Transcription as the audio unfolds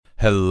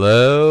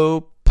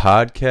Hello,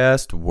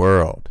 podcast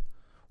world.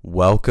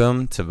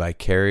 Welcome to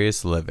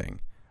Vicarious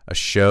Living, a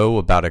show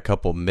about a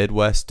couple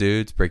Midwest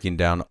dudes breaking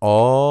down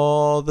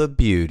all the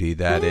beauty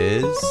that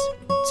is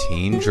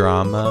teen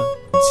drama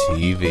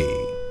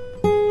TV.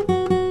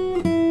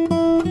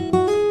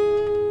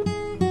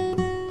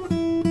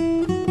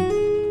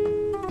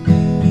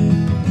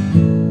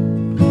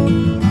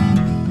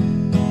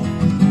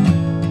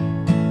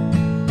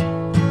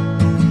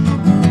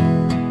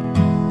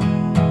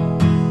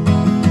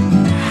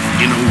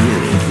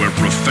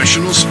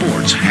 Professional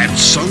sports had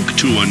sunk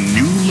to a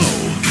new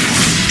low.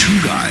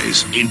 Two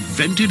guys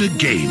invented a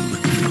game.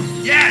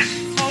 Yes!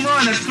 Home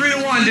run, that's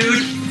 3-1,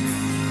 dude.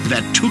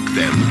 That took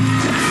them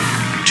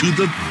to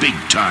the big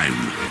time.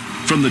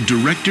 From the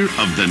director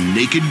of The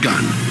Naked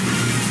Gun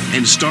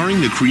and starring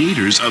the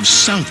creators of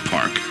South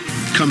Park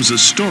comes a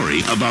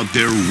story about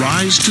their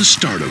rise to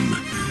stardom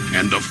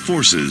and the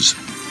forces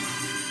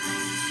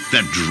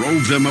that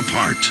drove them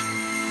apart.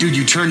 Dude,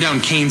 you turned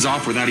down Kane's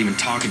off without even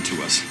talking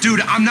to us.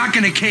 Dude, I'm not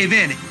gonna cave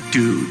in.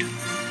 Dude.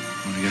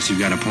 Well, I guess you've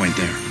got a point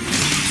there.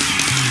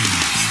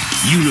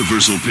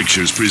 Universal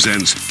Pictures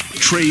presents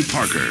Trey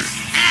Parker.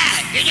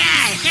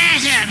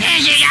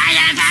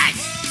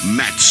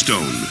 Matt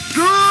Stone.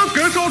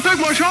 Guess I'll take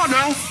my shot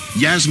now.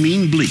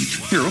 Yasmin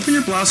Bleeth. Here, open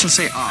your blouse and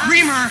say,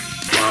 Reamer.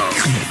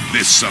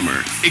 This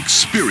summer,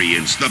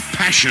 experience the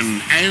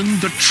passion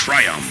and the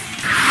triumph.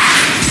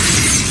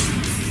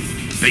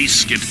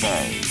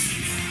 BASEketball.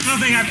 I don't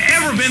think I've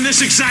ever been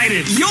this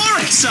excited. You're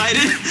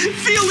excited?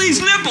 Feel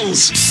these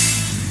nipples.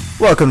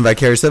 Welcome to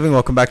Vicarious Living.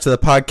 Welcome back to the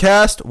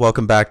podcast.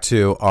 Welcome back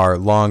to our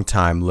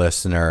longtime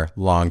listener,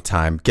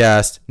 longtime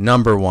guest,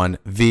 number one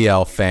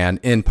VL fan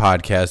in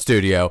podcast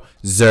studio,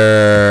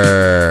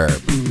 Zerb.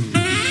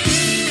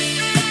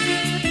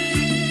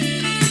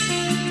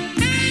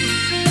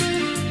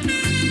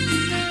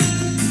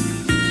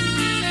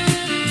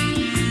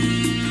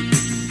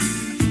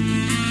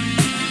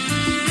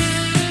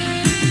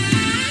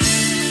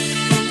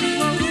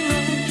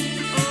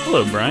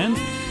 Hello, Brian.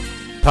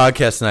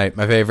 Podcast night,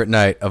 my favorite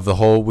night of the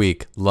whole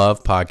week.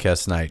 Love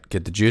podcast night.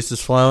 Get the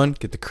juices flowing,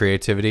 get the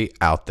creativity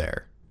out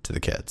there to the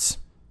kids.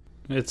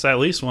 It's at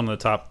least one of the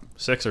top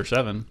 6 or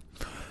 7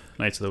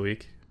 nights of the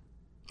week.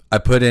 I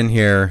put in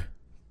here,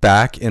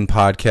 back in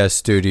podcast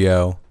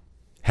studio,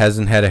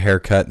 hasn't had a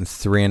haircut in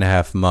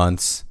 3.5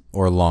 months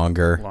or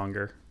longer.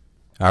 Longer.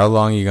 How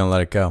long are you going to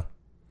let it go?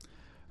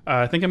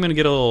 I think I'm going to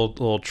get a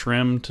little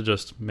trim to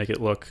just make it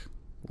look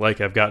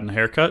like I've gotten a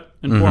haircut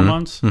in 4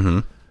 months. Mm-hmm.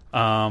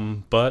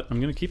 But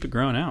I'm going to keep it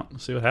growing out.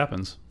 See what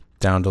happens.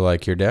 Down to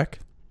like your dick?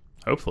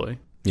 Hopefully.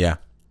 Yeah.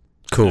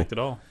 Cool. Connect it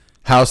all.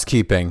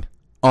 Housekeeping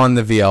on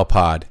the VL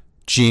pod,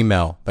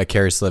 Gmail,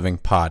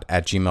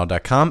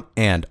 vicariouslyvingpod@gmail.com,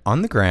 and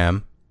on the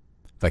gram,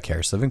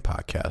 Vicarious Living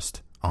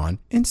Podcast on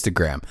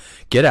Instagram.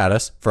 Get at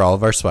us for all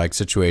of our swag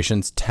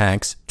situations.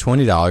 Tanks,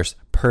 $20,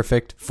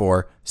 perfect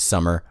for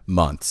summer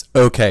months.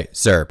 Okay,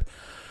 Zerb.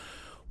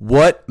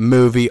 What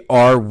movie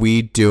are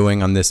we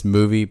doing on this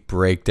movie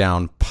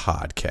breakdown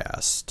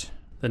podcast?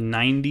 The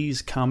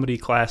 90s comedy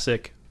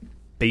classic,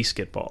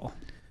 BASEketball.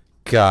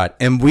 God,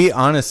 and we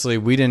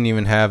didn't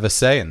even have a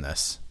say in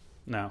this.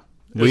 No,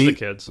 it was the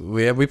kids.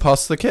 We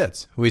pulsed the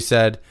kids. We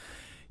said,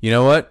 you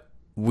know what?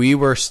 We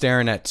were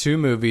staring at 2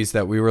 movies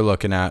that we were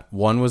looking at.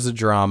 One was a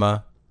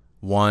drama,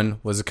 one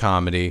was a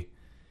comedy,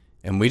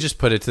 and we just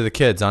put it to the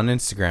kids on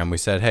Instagram. We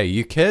said, hey,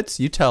 you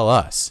kids, you tell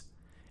us.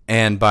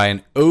 And by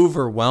an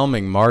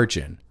overwhelming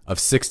margin of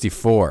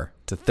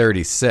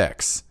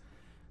 64-36,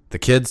 the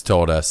kids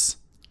told us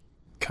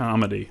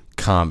Comedy.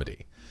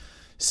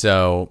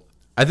 So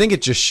I think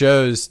it just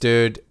shows,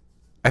 dude,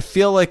 I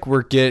feel like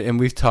and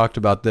we've talked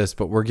about this,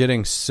 but we're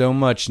getting so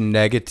much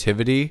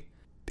negativity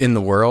in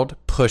the world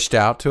pushed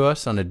out to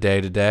us on a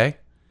day-to-day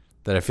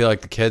that I feel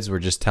like the kids were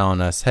just telling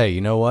us, hey,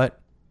 you know what?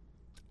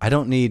 I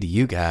don't need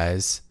you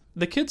guys.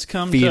 The kids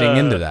come feeding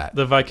into that.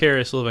 The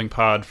Vicarious Living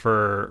pod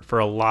for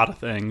a lot of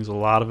things, a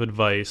lot of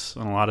advice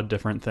on a lot of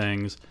different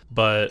things,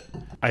 but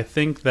I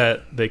think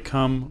that they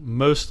come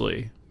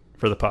mostly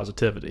for the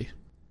positivity.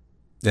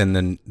 And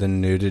the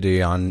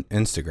nudity on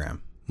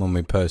Instagram when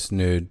we post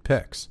nude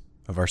pics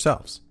of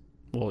ourselves.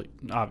 Well,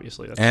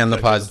 obviously. That's and the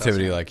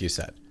positivity, like you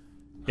said.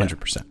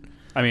 100%. Yeah.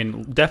 I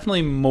mean,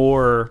 definitely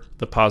more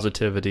the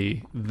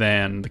positivity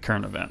than the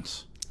current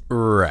events.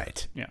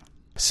 Right. Yeah.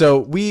 So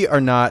we are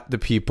not the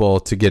people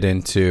to get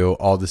into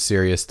all the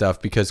serious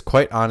stuff because,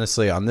 quite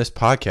honestly, on this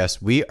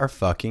podcast, we are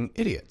fucking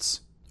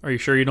idiots. Are you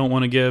sure you don't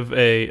want to give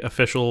a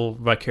official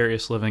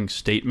Vicarious Living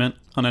statement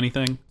on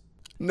anything?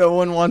 No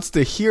one wants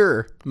to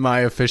hear my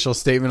official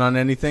statement on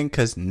anything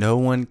because no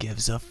one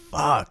gives a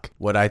fuck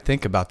what I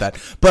think about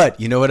that. But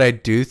you know what I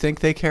do think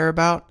they care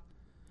about?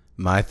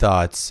 My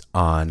thoughts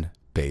on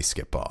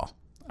BASEketball.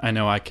 I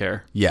know I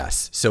care.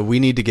 Yes. So we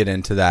need to get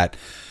into that.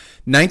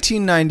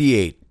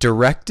 1998,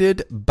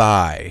 directed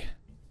by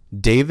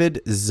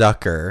David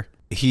Zucker.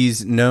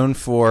 He's known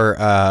for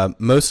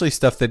mostly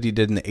stuff that he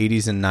did in the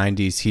 80s and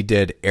 90s. He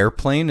did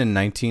Airplane in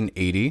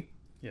 1980.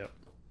 Yep.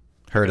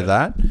 Heard of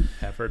that?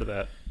 Have heard of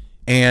that.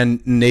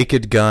 And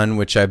Naked Gun,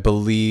 which I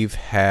believe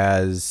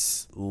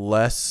has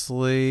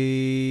Leslie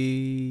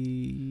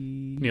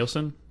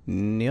Nielsen?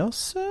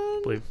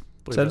 Nielsen? Believe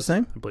Is that his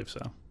name? I believe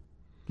so.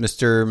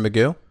 Mr.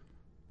 Magoo?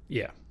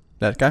 Yeah.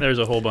 That guy? There's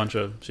a whole bunch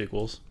of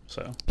sequels.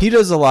 So he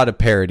does a lot of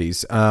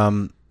parodies.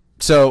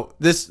 So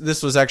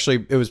this was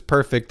actually, it was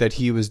perfect that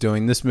he was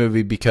doing this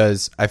movie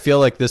because I feel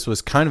like this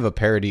was kind of a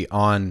parody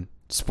on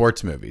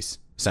sports movies,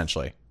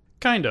 essentially.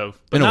 Kind of.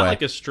 But In a not way.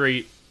 like a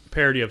straight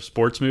parody of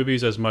sports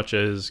movies as much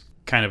as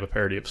kind of a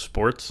parody of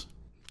sports.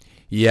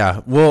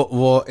 Yeah,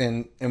 we'll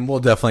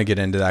definitely get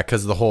into that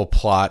because the whole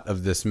plot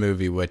of this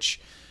movie, which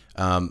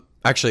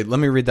actually, let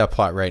me read that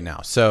plot right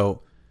now.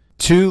 So,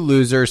 two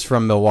losers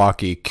from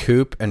Milwaukee,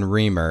 Coop and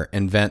Reamer,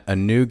 invent a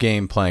new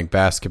game playing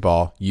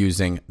basketball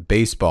using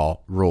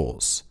baseball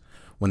rules.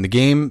 When the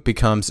game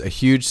becomes a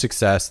huge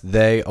success,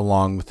 they,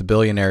 along with the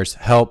billionaires,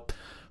 help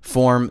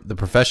form the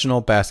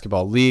Professional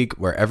Basketball League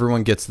where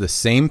everyone gets the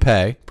same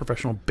pay.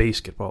 Professional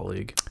Basketball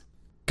League.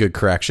 Good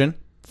correction.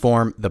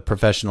 Form the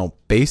Professional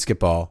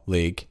Basketball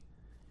League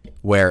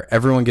where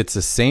everyone gets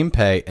the same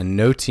pay and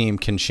no team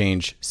can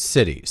change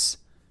cities.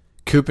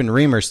 Coop and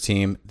Reamer's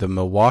team, the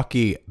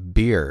Milwaukee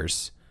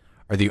Bears,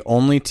 are the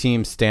only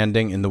team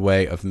standing in the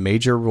way of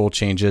major rule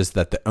changes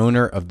that the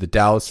owner of the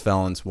Dallas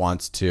Felons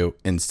wants to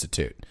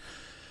institute.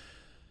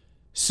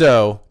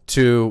 So,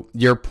 to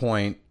your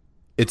point,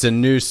 it's a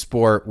new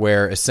sport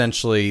where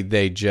essentially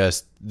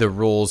the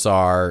rules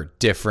are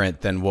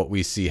different than what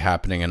we see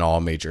happening in all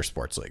major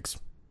sports leagues.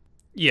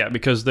 Yeah,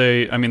 because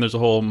there's a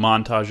whole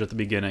montage at the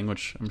beginning,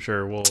 which I'm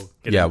sure we'll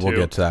get into. Yeah, we'll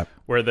get to that.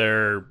 Where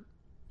they're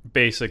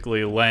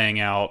basically laying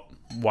out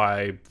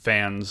why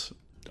fans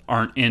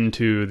aren't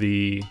into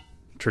the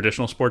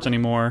traditional sports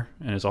anymore,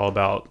 and it's all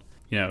about,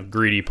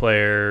 greedy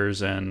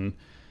players and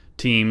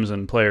teams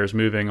and players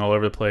moving all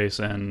over the place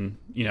and,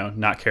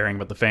 not caring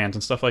about the fans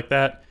and stuff like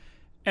that.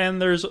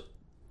 And there's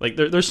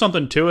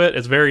something to it.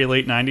 It's very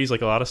late 90s,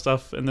 like a lot of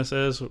stuff in this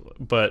is,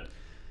 but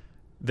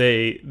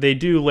they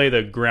do lay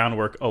the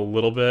groundwork a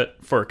little bit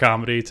for a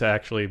comedy to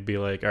actually be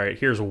like, all right,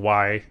 here's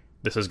why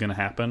this is going to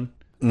happen.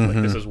 Mm-hmm.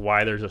 Like, this is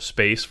why there's a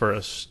space for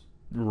a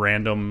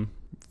random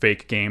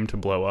fake game to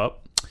blow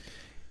up.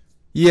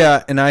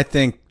 Yeah, and I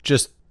think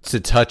just to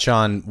touch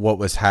on what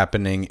was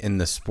happening in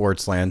the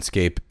sports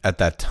landscape at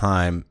that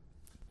time,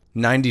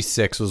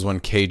 96 was when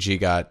KG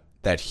got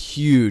that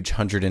huge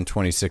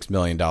 $126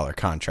 million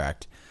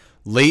contract.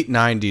 Late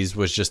 90s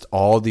was just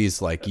all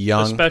these like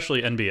young,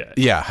 especially NBA.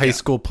 Yeah, high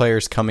school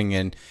players coming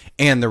in,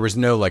 and there was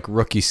no like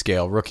rookie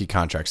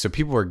contracts. So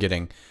people were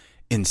getting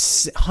in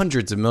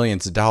hundreds of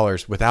millions of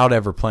dollars without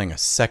ever playing a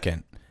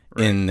second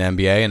in the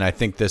NBA. And I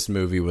think this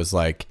movie was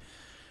like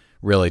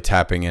really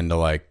tapping into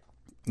like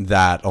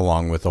that,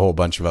 along with a whole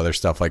bunch of other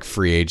stuff like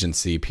free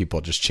agency,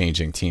 people just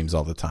changing teams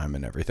all the time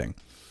and everything.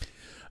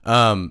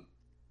 Fun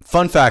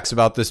facts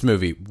about this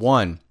movie.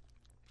 One,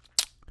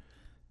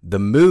 the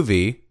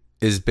movie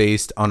is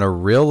based on a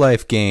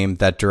real-life game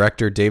that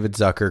director David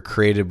Zucker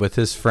created with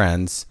his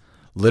friends,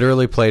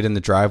 literally played in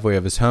the driveway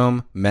of his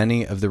home.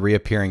 Many of the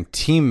reappearing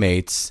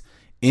teammates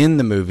in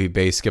the movie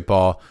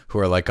BASEketball, who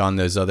are like on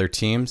those other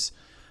teams,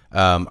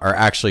 are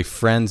actually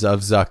friends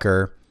of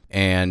Zucker,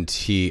 and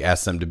he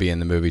asked them to be in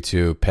the movie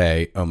to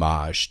pay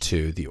homage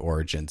to the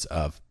origins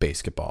of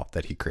BASEketball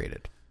that he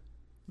created.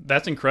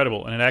 That's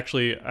incredible. And it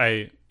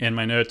actually, in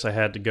my notes I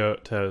had to go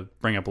to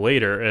bring up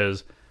later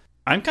is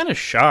I'm kind of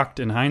shocked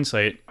in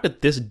hindsight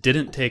that this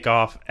didn't take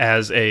off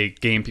as a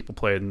game people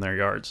played in their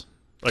yards,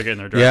 like in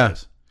their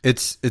driveways. Yeah,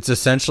 it's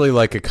essentially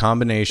like a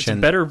combination. It's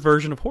a better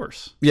version of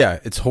horse. Yeah,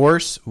 it's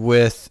horse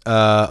with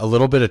a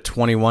little bit of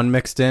 21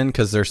 mixed in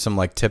because there's some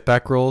like tip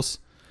back rules.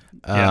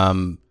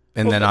 And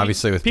then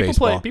obviously with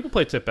baseball. People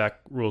play tip back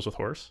rules with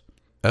horse.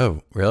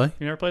 Oh, really?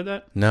 You never played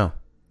that? No.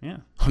 Yeah.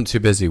 I'm too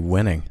busy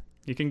winning.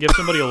 You can give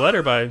somebody a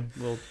letter by...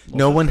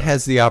 No one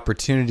has the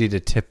opportunity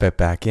to tip it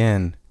back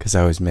in because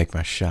I always make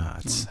my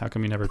shots. How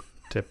come you never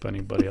tip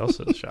anybody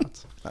else's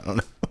shots? I don't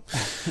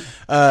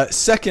know.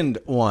 Second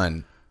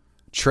one,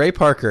 Trey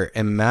Parker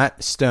and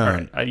Matt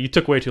Stone. Right. You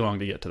took way too long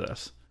to get to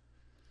this.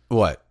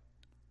 What?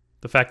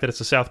 The fact that it's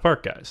the South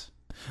Park guys.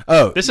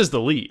 Oh. This is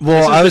the lead.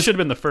 Well, this should have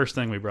been the first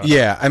thing we brought up.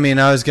 Yeah, I mean,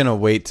 I was going to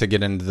wait to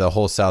get into the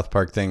whole South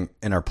Park thing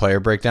in our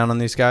player breakdown on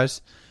these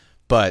guys,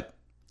 but...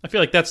 I feel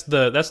like that's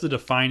the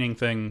defining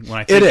thing when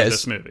I think of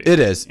this movie. It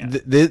is. Yeah.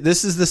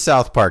 This is the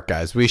South Park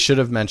guys. We should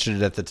have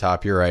mentioned it at the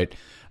top. You're right.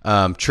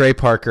 Trey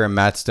Parker and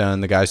Matt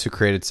Stone, the guys who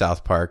created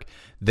South Park,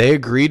 they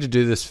agreed to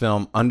do this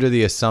film under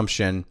the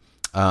assumption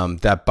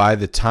that by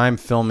the time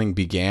filming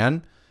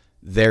began,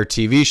 their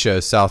TV show,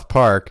 South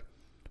Park,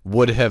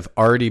 would have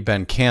already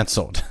been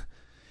canceled.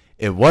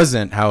 It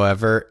wasn't,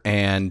 however,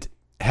 and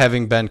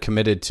having been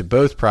committed to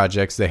both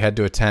projects, they had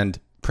to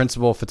attend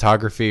principal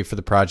photography for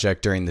the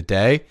project during the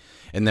day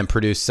and then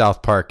produce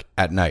South Park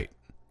at night.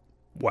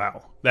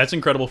 Wow. That's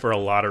incredible for a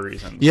lot of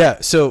reasons. Yeah,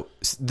 so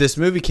this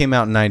movie came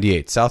out in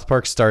 98. South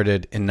Park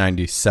started in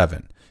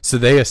 97. So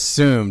they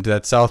assumed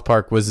that South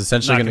Park was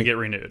essentially going to get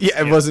renewed.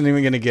 Yeah, it wasn't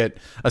even going to get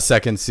a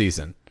second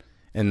season.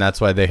 And that's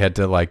why they had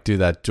to like do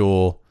that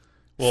dual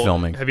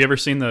filming. Have you ever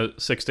seen the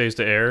 6 Days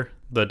to Air,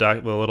 the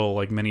little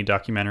like mini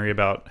documentary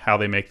about how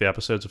they make the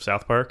episodes of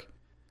South Park?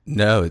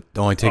 No, it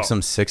only takes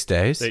them 6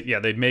 days.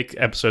 They make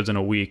episodes in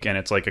a week, and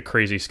it's like a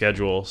crazy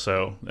schedule,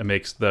 so it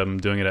makes them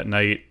doing it at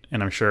night.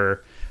 And I'm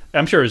sure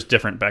it was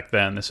different back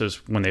then. This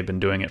is when they've been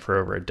doing it for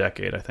over a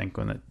decade, I think,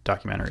 when the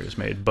documentary was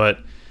made. But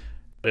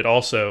it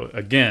also,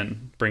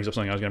 again, brings up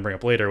something I was going to bring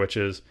up later, which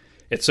is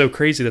it's so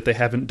crazy that they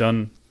haven't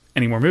done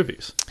any more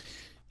movies.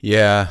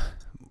 Yeah.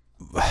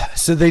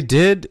 So they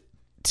did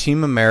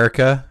Team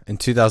America in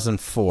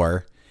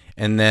 2004,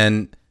 and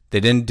then they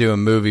didn't do a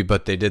movie,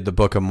 but they did the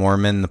Book of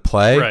Mormon, the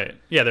play. Right.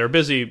 Yeah, they were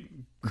busy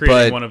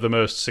creating one of the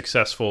most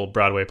successful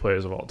Broadway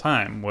plays of all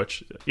time,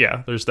 which,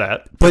 yeah, there's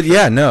that. But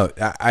yeah, no,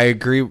 I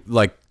agree,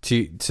 like,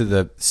 to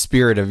the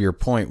spirit of your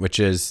point,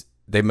 which is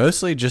they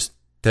mostly just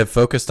have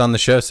focused on the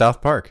show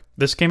South Park.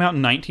 This came out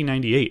in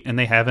 1998, and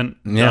they haven't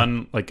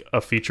done, like,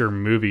 a feature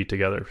movie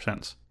together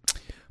since.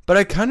 But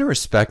I kind of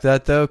respect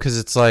that, though, because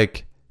it's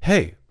like,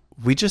 hey,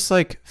 we just,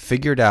 like,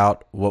 figured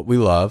out what we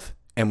love,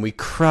 and we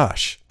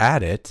crush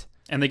at it.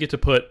 And they get to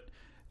put,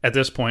 at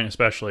this point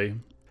especially,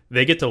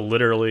 they get to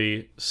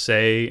literally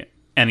say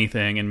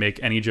anything and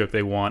make any joke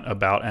they want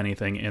about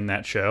anything in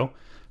that show.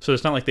 So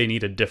it's not like they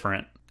need a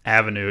different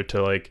avenue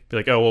to like be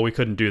like, oh, well, we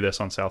couldn't do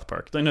this on South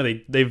Park. No,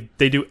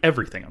 they do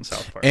everything on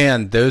South Park.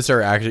 And those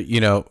are actually,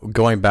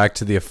 going back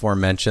to the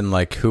aforementioned,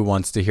 like, who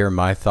wants to hear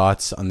my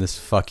thoughts on this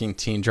fucking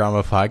teen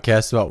drama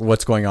podcast about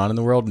what's going on in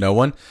the world? No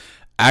one.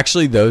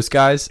 Actually, those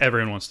guys,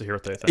 everyone wants to hear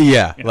what they think.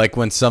 Yeah, like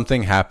when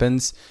something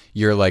happens,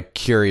 you're like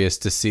curious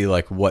to see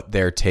like what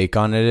their take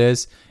on it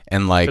is,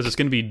 and like because it's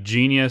going to be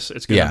genius,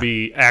 it's going to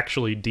be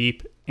actually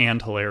deep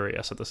and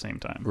hilarious at the same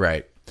time.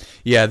 Right.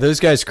 Yeah, those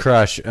guys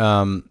crush.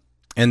 And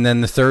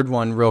then the third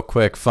one, real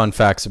quick, fun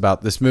facts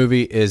about this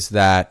movie is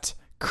that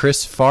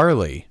Chris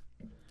Farley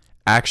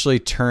actually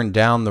turned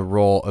down the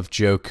role of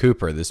Joe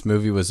Cooper. This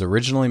movie was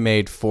originally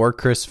made for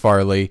Chris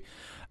Farley.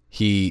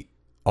 He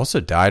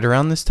also died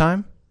around this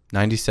time.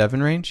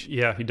 97 range?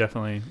 Yeah, he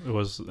definitely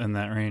was in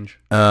that range.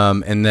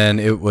 And then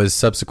it was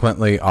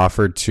subsequently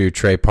offered to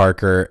Trey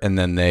Parker, and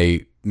then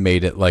they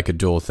made it like a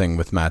dual thing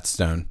with Matt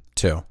Stone,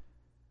 too.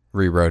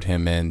 Rewrote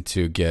him in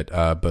to get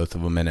both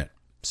of them in it.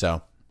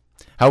 So,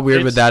 how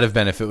weird would that have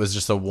been if it was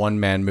just a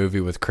one-man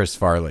movie with Chris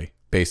Farley,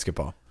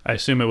 BASEketball? I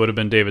assume it would have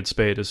been David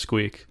Spade as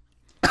Squeak.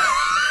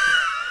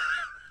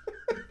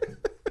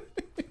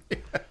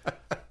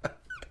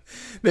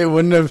 They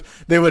would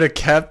have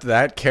kept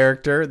that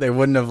character. They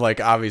wouldn't have like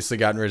obviously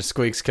gotten rid of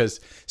Squeaks because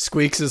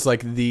Squeaks is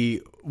like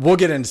we'll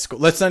get into,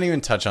 let's not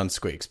even touch on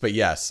Squeaks, but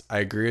yes, I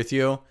agree with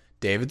you.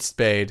 David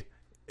Spade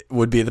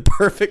would be the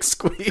perfect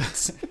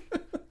Squeaks.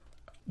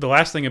 The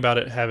last thing about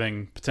it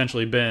having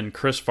potentially been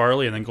Chris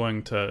Farley and then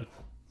going to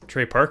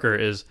Trey Parker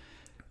is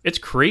it's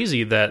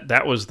crazy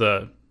that was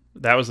the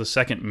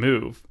second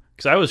move.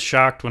 Because I was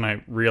shocked when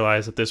I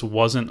realized that this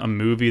wasn't a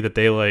movie that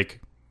they like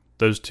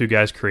those two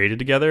guys created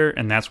together,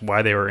 and that's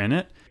why they were in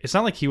it. It's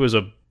not like he was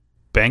a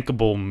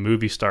bankable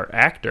movie star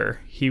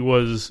actor.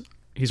 He's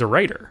a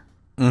writer.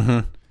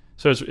 Mm-hmm.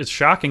 So it's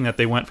shocking that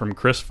they went from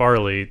Chris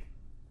Farley,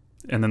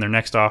 and then their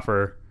next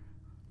offer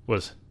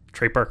was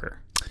Trey Parker.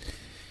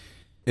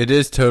 It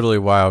is totally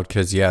wild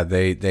because, yeah,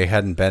 they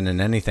hadn't been in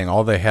anything.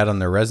 All they had on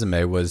their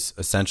resume was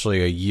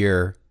essentially a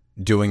year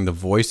doing the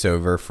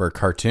voiceover for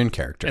cartoon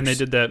characters. And they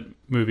did that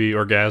movie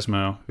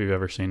Orgasmo, if you've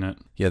ever seen it.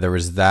 Yeah, there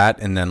was that,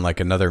 and then like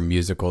another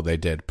musical they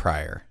did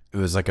prior. It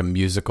was like a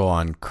musical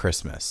on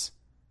Christmas.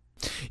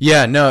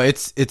 Yeah, no,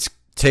 it's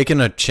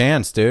taking a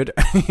chance, dude.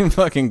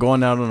 Fucking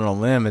going out on a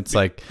limb. It's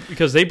like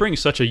because they bring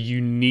such a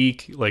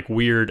unique, like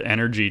weird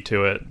energy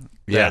to it.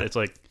 Yeah, it's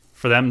like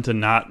for them to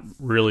not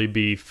really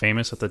be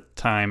famous at the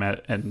time,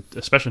 and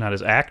especially not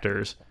as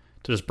actors,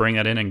 to just bring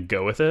that in and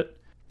go with it.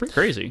 Pretty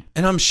crazy.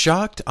 And I'm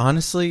shocked,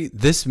 honestly.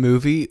 This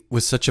movie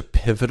was such a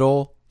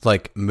pivotal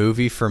like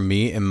movie for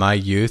me in my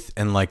youth,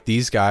 and like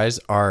these guys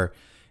are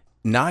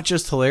not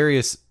just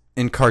hilarious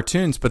in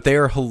cartoons, but they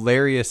are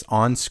hilarious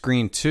on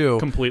screen too.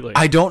 Completely.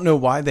 I don't know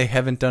why they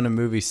haven't done a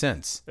movie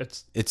since.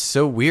 It's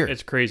so weird.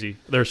 It's crazy.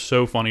 They're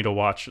so funny to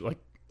watch, like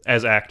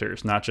as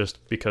actors, not just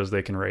because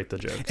they can write the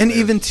jokes. And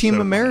even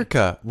Team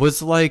America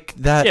was like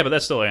that. Yeah, but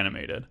that's still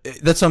animated.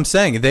 That's what I'm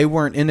saying. They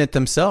weren't in it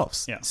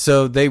themselves. Yeah.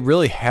 So they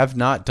really have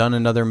not done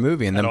another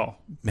movie. And at then, all.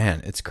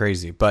 Man, it's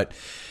crazy. But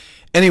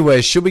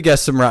anyways, should we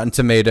guess some Rotten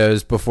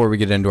Tomatoes before we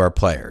get into our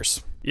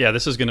players? Yeah,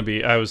 this is going to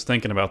be, I was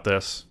thinking about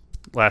this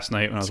last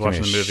night when I was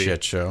watching the movie.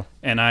 Shit show.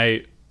 And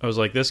I was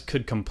like, this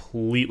could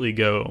completely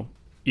go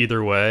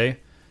either way,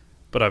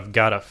 but I've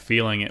got a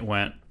feeling it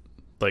went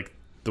like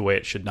the way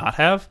it should not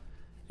have.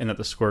 And that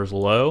the score is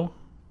low,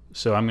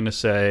 so I'm going to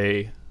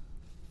say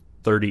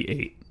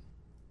 38.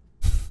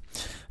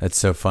 That's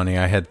so funny.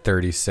 I had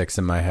 36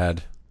 in my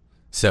head.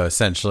 So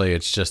essentially,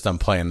 it's just I'm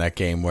playing that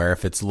game where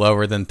if it's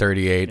lower than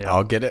 38,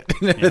 I'll get it.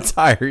 And if it's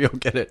higher, you'll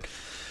get it.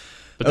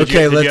 But did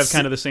you have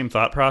kind of the same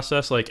thought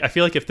process? Like, I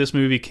feel like if this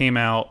movie came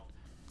out,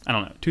 I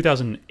don't know,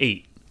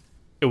 2008,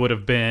 it would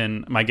have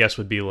been, my guess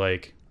would be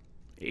like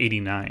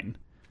 89.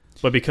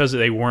 But because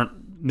they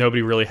weren't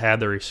nobody really had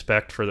the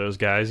respect for those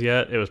guys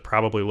yet. It was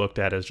probably looked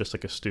at as just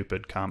like a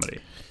stupid comedy.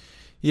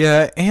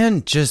 Yeah,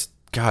 and just,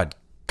 God,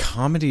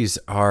 comedies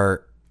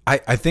are...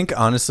 I think,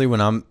 honestly,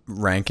 when I'm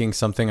ranking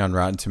something on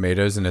Rotten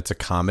Tomatoes and it's a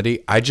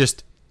comedy, I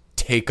just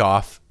take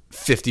off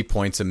 50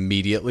 points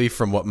immediately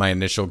from what my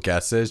initial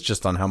guess is,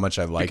 just on how much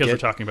I like it. Because we're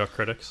talking about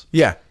critics?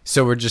 Yeah.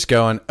 So we're just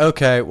going,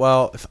 okay,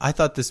 well, if I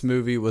thought this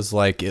movie was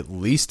like at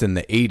least in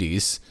the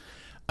 80s,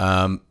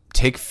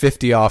 take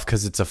 50 off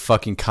because it's a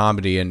fucking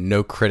comedy and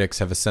no critics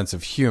have a sense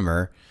of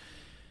humor.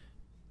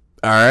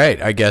 All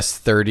right, I guess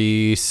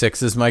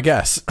 36 is my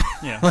guess.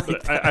 Yeah,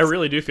 but I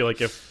really do feel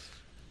like if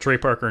Trey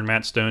Parker and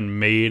Matt Stone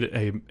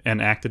made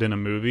and acted in a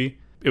movie,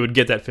 it would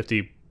get that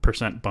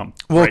 50% bump.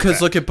 Well,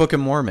 because look at Book of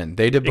Mormon.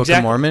 They did Book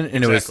of Mormon,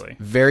 and it was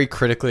very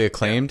critically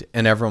acclaimed,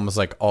 and everyone was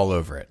like all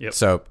over it. Yep.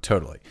 So,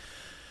 totally.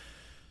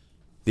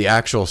 The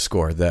actual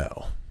score,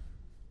 though,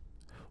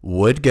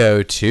 would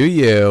go to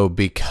you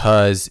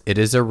because it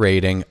is a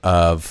rating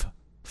of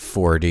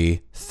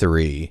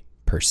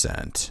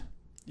 43%.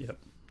 Yep.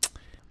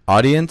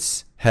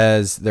 Audience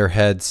has their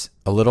heads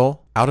a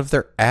little out of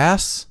their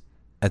ass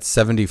at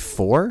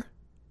 74,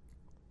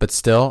 but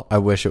still, I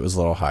wish it was a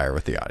little higher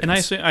with the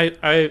audience. And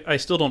I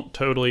still don't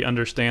totally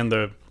understand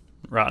the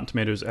Rotten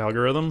Tomatoes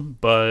algorithm,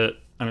 but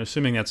I'm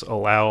assuming that's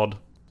allowed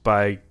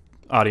by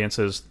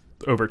audiences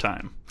over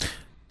time.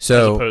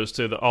 So, as opposed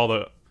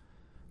to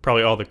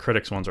probably all the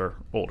critics ones are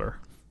older.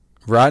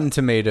 Rotten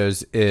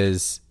Tomatoes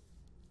is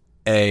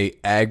a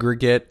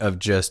aggregate of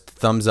just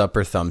thumbs up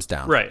or thumbs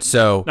down. Right.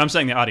 So I'm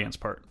saying the audience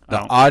part. The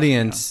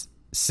audience,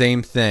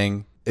 same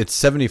thing. It's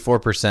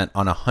 74%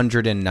 on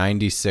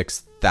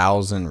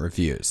 196,000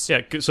 reviews.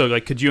 Yeah. So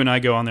like, could you and I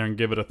go on there and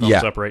give it a thumbs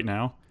up right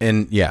now?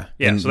 And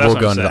and so that's we'll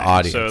go into the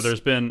audience. So there's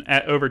been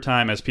over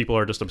time, as people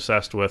are just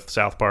obsessed with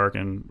South Park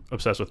and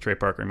obsessed with Trey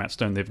Parker and Matt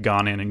Stone, they've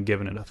gone in and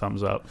given it a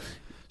thumbs up.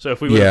 So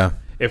if we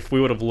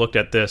would have looked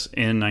at this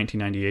in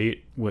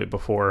 1998,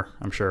 before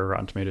I'm sure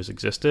Rotten Tomatoes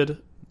existed,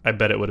 I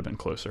bet it would have been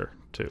closer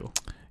to.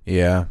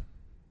 Yeah.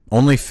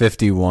 Only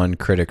 51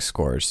 critic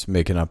scores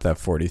making up that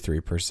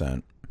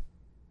 43%.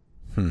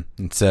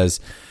 It says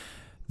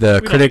we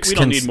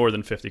don't need more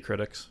than 50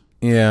 critics.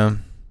 Yeah.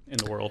 In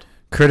the world.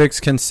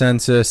 Critics'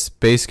 consensus: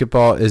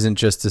 BASEketball isn't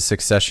just a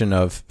succession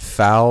of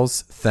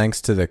fouls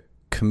thanks to the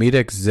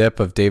comedic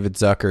zip of David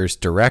Zucker's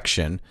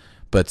direction,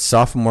 but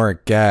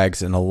sophomoric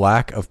gags and a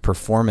lack of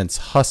performance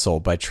hustle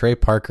by Trey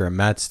Parker and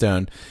Matt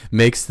Stone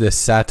makes this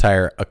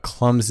satire a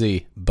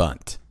clumsy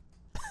bunt.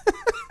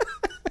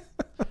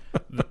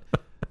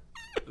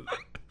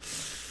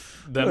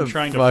 Them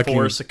trying to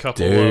force a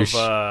couple of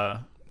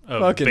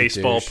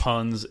baseball douche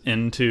puns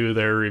into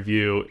their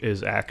review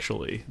is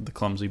actually the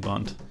clumsy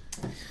bunt.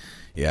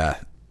 Yeah.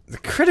 The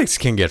critics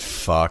can get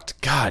fucked.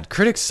 God,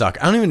 critics suck.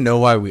 I don't even know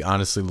why we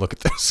honestly look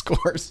at those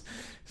scores.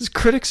 Because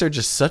critics are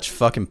just such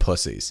fucking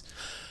pussies.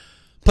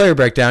 Player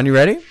breakdown, you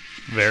ready?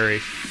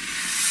 Very.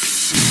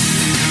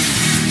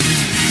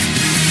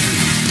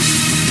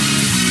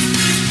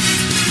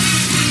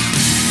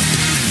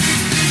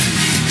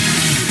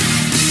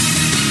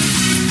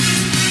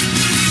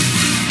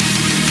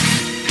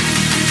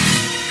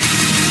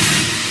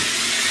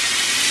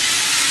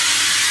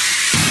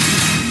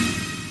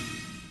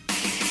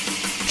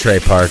 Trey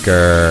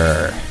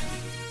Parker.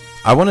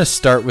 I want to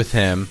start with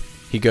him.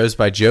 He goes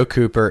by Joe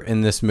Cooper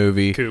in this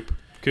movie. Coop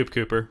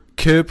Cooper.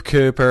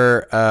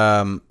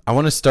 I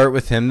want to start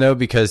with him, though,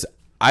 because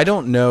I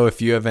don't know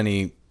if you have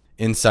any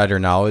insider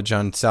knowledge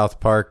on South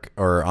Park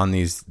or on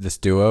this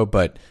duo,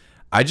 but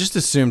I just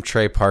assume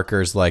Trey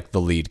Parker's like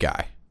the lead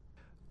guy.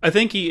 I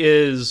think he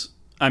is.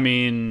 I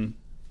mean,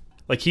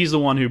 like, he's the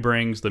one who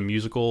brings the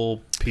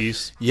musical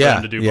piece for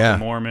them to do Book of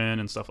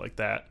Mormon and stuff like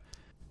that.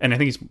 And I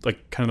think he's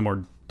like kind of the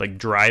more like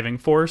driving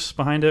force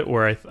behind it,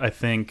 where I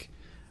think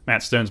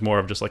Matt Stone's more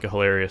of just like a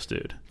hilarious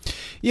dude.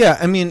 Yeah,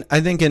 I mean,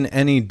 I think in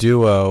any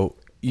duo,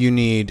 you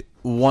need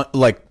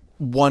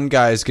one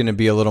guy is going to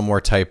be a little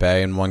more type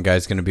A and one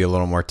guy's going to be a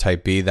little more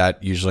type B.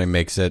 That usually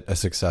makes it a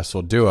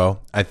successful duo.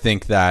 I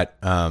think that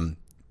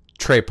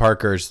Trey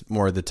Parker's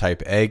more the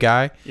type A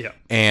guy. Yeah.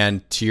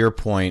 And to your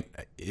point,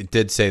 it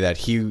did say that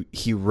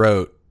he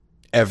wrote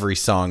every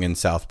song in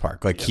South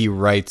Park. Like, he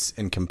writes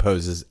and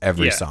composes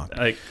every song.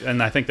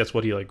 And I think that's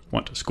what he like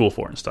went to school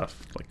for and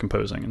stuff, like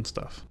composing and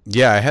stuff.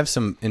 Yeah, I have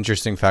some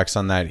interesting facts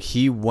on that.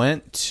 He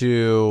went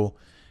to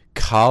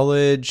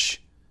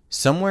college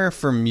somewhere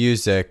for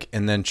music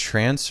and then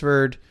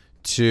transferred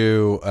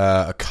to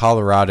a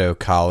Colorado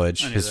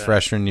college his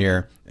freshman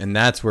year, and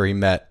that's where he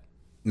met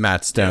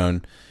Matt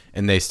Stone,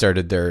 and they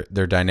started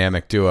their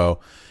dynamic duo.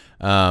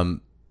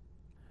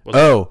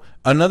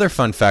 Another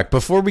fun fact,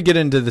 before we get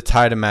into the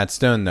tie to Matt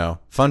Stone, though,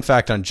 fun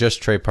fact on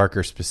just Trey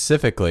Parker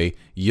specifically,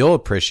 you'll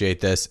appreciate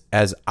this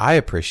as I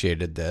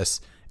appreciated this,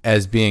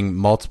 as being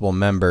multiple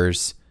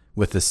members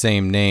with the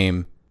same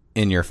name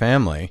in your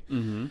family.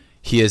 Mm-hmm.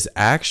 He is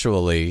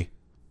actually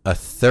a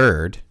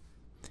third,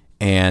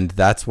 and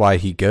that's why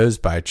he goes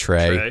by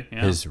Trey.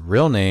 His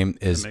real name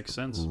is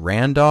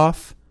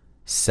Randolph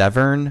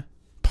Severn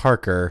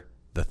Parker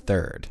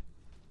III.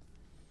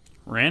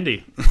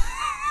 Randy.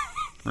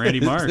 Randy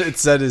Marsh. It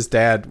said his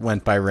dad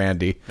went by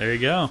Randy. There you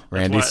go.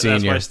 Randy That's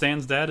Sr. why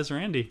Stan's dad is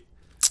Randy.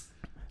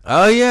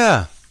 Oh,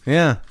 yeah.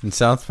 Yeah, in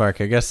South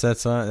Park. I guess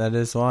that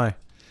is why.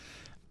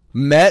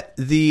 Met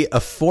the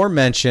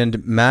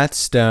aforementioned Matt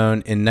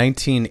Stone in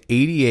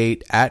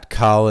 1988 at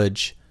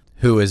college,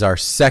 who is our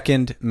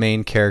second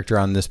main character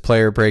on this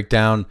player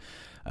breakdown.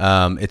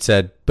 It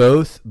said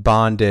both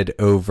bonded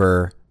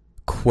over,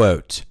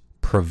 quote,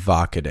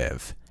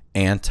 provocative,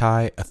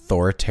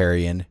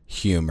 anti-authoritarian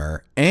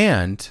humor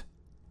and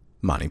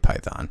Monty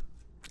Python,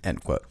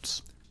 end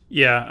quotes.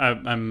 Yeah,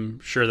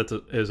 I'm sure that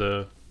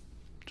is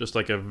just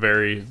like a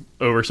very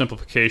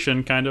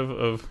oversimplification kind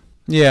of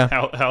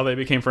how they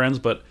became friends.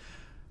 But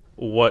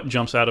what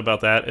jumps out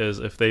about that is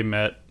if they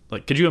met,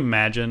 like, could you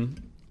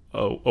imagine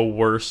a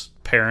worse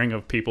pairing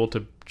of people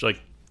to like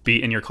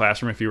be in your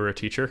classroom if you were a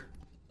teacher?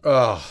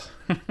 Oh,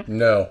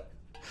 no.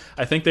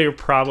 I think they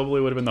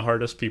probably would have been the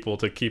hardest people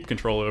to keep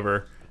control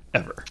over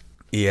ever.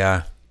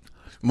 Yeah.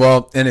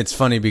 Well, and it's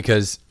funny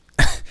because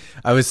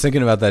I was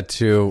thinking about that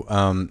too.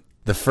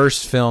 The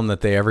first film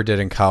that they ever did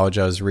in college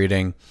I was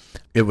reading,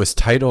 it was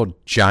titled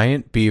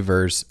Giant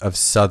Beavers of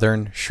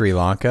Southern Sri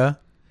Lanka.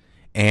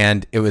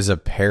 And it was a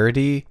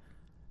parody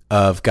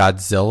of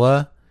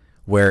Godzilla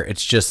where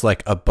it's just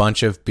like a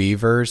bunch of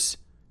beavers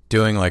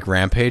doing like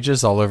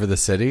rampages all over the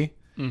city.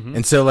 Mm-hmm.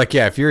 And so like,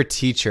 yeah, if you're a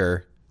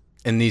teacher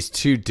and these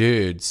two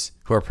dudes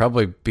who are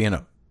probably being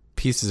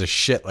pieces of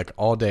shit like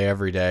all day,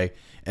 every day,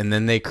 and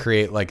then they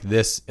create like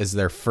this as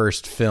their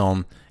first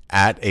film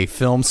at a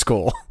film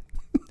school.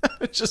 I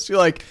would just be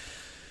like,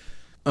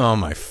 oh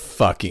my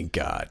fucking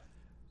God.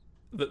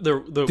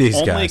 The These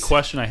only guys.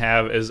 question I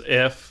have is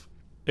if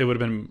it would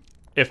have been,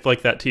 if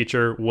like that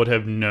teacher would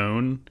have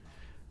known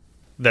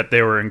that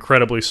they were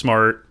incredibly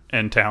smart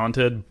and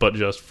talented, but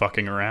just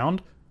fucking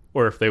around,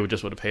 or if they would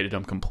have hated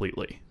them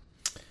completely.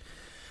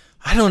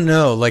 I don't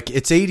know. Like,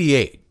 it's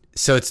 88,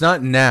 so it's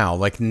not now.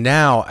 Like,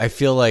 now I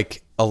feel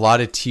like a lot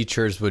of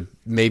teachers would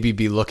maybe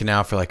be looking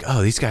out for like,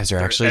 oh, these guys are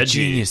actually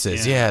edgy,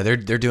 geniuses. yeah. Yeah,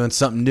 they're doing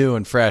something new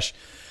and fresh.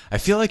 I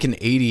feel like in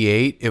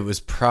 88, it was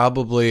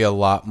probably a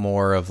lot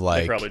more of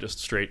like... They probably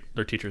just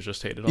their teachers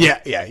just hated them.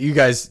 Yeah, you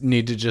guys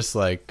need to just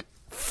like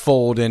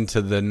fold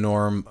into the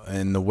norm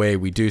and the way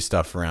we do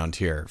stuff around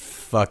here.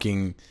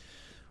 Fucking,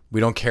 we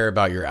don't care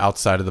about your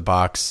outside of the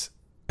box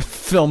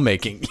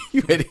filmmaking,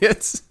 you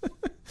idiots.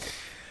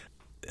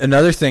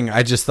 Another thing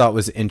I just thought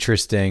was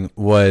interesting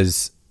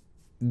was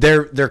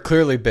they're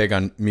clearly big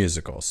on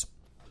musicals.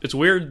 It's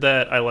weird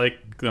that I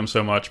like them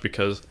so much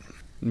because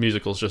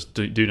musicals just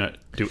do not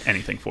do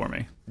anything for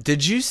me.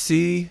 Did you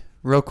see,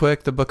 real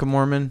quick, the Book of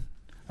Mormon?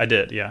 I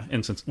did, yeah,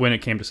 when it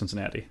came to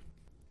Cincinnati.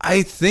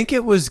 I think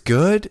it was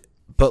good,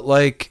 but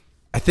like,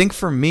 I think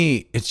for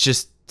me, it's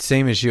just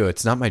same as you.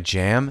 It's not my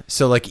jam.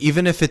 So like,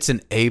 even if it's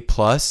an A+,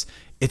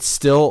 it's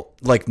still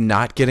like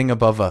not getting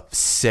above a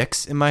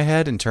 6 in my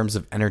head in terms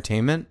of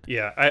entertainment.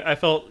 Yeah, I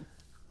felt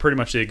pretty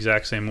much the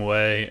exact same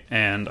way,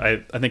 and I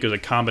think it was a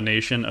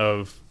combination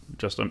of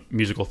just a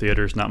musical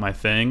theater is not my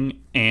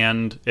thing,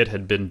 and it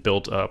had been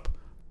built up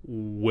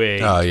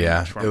way Oh too yeah,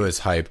 much for it me. was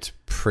hyped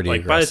pretty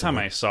like by the time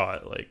aggressively. I saw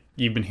it, like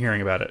you've been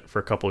hearing about it for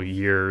a couple of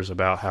years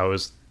about how it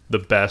was the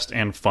best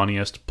and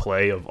funniest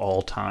play of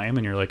all time,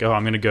 and you're like, oh,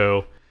 I'm gonna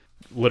go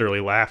literally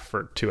laugh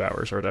for 2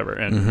 hours or whatever,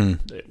 and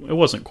it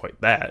wasn't quite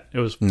that. It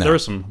was There were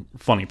some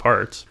funny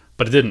parts,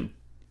 but it didn't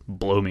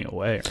blow me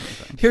away or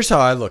anything. Here's how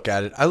I look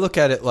at it. I look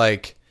at it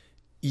like,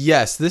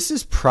 yes, this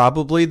is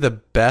probably the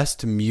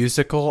best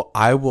musical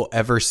I will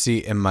ever see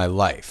in my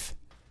life.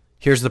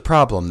 Here's the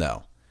problem,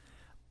 though.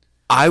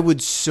 I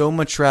would so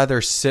much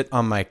rather sit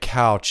on my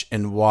couch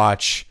and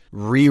watch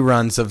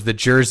reruns of The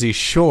Jersey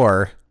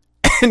Shore,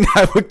 and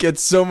I would get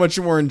so much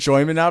more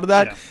enjoyment out of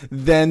that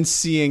than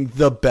seeing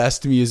the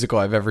best musical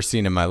I've ever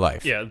seen in my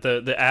life. Yeah,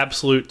 the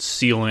absolute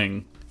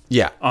ceiling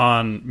Yeah.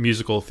 on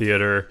musical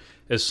theater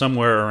is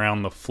somewhere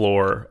around the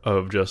floor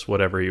of just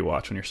whatever you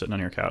watch when you're sitting on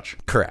your couch.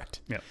 Correct.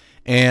 Yeah.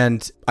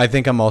 And I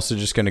think I'm also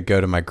just going to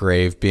go to my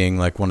grave being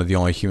like one of the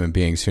only human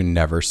beings who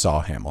never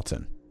saw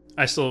Hamilton.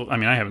 I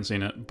haven't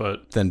seen it,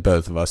 but Then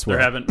both of us will.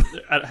 there haven't.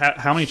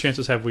 How many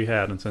chances have we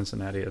had in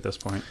Cincinnati at this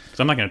point? Because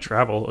I'm not going to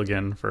travel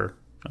again for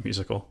a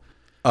musical.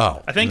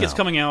 Oh, I think no. it's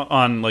coming out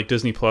on like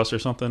Disney Plus or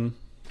something.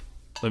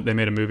 Like, they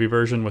made a movie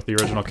version with the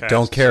original cast.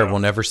 Don't care. so We'll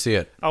never see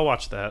it. I'll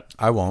watch that.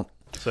 I won't.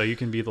 So you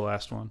can be the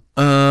last one.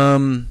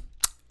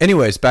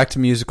 Anyways, back to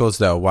musicals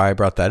though. Why I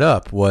brought that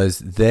up was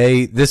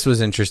this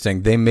was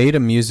interesting. They made a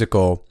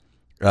musical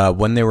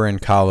when they were in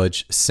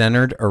college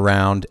centered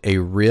around a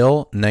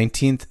real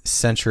 19th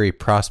century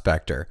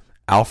prospector,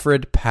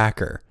 Alfred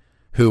Packer,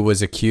 who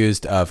was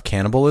accused of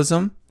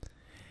cannibalism,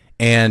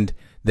 and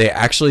they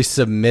actually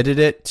submitted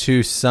it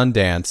to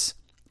Sundance.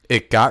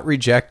 It got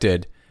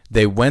rejected.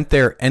 They went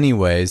there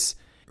anyways.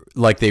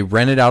 Like, they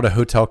rented out a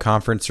hotel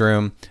conference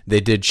room. They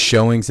did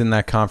showings in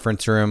that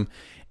conference room,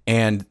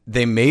 and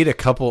they made a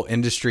couple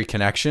industry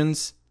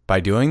connections by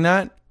doing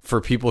that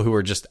for people who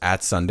were just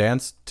at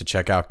Sundance to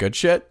check out good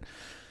shit,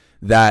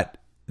 that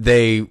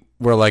they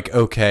were like,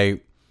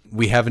 okay,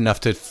 we have enough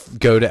to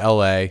go to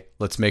LA.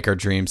 Let's make our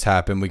dreams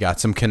happen. We got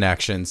some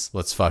connections.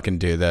 Let's fucking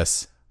do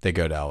this. They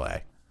go to LA.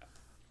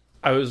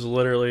 I was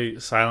literally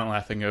silent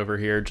laughing over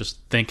here, just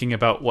thinking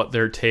about what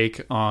their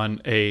take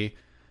on a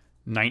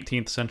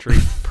 19th century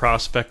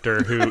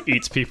prospector who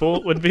eats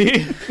people would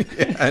be.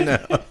 Yeah, I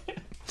know.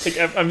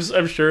 Like,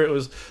 I'm sure it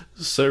was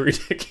so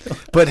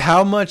ridiculous. But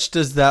how much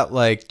does that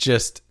like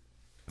just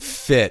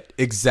fit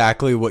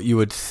exactly what you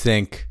would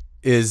think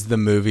is the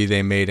movie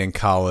they made in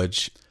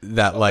college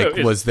that like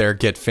was their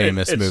get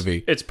famous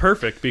movie? It's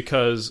perfect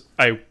because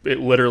it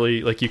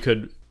literally, like, you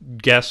could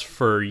guess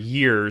for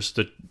years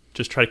to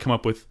just try to come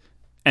up with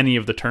any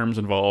of the terms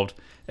involved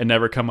and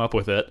never come up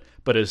with it.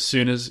 But as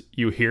soon as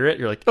you hear it,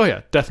 you're like, oh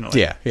yeah,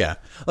 definitely. Yeah.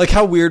 Like,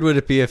 how weird would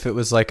it be if it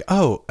was like,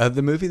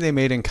 the movie they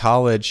made in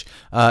college,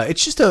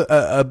 it's just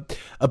a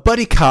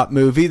buddy cop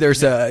movie. There's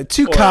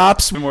two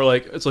cops. And we're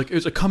like, it's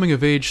a coming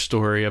of age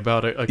story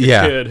about a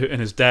kid and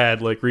his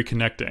dad like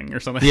reconnecting or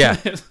something. Yeah,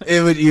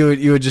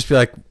 you would just be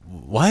like,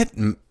 what?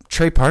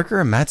 Trey Parker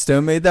and Matt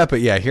Stone made that?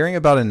 But yeah, hearing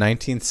about a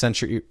 19th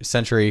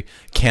century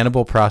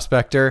cannibal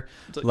prospector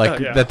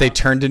that they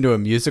turned into a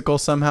musical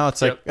somehow,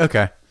 it's like,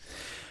 okay.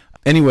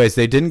 Anyways,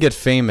 they didn't get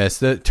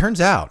famous. It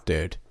turns out,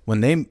 dude,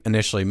 when they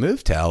initially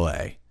moved to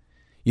LA,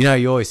 you know,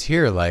 you always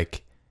hear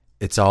like,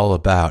 it's all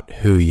about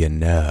who you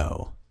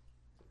know.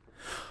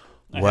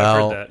 I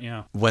have heard that,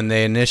 yeah. When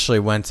they initially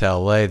went to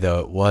LA,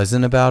 though, it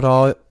wasn't about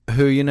all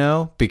who you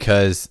know,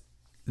 because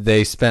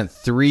they spent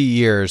 3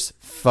 years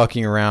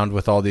fucking around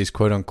with all these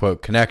quote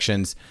unquote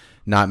connections,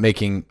 not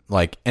making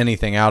like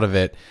anything out of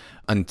it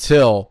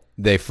until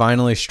they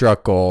finally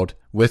struck gold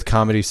with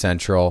Comedy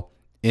Central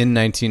in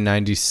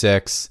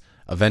 1996.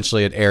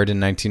 Eventually it aired in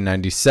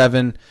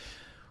 1997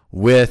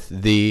 with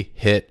the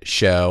hit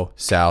show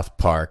South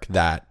Park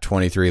that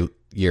 23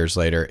 years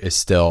later is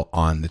still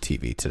on the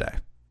TV today.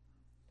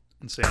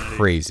 Insanity.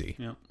 Crazy.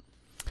 Yep.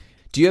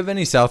 Do you have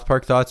any South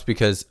Park thoughts?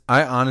 Because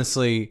I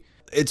honestly,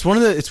 it's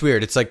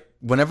weird. It's like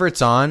whenever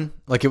it's on,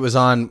 like it was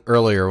on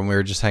earlier when we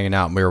were just hanging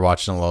out and we were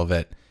watching a little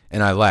bit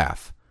and I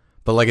laugh,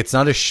 but like, it's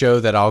not a show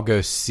that I'll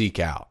go seek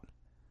out.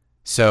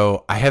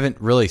 So I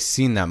haven't really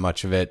seen that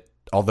much of it,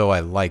 although I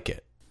like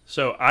it.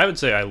 So I would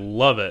say I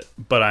love it,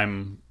 but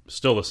I'm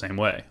still the same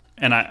way.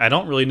 And I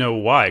don't really know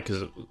why,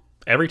 because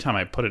every time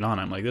I put it on,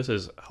 I'm like, this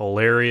is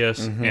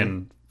hilarious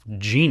and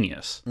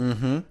genius.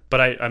 Mm-hmm. But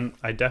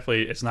I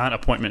definitely, it's not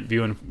appointment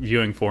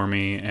viewing for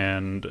me,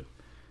 and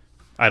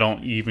I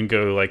don't even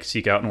go like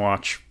seek out and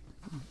watch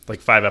like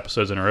 5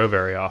 episodes in a row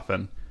very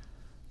often.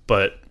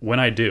 But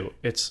when I do,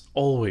 it's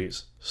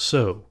always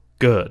so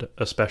good,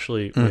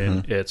 especially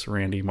when it's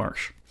Randy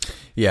Marsh.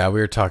 Yeah,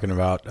 we were talking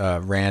about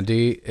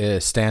Randy,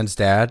 Stan's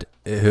dad,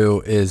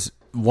 who is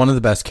one of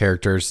the best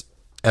characters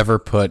ever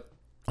put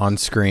on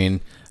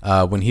screen.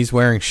 When he's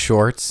wearing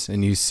shorts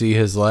and you see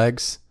his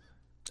legs,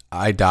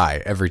 I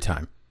die every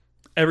time.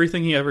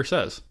 Everything he ever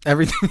says.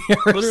 Everything he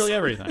ever Literally says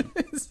everything.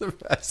 is the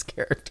best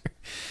character.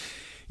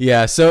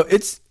 Yeah, so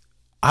it's...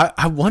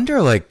 I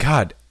wonder, like,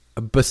 God,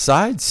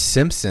 besides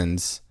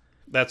Simpsons...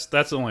 That's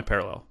the only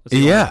parallel. That's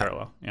the only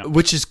parallel. Yeah.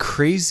 Which is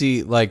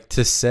crazy, like,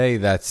 to say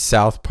that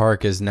South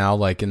Park is now,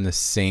 like, in the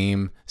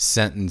same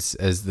sentence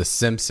as The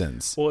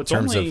Simpsons. Well, it's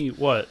only,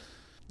 what,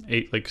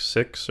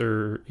 6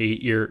 or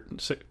 8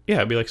 years... Yeah,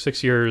 it'd be like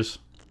 6 years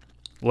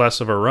less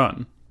of a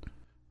run,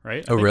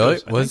 right? Oh, really?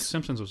 I think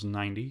Simpsons was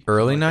 90.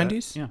 Early like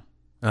 90s? That. Yeah.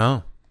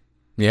 Oh.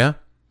 Yeah.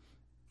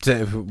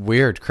 It's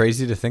weird,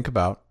 crazy to think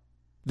about.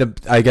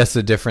 I guess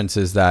the difference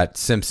is that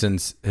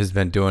Simpsons has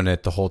been doing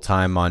it the whole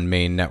time on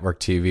main network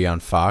TV on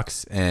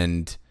Fox,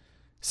 and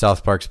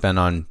South Park's been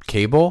on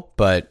cable,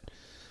 but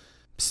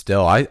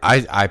still,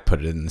 I put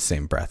it in the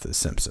same breath as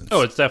Simpsons.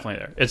 Oh, it's definitely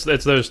there.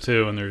 It's those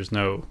two, and there's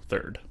no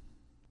third.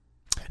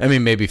 I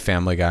mean, maybe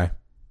Family Guy.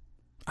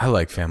 I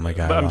like Family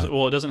Guy.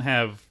 Well, it doesn't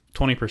have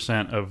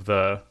 20% of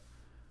the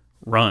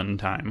run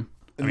time.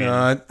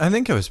 I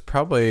think it was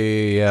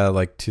probably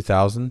like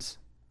 2000s,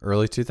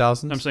 early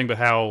 2000s. I'm saying, but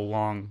how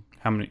long?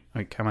 How many?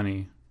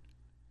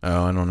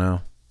 Oh, I don't know.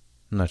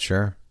 I'm not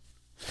sure.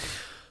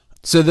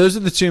 So those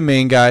are the two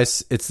main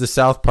guys. It's the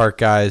South Park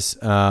guys.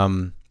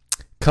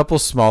 Couple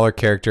smaller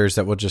characters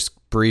that we'll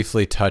just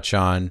briefly touch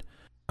on.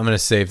 I'm going to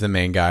save the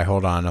main guy.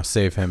 Hold on. I'll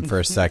save him for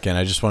a second.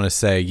 I just want to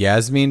say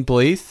Yasmine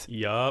Bleeth.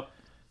 Yup.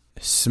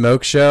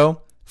 Smoke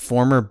Show.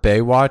 Former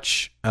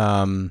Baywatch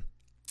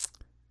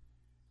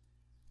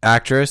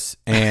actress.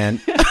 And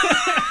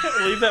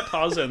leave that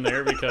pause in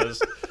there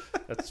because...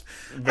 That's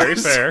very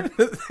fair.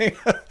 For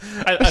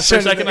a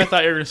second, I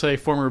thought you were going to say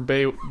former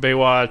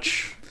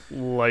Baywatch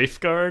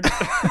lifeguard.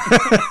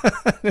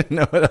 I didn't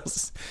know what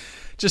else.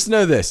 Just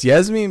know this.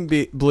 Yasmine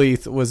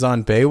Bleeth was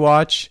on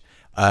Baywatch.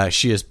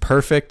 She is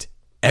perfect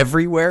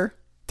everywhere.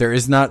 There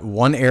is not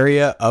one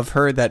area of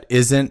her that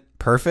isn't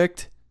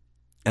perfect.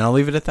 And I'll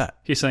leave it at that.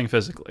 He's saying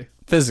physically.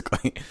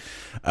 Physically.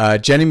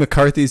 Jenny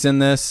McCarthy's in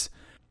this.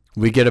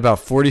 We get about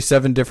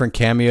 47 different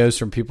cameos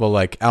from people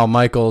like Al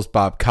Michaels,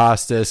 Bob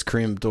Costas,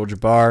 Kareem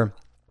Abdul-Jabbar.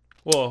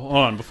 Well, hold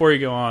on. Before you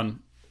go on,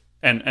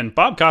 And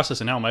Bob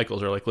Costas and Al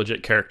Michaels are like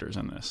legit characters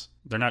in this.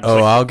 They're not.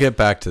 Oh, I'll get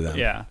back to them.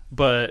 Yeah,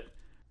 but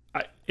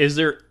is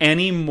there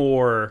any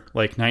more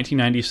like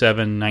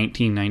 1997,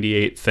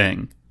 1998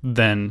 thing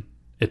than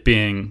it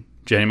being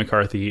Jenny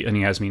McCarthy and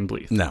Yasmin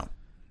Bleeth? No.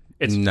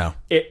 No.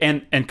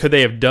 And could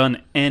they have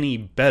done any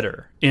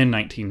better in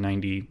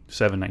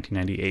 1997,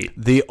 1998?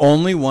 The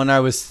only one I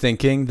was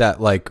thinking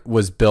that like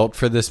was built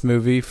for this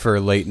movie for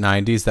late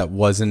 90s that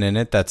wasn't in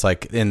it, that's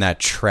like in that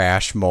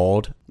trash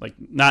mold. Like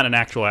not an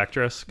actual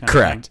actress?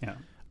 Correct. Of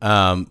thing?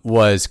 Yeah.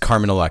 Was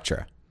Carmen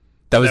Electra.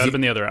 That would have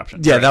been the other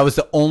option. Yeah, right. That was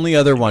the only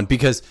other one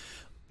because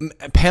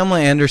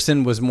Pamela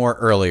Anderson was more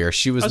earlier.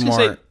 She was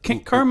more...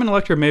 Carmen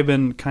Electra may have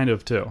been kind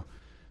of too.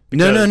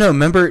 No.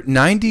 Remember,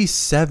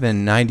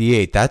 97,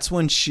 98. That's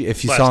when she...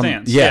 If you Last saw...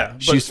 Dance. Yeah,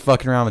 she was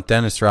fucking around with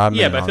Dennis Rodman.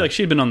 Yeah, but I feel like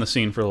she'd been on the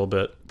scene for a little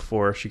bit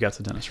before she got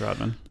to Dennis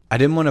Rodman. I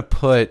didn't want to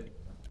put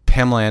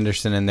Pamela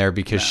Anderson in there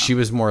because she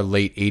was more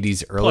late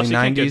 80s, early Plus, 90s. you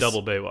can't get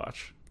double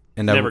Baywatch.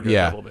 And Never go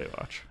double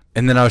Baywatch.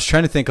 And then I was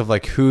trying to think of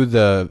like who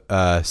the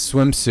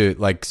swimsuit,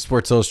 like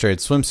Sports Illustrated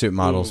swimsuit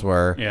models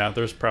were. Yeah,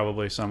 there's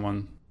probably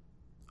someone.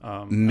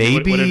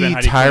 Maybe would have been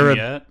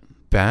Tyra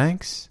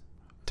Banks.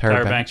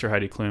 Tyra Banks or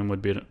Heidi Klum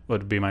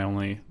would be my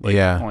only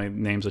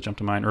names that jump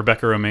to mind.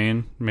 Rebecca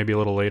Romaine, maybe a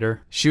little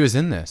later. She was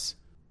in this.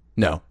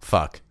 No,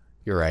 fuck.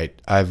 You're right.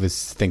 I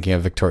was thinking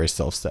of Victoria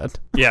Silvstedt.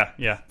 Yeah.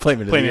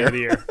 Playmate of the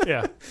Year.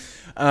 Yeah.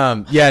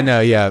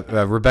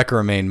 Rebecca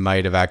Romaine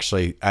might have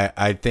actually.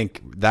 I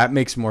think that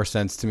makes more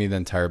sense to me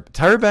than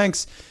Tyra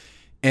Banks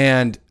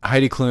and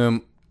Heidi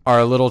Klum are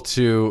a little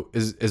too.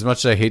 As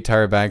much as I hate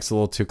Tyra Banks, a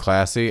little too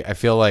classy. I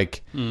feel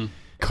like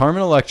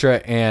Carmen Electra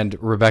and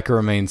Rebecca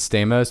Romaine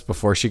Stamos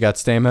before she got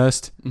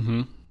Stamos.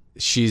 Mm-hmm.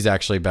 She's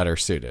actually better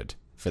suited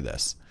for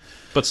this.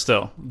 But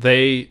still,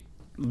 they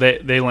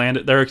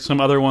landed. There are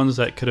some other ones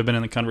that could have been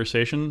in the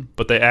conversation,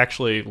 but they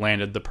actually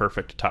landed the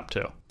perfect top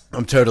two.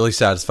 I'm totally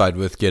satisfied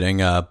with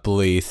getting a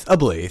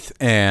Bleeth,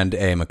 and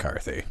a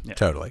McCarthy. Yeah.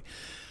 Totally.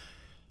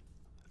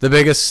 The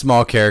biggest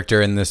small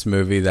character in this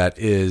movie that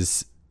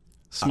is...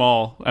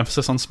 Small.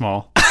 Emphasis on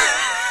small.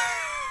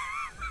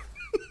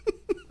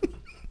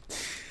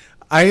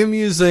 I am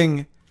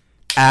using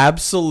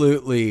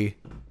absolutely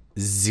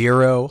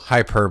zero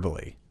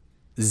hyperbole.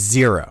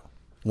 Zero.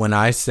 When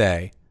I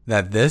say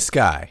that this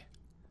guy,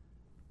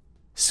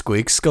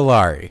 Squeak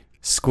Scolari,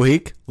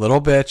 Squeak,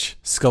 little bitch,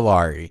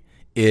 Scolari,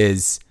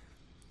 is...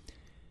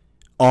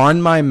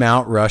 on my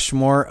Mount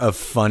Rushmore of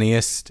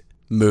funniest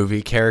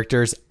movie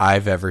characters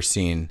I've ever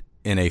seen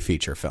in a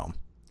feature film.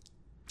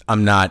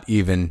 I'm not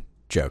even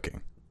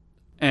joking.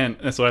 And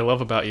that's what I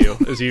love about you,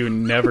 is you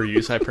never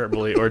use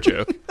hyperbole or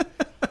joke.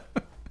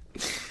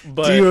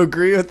 But do you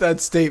agree with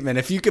that statement?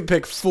 If you could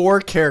pick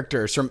 4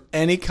 characters from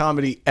any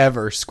comedy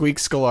ever, Squeak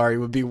Scolari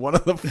would be one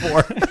of the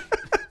 4.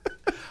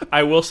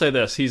 I will say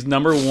this. He's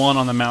number 1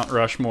 on the Mount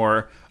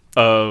Rushmore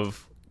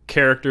of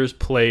characters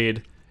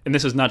played... and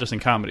this is not just in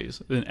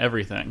comedies, in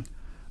everything,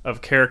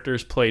 of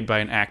characters played by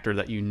an actor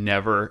that you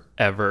never,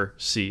 ever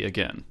see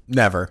again.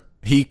 Never.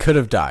 He could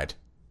have died.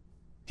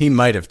 He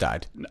might have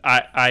died.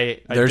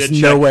 There's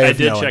no way I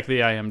did check the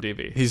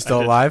IMDb. He's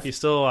still alive? He's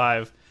still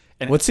alive.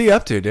 And what's he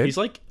up to, dude? He's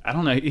like, I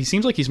don't know. He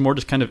seems like he's more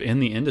just kind of in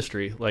the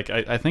industry. Like,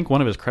 I think one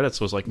of his credits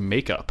was like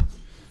makeup.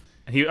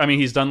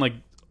 He's done like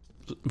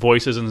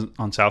voices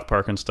on South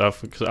Park and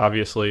stuff, because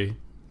obviously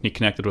he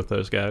connected with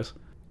those guys.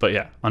 But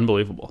yeah,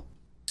 unbelievable.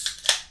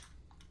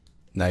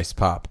 Nice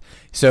pop.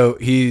 So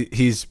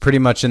he's pretty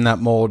much in that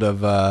mold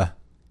of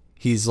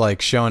he's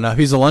like showing up.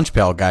 He's a lunch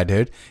pail guy,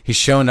 dude. He's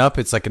showing up.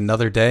 It's like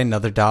another day,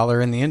 another dollar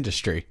in the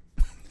industry.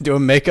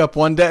 Doing makeup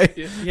one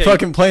day,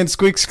 fucking playing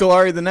Squeak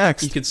Scolari the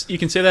next. You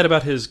can say that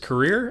about his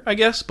career, I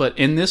guess, but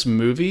in this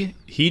movie,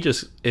 he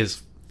just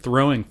is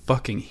throwing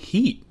fucking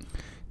heat.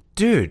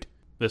 Dude.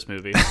 This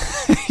movie.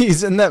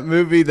 He's in that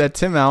movie, that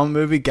Tim Allen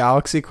movie,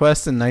 Galaxy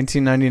Quest in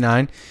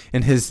 1999,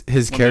 and his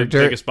character... one of the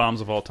biggest bombs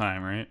of all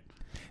time, right?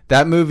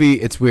 That movie,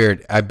 it's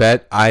weird.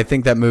 I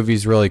think that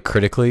movie's really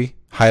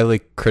highly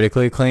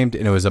critically acclaimed,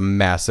 and it was a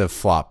massive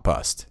flop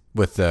bust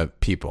with the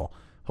people.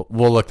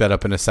 We'll look that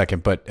up in a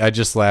second, but I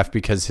just laughed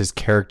because his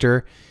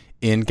character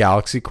in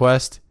Galaxy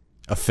Quest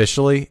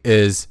officially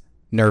is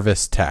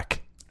Nervous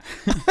Tech.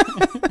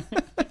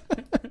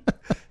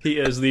 He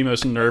is the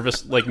most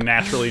nervous, like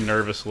naturally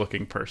nervous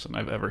looking person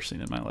I've ever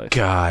seen in my life.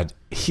 God,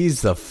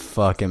 he's the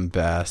fucking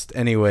best.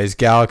 Anyways,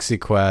 Galaxy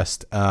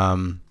Quest,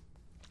 on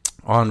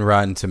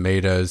Rotten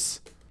Tomatoes.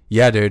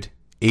 Yeah, dude,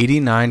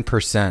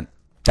 89%.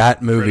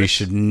 That movie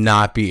should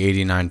not be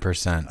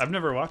 89%. I've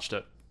never watched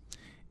it.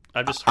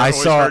 I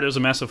always heard it was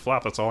a massive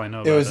flop. That's all I know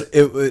about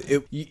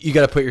it. You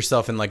got to put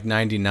yourself in like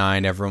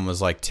 99. Everyone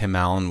was like, Tim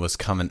Allen was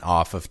coming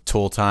off of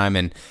Tool Time,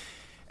 and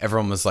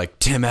everyone was like,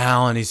 Tim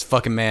Allen, he's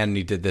fucking man, and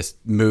he did this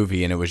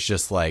movie, and it was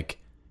just like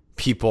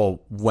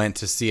people went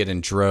to see it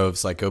in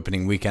droves like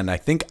opening weekend. I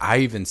think I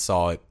even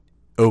saw it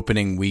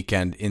opening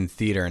weekend in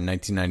theater in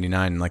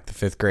 1999 in like the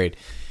 5th grade,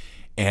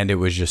 and it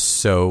was just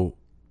so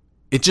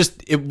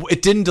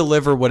it didn't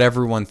deliver what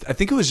everyone I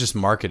think it was just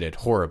marketed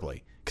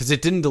horribly because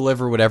it didn't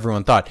deliver what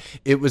everyone thought.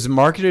 It was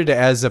marketed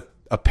as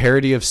a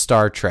parody of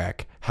Star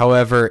Trek.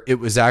 However, it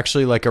was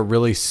actually like a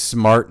really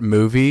smart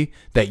movie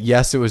that,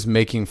 yes, it was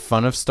making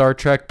fun of Star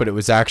Trek, but it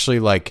was actually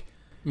like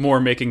more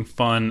making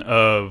fun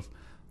of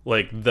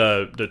like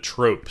the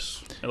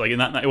tropes. Like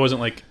it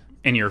wasn't like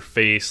in your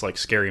face like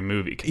scary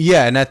movie.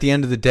 Yeah, and at the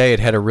end of the day, it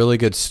had a really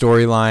good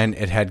storyline.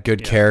 It had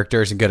good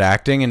characters and good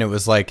acting, and it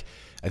was like,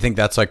 I think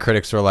that's why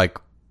critics were like,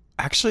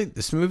 actually,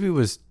 this movie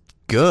was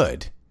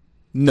good.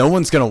 No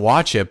one's gonna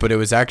watch it, but it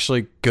was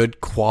actually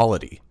good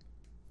quality.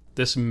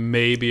 This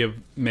may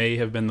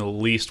have been the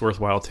least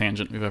worthwhile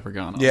tangent we've ever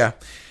gone on. Yeah.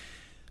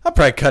 I'll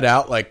probably cut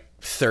out like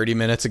 30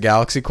 minutes of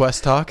Galaxy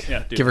Quest talk,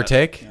 give or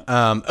take.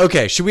 Yeah.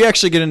 Okay, should we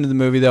actually get into the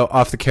movie, though,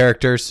 off the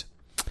characters?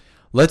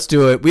 Let's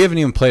do it. We haven't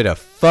even played a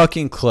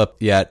fucking clip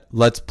yet.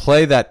 Let's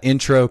play that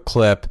intro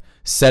clip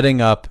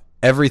setting up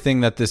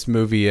everything that this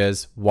movie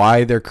is,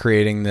 why they're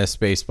creating this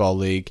baseball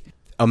league.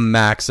 A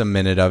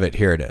minute of it.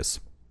 Here it is.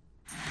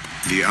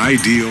 The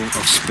ideal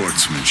of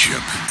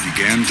sportsmanship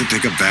began to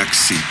take a back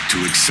seat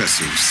to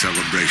excessive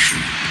celebration.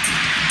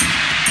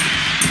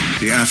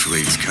 The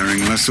athletes caring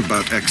less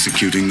about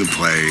executing the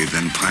play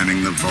than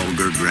planning the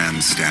vulgar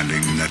grandstanding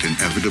that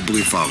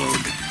inevitably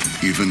followed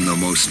even the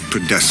most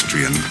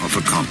pedestrian of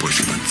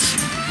accomplishments.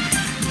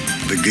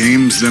 The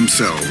games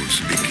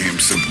themselves became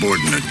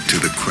subordinate to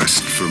the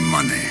quest for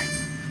money.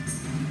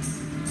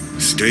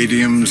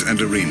 Stadiums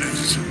and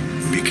arenas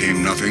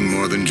became nothing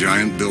more than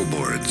giant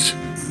billboards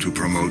to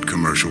promote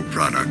commercial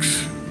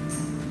products.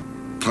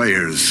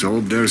 Players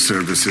sold their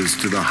services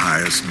to the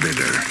highest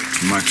bidder,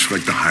 much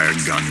like the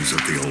hired guns of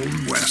the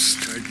Old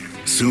West.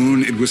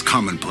 Soon, it was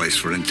commonplace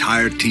for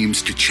entire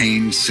teams to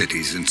change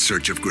cities in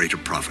search of greater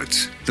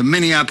profits. The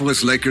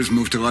Minneapolis Lakers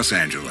moved to Los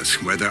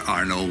Angeles, where there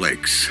are no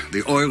lakes.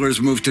 The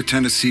Oilers moved to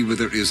Tennessee, where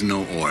there is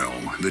no oil.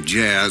 The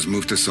Jazz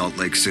moved to Salt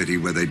Lake City,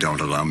 where they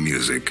don't allow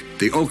music.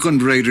 The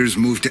Oakland Raiders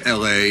moved to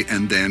L.A.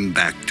 and then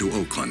back to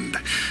Oakland.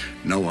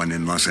 No one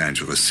in Los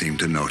Angeles seemed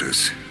to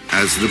notice.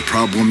 As the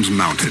problems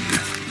mounted,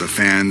 the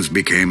fans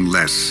became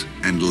less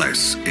and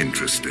less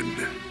interested.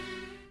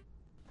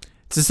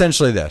 It's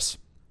essentially this.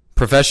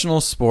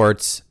 Professional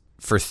sports,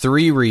 for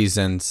 3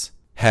 reasons,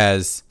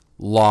 has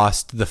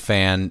lost the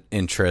fan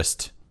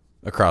interest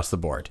across the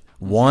board.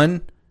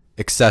 1,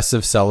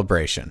 excessive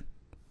celebration.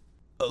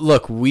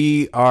 Look,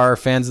 we are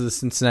fans of the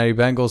Cincinnati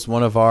Bengals.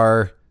 One of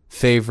our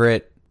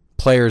favorite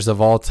players of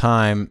all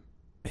time,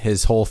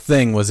 his whole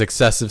thing was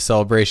excessive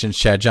celebrations,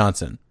 Chad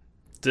Johnson.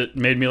 It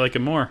made me like it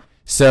more.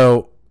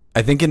 So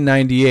I think in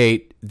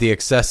 98, the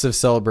excessive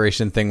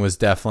celebration thing was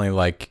definitely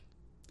like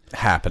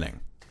happening.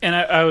 And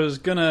I was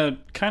going to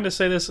kind of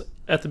say this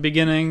at the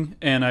beginning,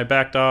 and I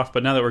backed off,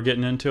 but now that we're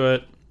getting into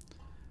it,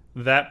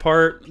 that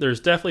part, there's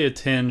definitely a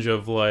tinge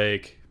of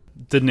like,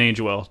 didn't age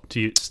well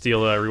to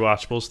steal a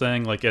rewatchables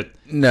thing. Like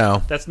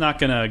no, that's not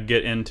going to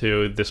get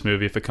into this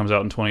movie if it comes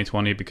out in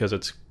 2020 because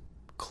it's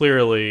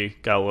clearly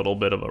got a little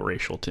bit of a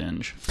racial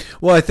tinge.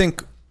 Well, I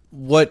think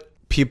what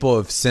people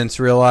have since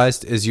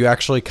realized is you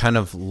actually kind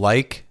of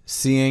like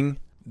seeing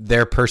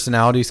their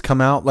personalities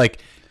come out. Like,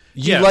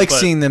 you like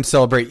seeing them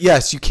celebrate.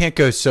 Yes, you can't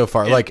go so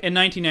far. Like in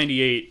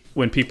 1998,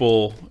 when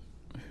people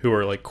who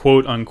are like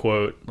quote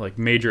unquote, like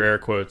major air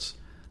quotes,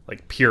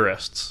 like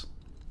purists,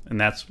 and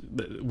that's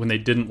when they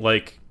didn't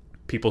like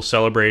people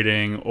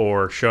celebrating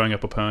or showing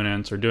up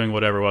opponents or doing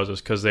whatever it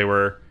was because they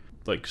were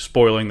like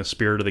spoiling the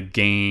spirit of the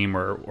game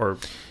or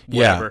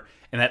whatever. Yeah.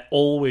 And that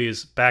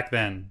always back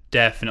then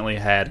definitely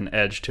had an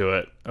edge to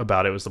it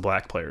about it was the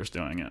black players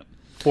doing it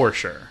for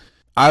sure.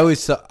 I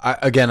always,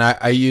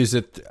 I use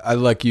it.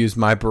 I use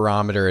my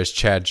barometer as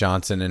Chad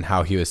Johnson and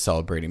how he was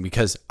celebrating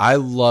because I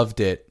loved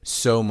it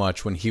so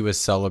much when he was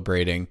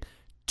celebrating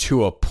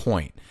to a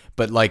point.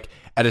 But like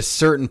at a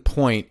certain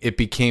point, it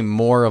became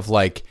more of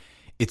like,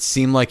 it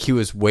seemed like he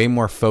was way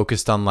more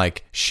focused on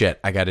like, shit,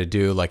 I got to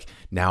do like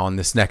now on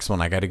this next one,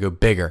 I got to go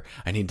bigger.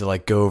 I need to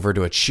like go over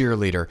to a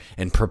cheerleader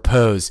and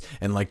propose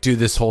and like do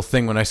this whole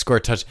thing when I score a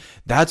touch.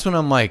 That's when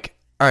I'm like,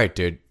 all right,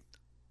 dude,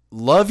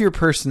 love your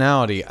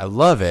personality. I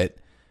love it.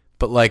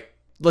 But like,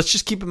 let's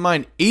just keep in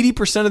mind,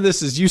 80% of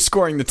this is you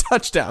scoring the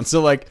touchdown.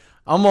 So like,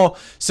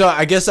 so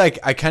I guess I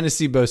kind of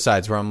see both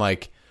sides where I'm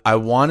like, I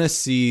want to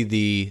see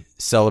the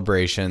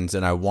celebrations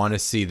and I want to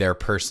see their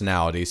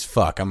personalities.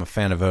 Fuck, I'm a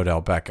fan of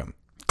Odell Beckham.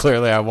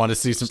 Clearly, I want to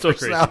see some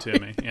personality.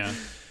 Crazy to me, yeah.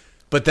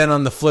 But then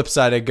on the flip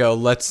side, I go,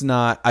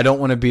 I don't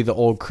want to be the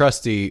old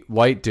crusty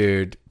white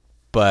dude,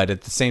 but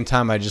at the same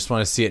time, I just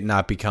want to see it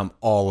not become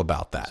all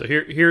about that. So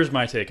here's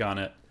my take on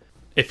it.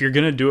 If you're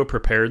going to do a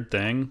prepared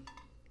thing,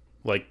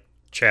 like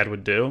Chad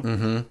would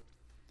do,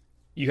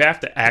 you have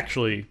to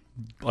actually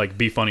like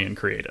be funny and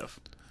creative.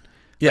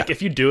 Yeah. Like,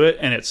 if you do it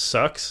and it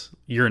sucks,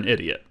 you're an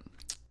idiot.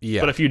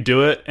 Yeah. But if you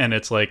do it and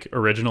it's like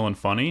original and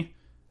funny,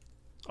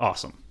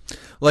 awesome.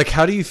 Like,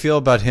 how do you feel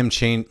about him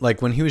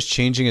like when he was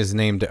changing his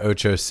name to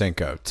Ocho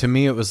Cinco? To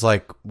me, it was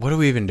like, what are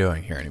we even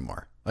doing here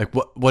anymore? Like,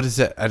 what is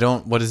it?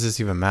 What does this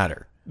even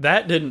matter?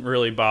 That didn't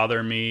really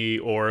bother me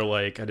or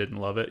like I didn't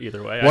love it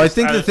either way. Well, I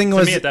think the thing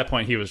was, to me at that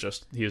point, he was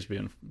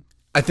being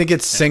I think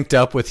it's synced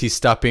up with he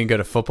stopped being good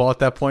at football at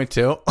that point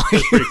too.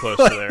 It's pretty close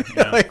to there.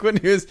 Yeah. Like when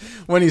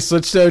he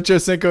switched to Ocho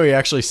Cinco, he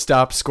actually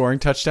stopped scoring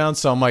touchdowns.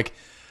 So I'm like,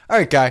 all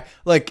right, guy,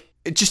 like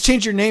just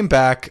change your name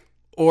back,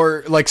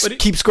 or like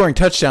keep scoring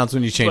touchdowns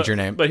when you change your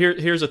name. But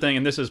here's the thing,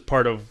 and this is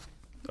part of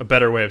a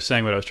better way of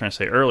saying what I was trying to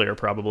say earlier.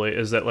 Probably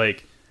is that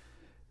like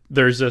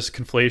there's this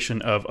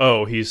conflation of,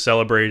 oh, he's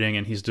celebrating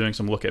and he's doing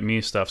some look at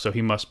me stuff, so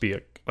he must be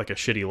a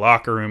shitty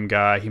locker room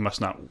guy. He must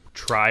not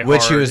try hard.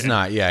 Which he was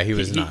not. Yeah, he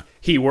was not.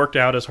 He worked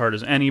out as hard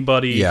as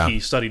anybody. Yeah. He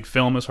studied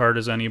film as hard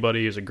as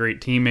anybody. He was a great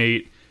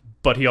teammate.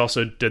 But he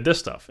also did this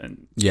stuff.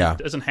 And it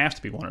doesn't have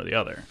to be one or the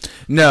other.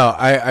 No,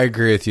 I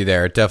agree with you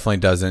there. It definitely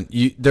doesn't.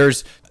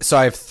 So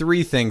I have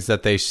 3 things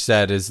that they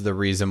said is the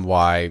reason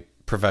why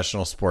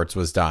professional sports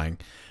was dying.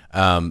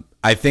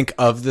 I think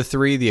of the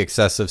 3, the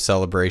excessive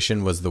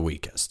celebration was the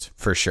weakest,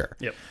 for sure.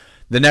 Yep.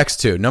 The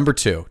next 2, number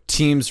 2,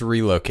 teams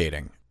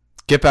relocating.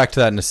 Get back to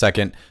that in a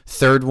second.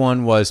 Third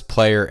one was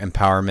player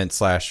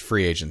empowerment /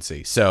 free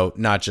agency. So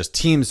not just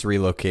teams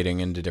relocating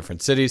into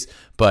different cities,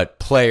 but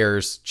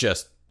players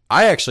just,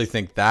 I actually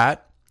think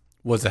that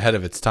was ahead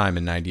of its time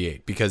in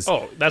 98 because...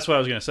 Oh, that's what I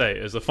was going to say.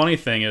 Is the funny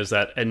thing is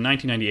that in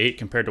 1998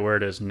 compared to where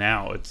it is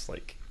now, it's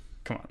like,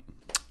 come on.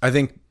 I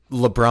think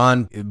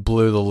LeBron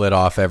blew the lid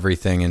off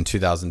everything in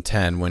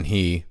 2010 when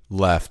he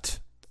left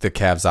the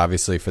Cavs,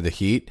 obviously, for the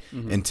Heat.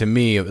 Mm-hmm. And to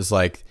me, it was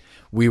like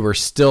we were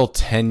still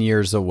 10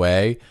 years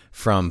away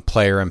from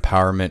player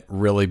empowerment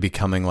really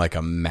becoming like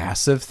a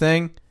massive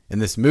thing.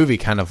 And this movie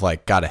kind of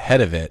like got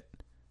ahead of it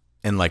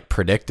and like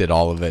predicted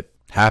all of it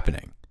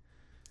happening.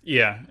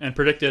 Yeah, and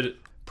predicted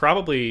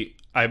probably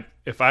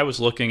if I was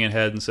looking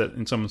ahead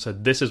and someone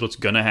said this is what's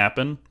going to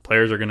happen,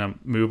 players are going to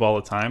move all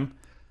the time,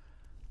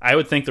 I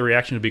would think the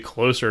reaction would be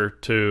closer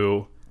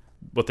to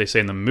what they say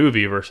in the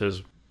movie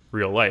versus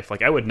real life.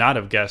 Like I would not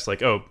have guessed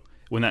like, oh,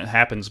 when that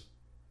happens,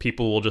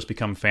 people will just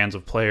become fans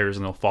of players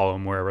and they'll follow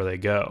them wherever they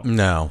go.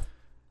 No.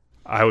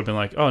 I would have been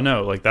like, oh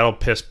no, like that'll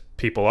piss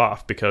people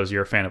off because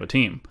you're a fan of a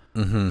team.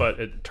 Mm-hmm. But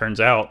it turns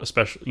out,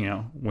 especially,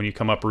 when you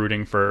come up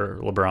rooting for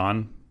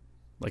LeBron,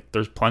 like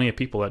there's plenty of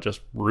people that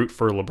just root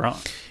for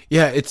LeBron.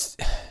 Yeah,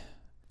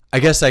 I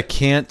guess I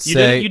can't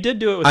say... You did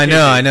do it with I KG.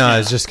 know. Yeah. I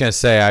was just going to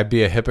say I'd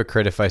be a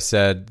hypocrite if I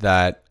said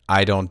that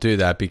I don't do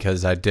that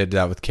because I did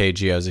that with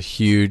KG. I was a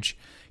huge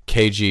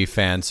KG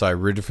fan, so I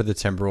rooted for the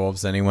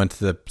Timberwolves. Then he went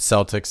to the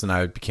Celtics, and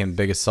I became the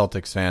biggest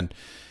Celtics fan.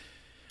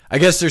 I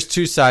guess there's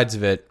 2 sides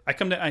of it.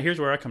 Here's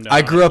where I come down.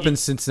 I grew up in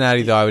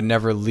Cincinnati, though. I would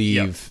never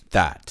leave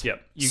that.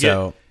 Yep.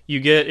 You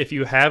get if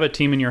you have a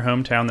team in your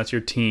hometown that's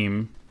your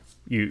team,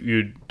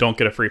 you don't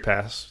get a free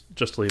pass.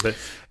 Just leave it.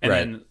 And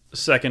then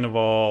second of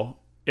all,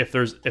 if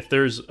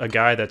there's a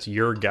guy that's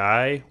your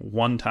guy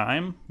one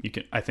time,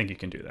 I think you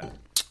can do that.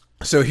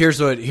 So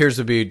here's what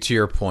be to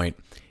your point.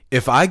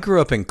 If I grew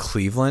up in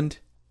Cleveland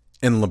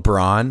and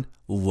LeBron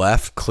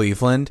left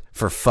Cleveland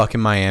for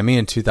fucking Miami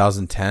in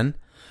 2010,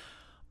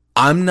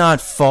 I'm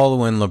not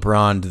following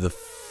LeBron to the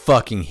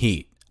fucking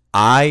Heat.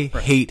 I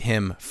hate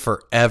him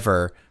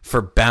forever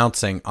for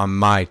bouncing on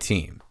my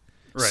team.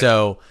 Right.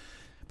 So,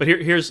 but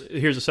here's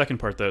the second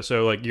part though.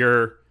 So like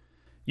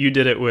you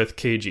did it with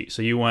KG.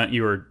 So you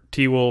were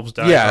T-Wolves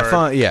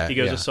diehard. He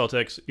goes to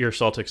Celtics. You're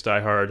Celtics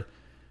diehard.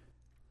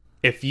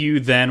 If you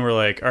then were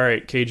like, all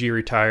right, KG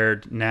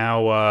retired.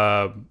 Now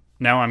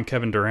I'm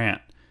Kevin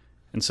Durant,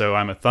 and so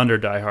I'm a Thunder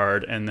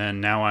diehard, and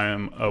then now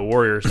I'm a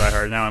Warriors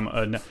diehard. Now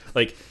I'm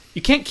like,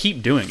 you can't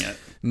keep doing it.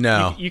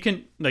 No, you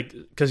can like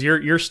because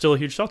you're still a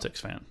huge Celtics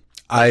fan.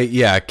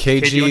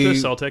 KG went to the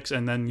Celtics,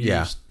 and then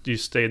you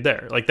stayed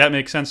there. Like that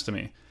makes sense to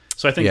me.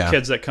 So I think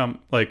kids that come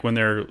like when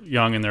they're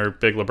young and they're a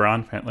big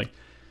LeBron fan, like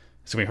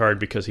it's gonna be hard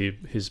because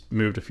he's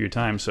moved a few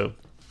times. So,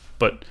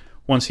 but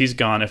once he's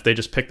gone, if they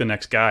just pick the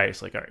next guy,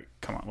 it's like, all right,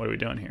 come on, what are we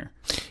doing here?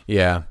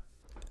 Yeah,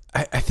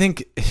 I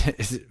think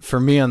for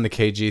me on the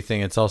KG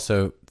thing, it's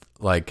also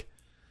like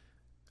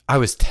I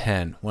was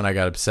 10 when I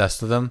got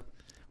obsessed with him.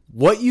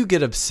 What you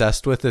get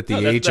obsessed with at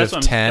the age of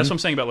 10. That's what I'm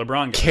saying about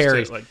LeBron.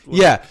 Carries. Like,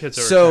 kids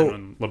so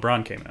when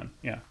LeBron came in.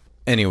 Yeah.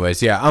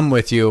 Anyways, I'm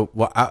with you.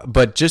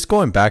 But just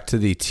going back to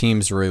the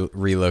teams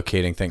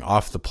relocating thing,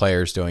 off the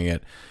players doing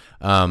it,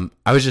 I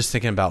was just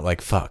thinking about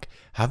like, fuck,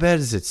 how bad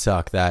does it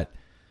suck that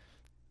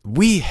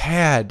we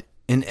had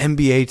an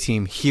NBA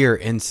team here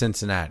in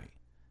Cincinnati?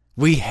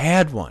 We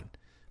had one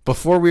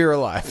before we were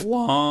alive.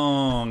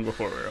 Long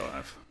before we were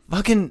alive.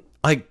 Fucking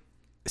like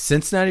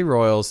Cincinnati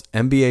Royals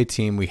NBA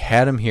team. We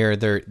had them here.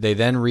 They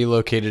then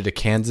relocated to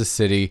Kansas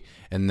City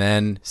and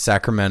then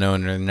Sacramento,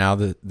 and are now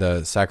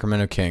the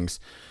Sacramento Kings.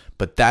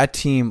 But that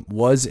team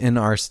was in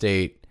our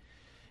state,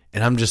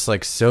 and I'm just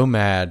like so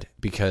mad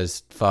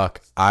because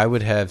fuck, I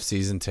would have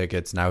season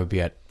tickets and I would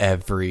be at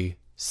every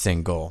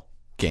single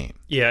game.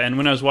 Yeah, and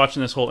when I was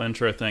watching this whole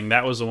intro thing,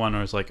 that was the one where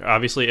I was like,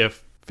 obviously,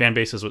 if fan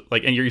bases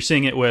like, and you're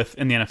seeing it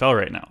in the NFL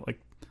right now, like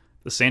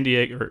the San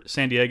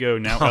Diego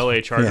now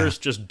LA Chargers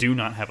just do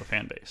not have a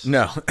fan base.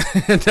 No,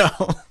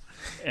 no.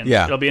 And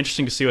it'll be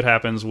interesting to see what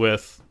happens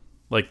with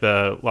like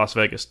the Las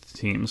Vegas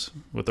teams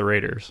with the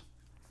Raiders.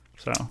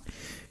 So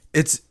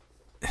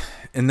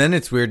And then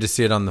it's weird to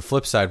see it on the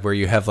flip side where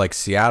you have like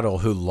Seattle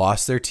who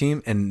lost their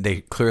team and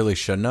they clearly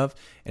shouldn't have.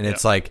 And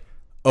it's like,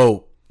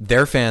 oh,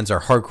 their fans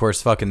are hardcore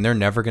as fuck and they're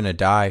never going to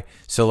die.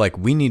 So like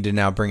we need to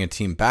now bring a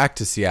team back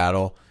to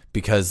Seattle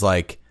because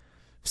like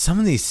some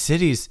of these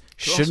cities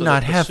should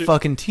not have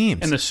fucking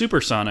teams. And the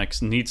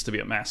Supersonics needs to be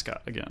a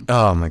mascot again.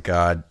 Oh my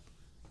God.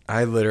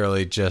 I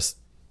literally just,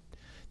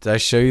 did I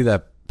show you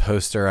that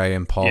poster I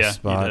impulse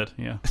bought? You did,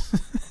 yeah.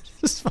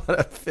 Just bought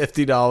a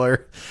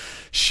 $50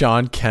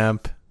 Sean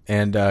Kemp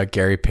and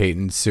Gary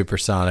Payton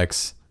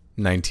Supersonics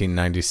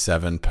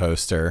 1997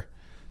 poster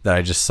that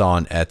I just saw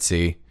on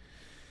Etsy.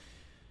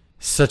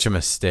 Such a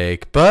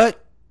mistake,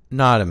 but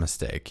not a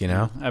mistake, you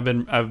know?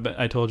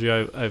 I told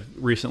you I've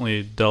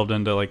recently delved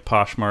into like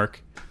Poshmark.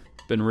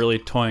 Been really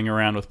toying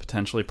around with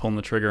potentially pulling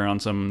the trigger on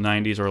some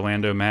 90s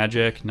Orlando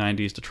Magic,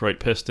 90s Detroit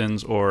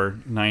Pistons, or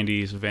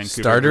 90s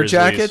Vancouver starter Grizzlies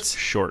jackets?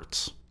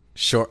 Shorts.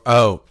 Sure.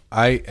 Oh,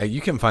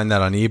 you can find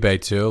that on eBay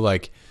too.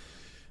 Like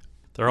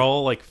they're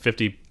all like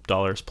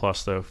 $50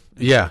 plus though.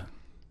 Yeah.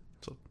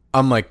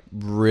 I'm like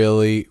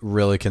really,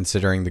 really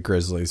considering the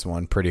Grizzlies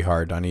one pretty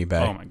hard on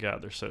eBay. Oh my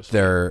God, they're so sweet.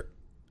 They're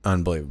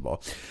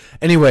unbelievable.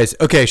 Anyways,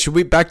 okay, should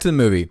we back to the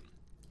movie?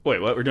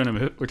 Wait, what? We're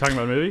talking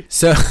about a movie?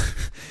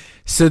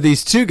 So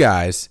these two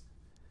guys,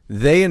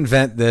 they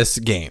invent this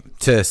game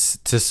to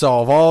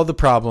solve all the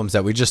problems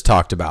that we just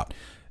talked about.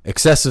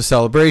 Excessive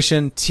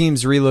celebration,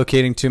 teams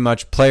relocating too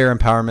much, player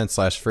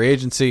empowerment / free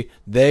agency.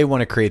 They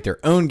want to create their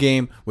own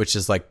game, which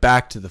is like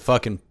back to the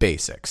fucking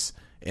basics.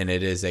 And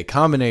it is a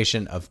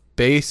combination of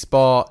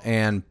baseball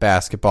and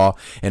basketball.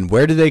 And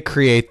where do they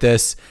create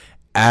this?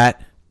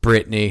 At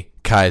Brittany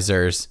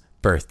Kaiser's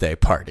birthday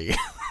party.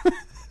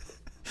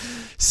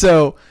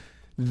 So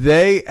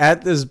they,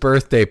 at this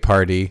birthday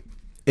party,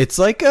 it's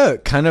like a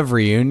kind of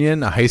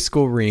reunion, a high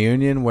school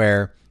reunion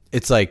where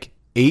it's like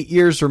 8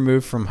 years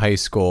removed from high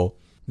school.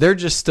 They're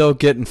just still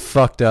getting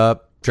fucked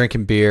up,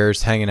 drinking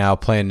beers, hanging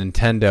out, playing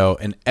Nintendo,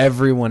 and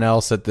everyone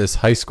else at this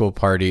high school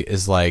party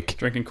is like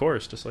drinking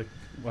Coors, just like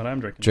what I'm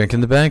drinking.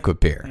 Drinking the banquet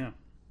beer. Yeah.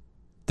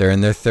 They're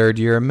in their third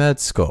year of med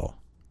school,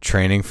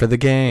 training for the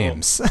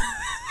games.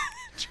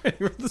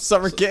 Training for the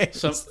summer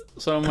games.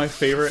 Some of my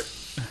favorite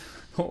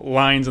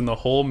lines in the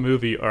whole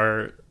movie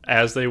are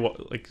as they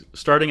like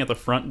starting at the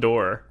front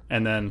door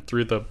and then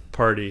through the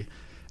party.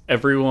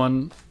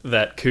 Everyone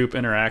that Coop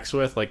interacts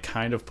with like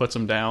kind of puts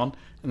him down,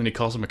 and then he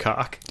calls him a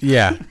cock.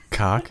 Yeah,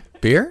 cock.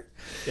 Beer?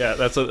 Yeah,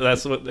 that's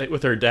what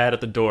with her dad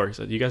at the door. He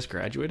said, "You guys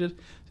graduated?"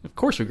 Of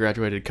course we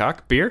graduated.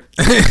 Cock. Beer?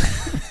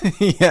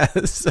 Yeah.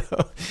 So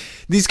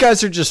these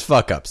guys are just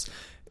fuck ups.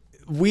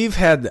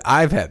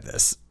 I've had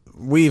this.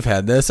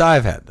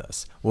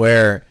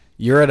 Where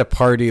you're at a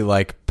party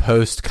like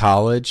post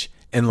college.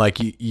 And, like,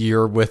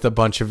 you're with a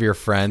bunch of your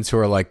friends who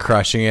are, like,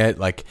 crushing it.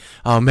 Like,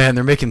 oh, man,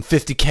 they're making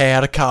 $50K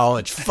out of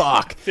college.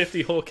 Fuck.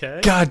 50 whole K?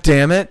 God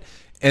damn it.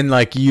 And,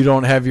 like, you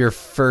don't have your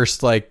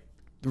first, like,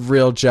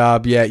 real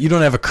job yet. You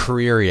don't have a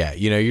career yet.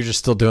 You know, you're just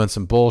still doing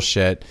some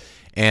bullshit.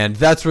 And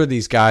that's where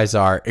these guys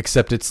are,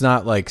 except it's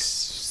not, like,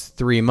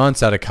 3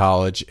 months out of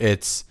college.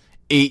 It's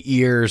 8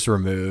 years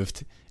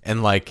removed.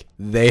 And, like,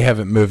 they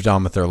haven't moved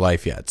on with their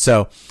life yet.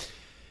 So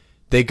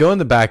they go in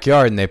the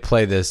backyard and they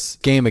play this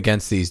game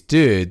against these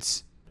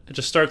dudes. It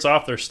just starts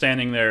off, they're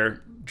standing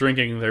there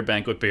drinking their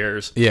banquet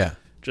beers. Yeah.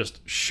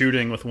 Just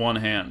shooting with one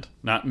hand,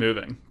 not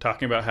moving.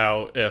 Talking about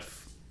how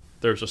if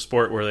there's a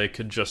sport where they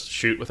could just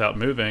shoot without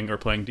moving or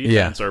playing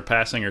defense or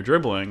passing or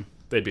dribbling,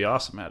 they'd be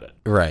awesome at it.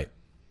 Right.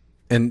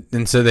 And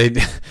so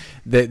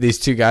these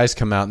two guys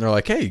come out and they're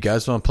like, "Hey, you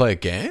guys want to play a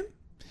game?"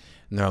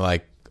 And they're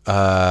like,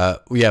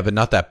 yeah, but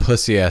not that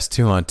pussy-ass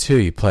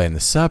 2-on-2 you play in the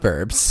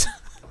suburbs."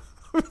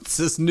 It's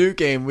this new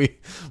game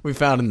we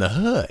found in the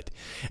hood.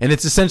 And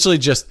it's essentially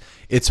just,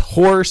 it's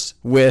horse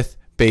with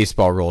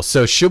baseball rules.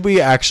 So should we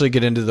actually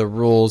get into the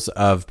rules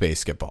of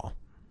BASEketball?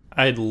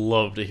 I'd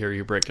love to hear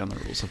you break down the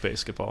rules of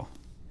BASEketball.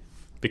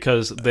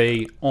 Because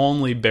they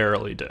only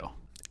barely do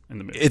in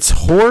the movie. It's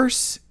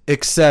horse,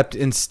 except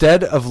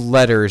instead of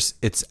letters,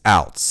 it's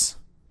outs.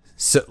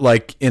 So,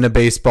 like in a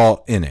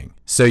baseball inning.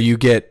 So you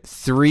get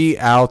 3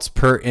 outs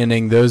per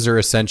inning. Those are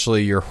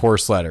essentially your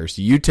horse letters.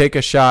 You take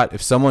a shot.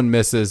 If someone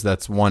misses,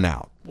 that's 1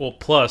 out. Well,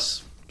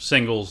 plus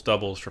singles,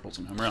 doubles, triples,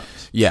 and home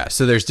runs. Yeah,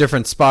 so there's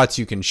different spots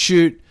you can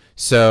shoot.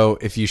 So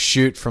if you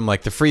shoot from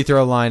like the free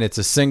throw line, it's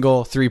a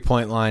single.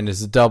 3-point line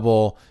is a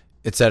double,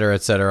 et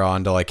cetera,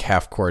 onto like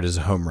half court is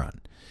a home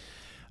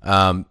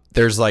run.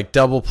 There's like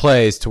double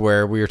plays to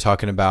where we were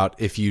talking about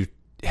if you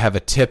have a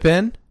tip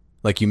in,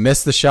 like you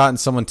miss the shot and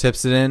someone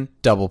tips it in,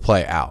 double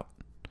play out.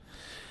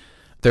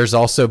 There's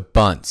also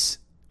bunts,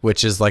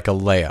 which is like a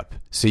layup.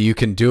 So you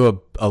can do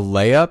a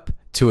layup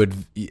to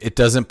it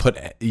doesn't put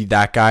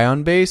that guy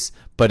on base,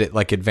 but it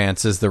like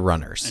advances the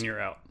runners. And you're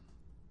out.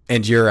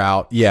 And you're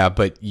out, yeah,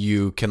 but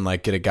you can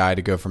like get a guy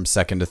to go from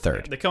second to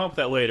third. Yeah, they come up with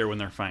that later when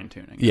they're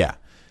fine-tuning. Yeah.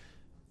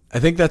 I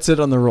think that's it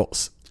on the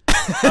rules.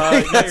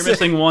 You're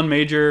missing one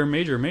major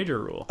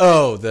rule.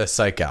 Oh, the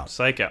psych out.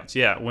 Psych outs,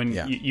 yeah. When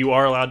you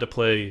are allowed to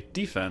play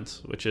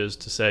defense, which is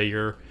to say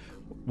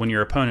when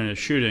your opponent is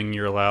shooting,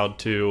 you're allowed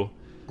to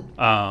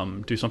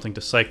do something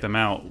to psych them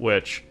out,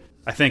 which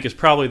I think is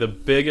probably the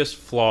biggest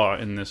flaw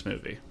in this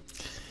movie.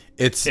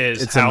 It's a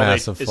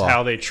massive flaw. Is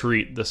how they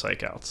treat the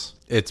psych outs.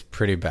 It's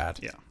pretty bad.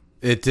 Yeah.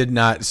 It did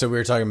not. So we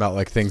were talking about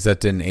like things that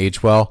didn't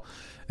age well.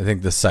 I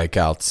think the psych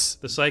outs.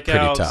 The psych pretty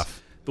outs.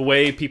 Tough. The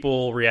way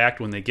people react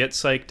when they get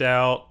psyched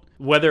out.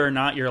 Whether or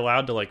not you're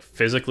allowed to like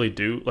physically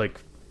do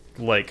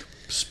like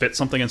spit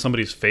something in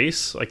somebody's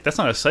face. Like that's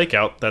not a psych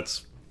out.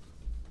 That's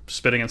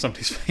spitting in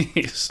somebody's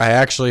face. I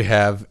actually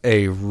have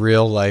a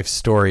real life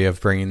story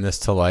of bringing this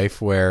to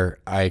life where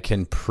I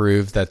can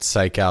prove that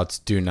psych outs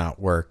do not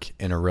work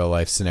in a real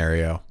life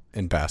scenario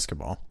in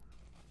basketball.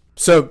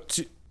 So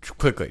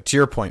quickly, to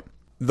your point,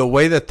 the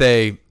way that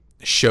they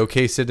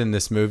showcase it in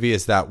this movie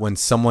is that when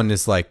someone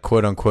is like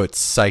quote unquote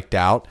psyched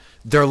out,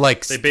 they're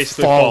like they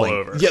basically falling. fall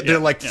over. Yeah, they're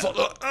like,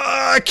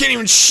 I can't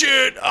even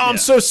shoot. Oh, I'm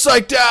so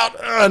psyched out.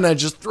 And I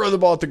just throw the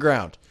ball at the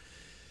ground.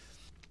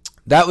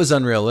 That was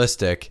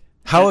unrealistic.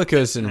 How it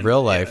goes in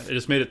real life. It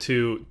just made it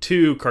too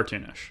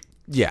cartoonish.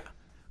 Yeah,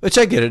 which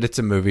I get it. It's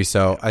a movie,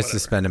 so I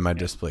suspended my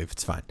disbelief.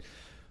 It's fine.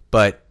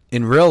 But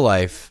in real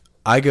life,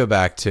 I go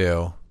back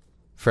to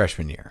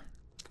freshman year.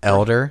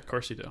 Elder. Of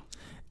course you do.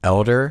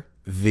 Elder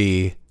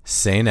v.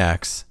 St.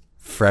 X,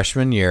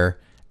 freshman year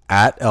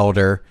at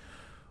Elder.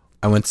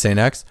 I went St.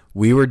 X.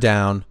 We were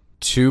down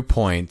 2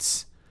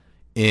 points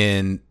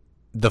in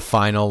the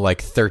final,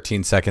 like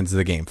 13 seconds of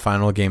the game.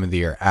 Final game of the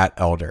year at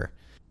Elder.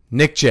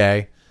 Nick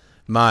J.,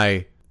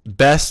 my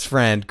best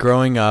friend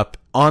growing up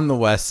on the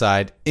west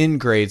side in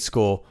grade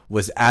school,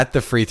 was at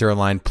the free throw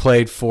line,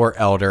 played for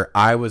Elder.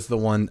 I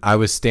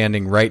was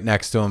standing right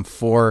next to him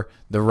for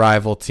the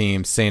rival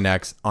team, St.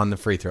 X, on the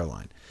free throw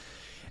line.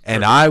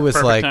 And I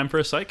was like, time for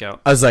a psych out.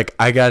 I was like,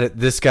 I got it.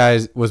 This guy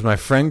was my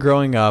friend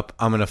growing up.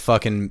 I'm going to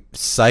fucking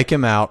psych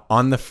him out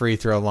on the free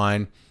throw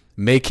line,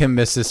 make him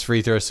miss his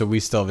free throw so we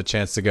still have a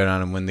chance to go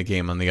down and win the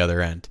game on the other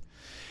end.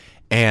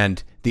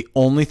 And the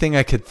only thing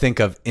I could think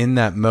of in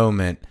that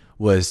moment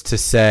was to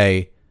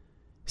say,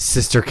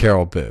 Sister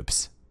Carol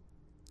boobs.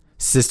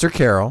 Sister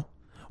Carol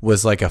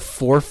was like a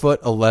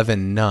 4'11"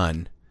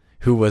 nun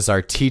who was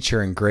our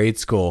teacher in grade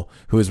school,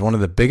 who was one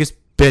of the biggest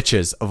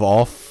bitches of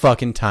all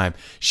fucking time.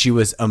 She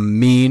was a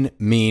mean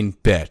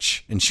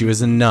bitch, and she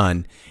was a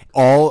nun.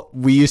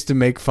 We used to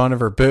make fun of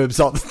her boobs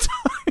all the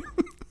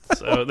time.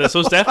 So this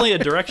was definitely a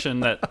direction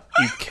that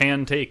you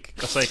can take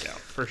a psych out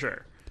for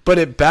sure. But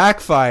it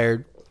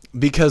backfired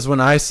because when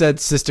I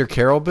said Sister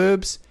Carol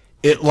boobs,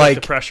 it took like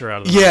the pressure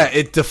out of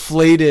it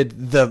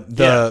deflated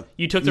the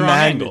you took the wrong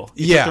angle.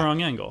 You took the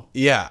wrong angle.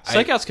 Yeah,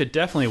 psych outs could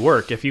definitely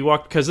work if you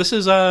walk, because this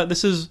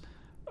is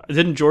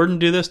didn't Jordan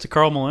do this to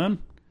Karl Malone?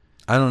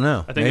 I don't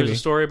know. I think there's a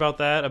story about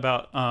that,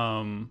 about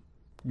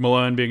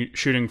Malone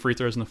shooting free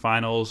throws in the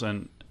finals,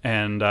 and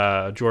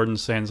Jordan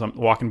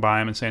walking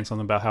by him and saying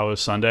something about how it was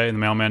Sunday and the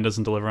mailman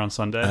doesn't deliver on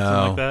Sunday,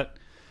 something like that.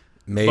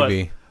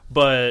 Maybe,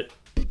 but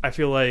I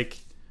feel like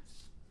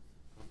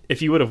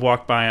if you would have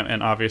walked by him,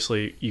 and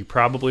obviously you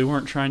probably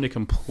weren't trying to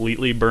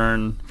completely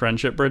burn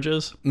friendship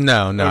bridges.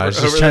 No, I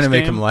was just trying to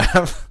make him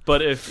laugh.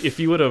 But if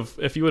you would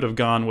have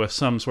gone with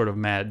some sort of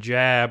mad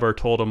jab or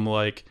told him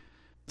like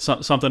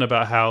something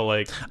about how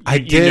like he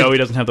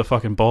doesn't have the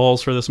fucking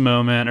balls for this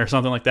moment or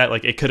something like that,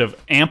 like it could have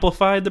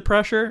amplified the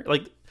pressure.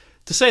 Like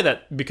to say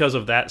that because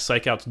of that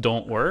psych outs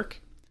don't work.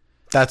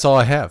 That's all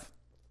I have.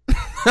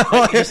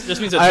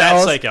 Just means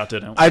that psych out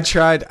didn't work. I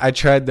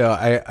tried though.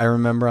 I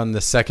remember on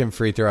the second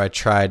free throw I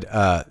tried.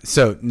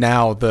 So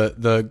now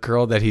the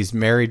girl that he's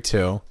married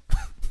to,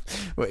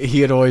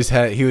 he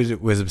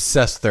was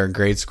obsessed with her in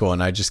grade school,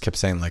 and I just kept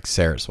saying like,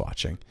 Sarah's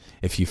watching.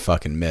 If you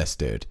fucking miss,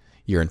 dude,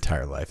 your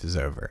entire life is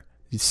over.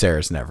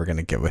 Sarah's never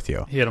gonna get with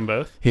you. He hit them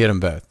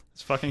both.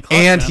 It's fucking clutch,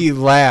 and man. He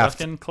laughed.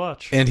 Fucking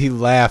clutch. And he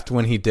laughed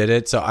when he did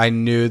it. So I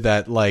knew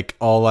that like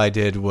all I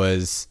did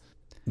was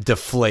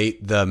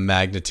deflate the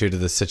magnitude of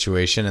the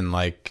situation and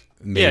like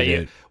made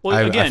it.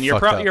 Well, again, your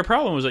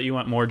problem was that you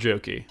went more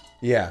jokey.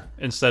 Yeah.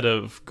 Instead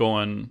of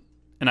going,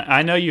 and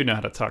I know you know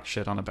how to talk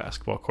shit on a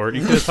basketball court.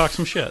 You could have talked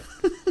some shit.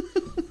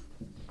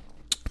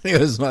 He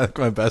was my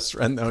best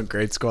friend though in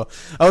grade school.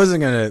 I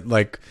wasn't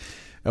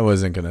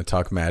gonna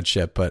talk mad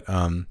shit, but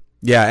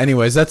yeah,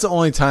 anyways, that's the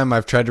only time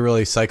I've tried to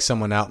really psych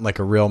someone out in like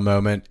a real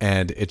moment,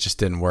 and it just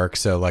didn't work.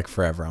 So like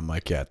forever, I'm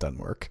like, yeah, it doesn't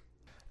work.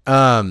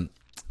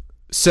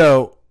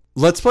 So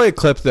let's play a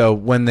clip though.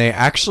 When they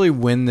actually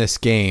win this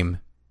game,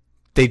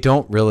 they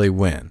don't really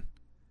win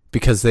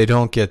because they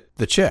don't get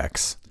the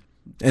chicks.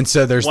 And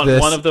so there's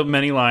one of the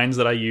many lines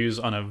that I use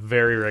on a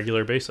very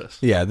regular basis.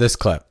 Yeah, this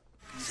clip.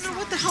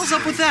 What the hell's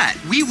up with that?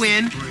 We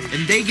win,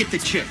 and they get the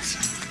chicks.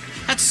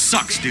 That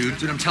sucks, dude.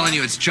 Dude, I'm telling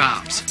you, it's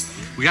jobs.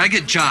 We gotta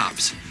get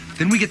jobs.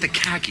 Then we get the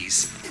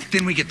khakis.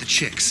 Then we get the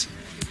chicks.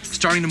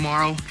 Starting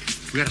tomorrow,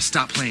 we gotta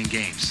stop playing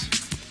games.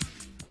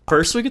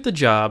 First we get the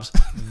jobs,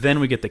 then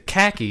we get the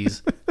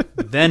khakis,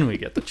 then we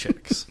get the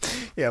chicks.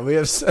 Yeah, we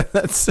have said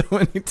that so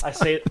many times.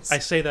 I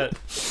say that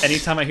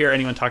anytime I hear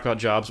anyone talk about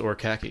jobs or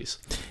khakis.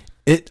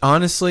 It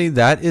honestly,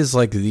 that is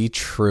like the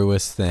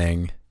truest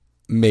thing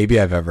maybe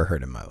I've ever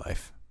heard in my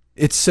life.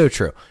 It's so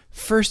true.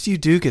 First you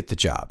do get the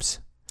jobs.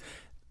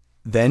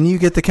 Then you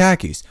get the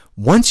khakis.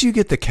 Once you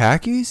get the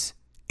khakis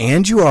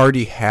and you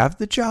already have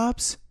the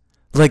jobs,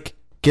 like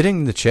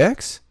getting the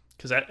chicks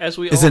Because as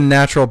we is a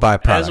natural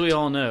byproduct. As we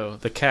all know,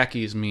 the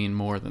khakis mean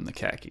more than the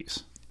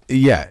khakis.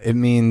 Yeah, it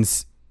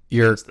means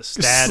you're The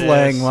status,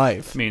 slaying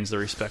life. It means the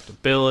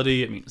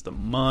respectability. It means the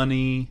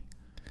money.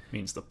 It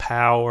means the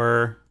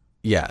power.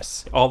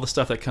 Yes. All the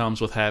stuff that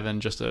comes with having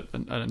just a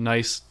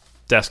nice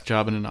desk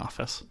job in an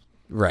office.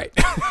 Right.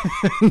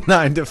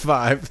 9 to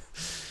 5.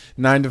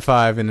 9 to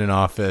 5 in an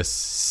office,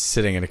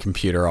 sitting at a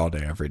computer all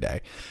day, every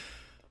day.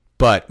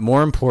 But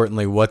more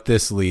importantly, what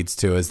this leads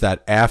to is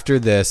that after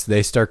this,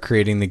 they start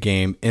creating the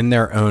game in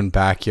their own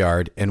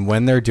backyard. And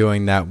when they're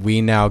doing that,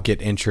 we now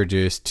get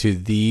introduced to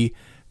the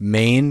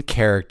main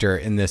character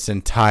in this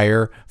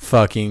entire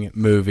fucking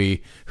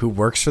movie who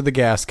works for the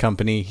gas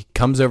company. He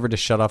comes over to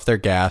shut off their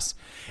gas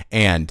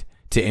and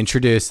to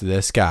introduce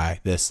this guy,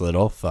 this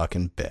little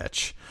fucking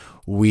bitch.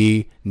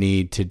 We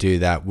need to do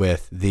that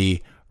with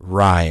the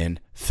Ryan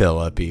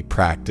Phillippe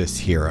Practice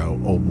Hero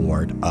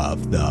Award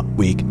of the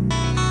Week.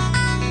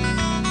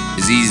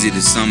 It's easy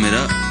to sum it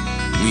up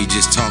when you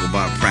just talk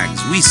about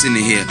practice.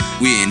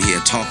 We're in here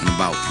talking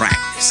about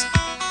practice.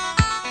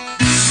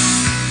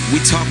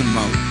 We're talking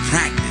about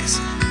practice.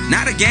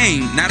 Not a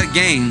game.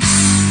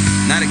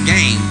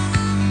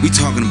 We're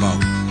talking about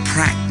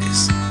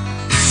practice.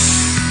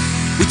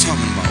 We're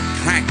talking about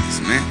practice,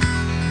 man.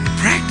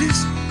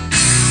 Practice?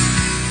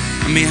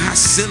 I mean, how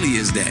silly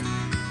is that?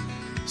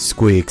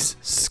 Squeaks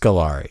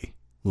Scolari.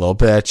 Little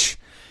bitch.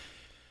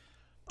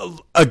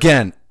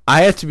 Again,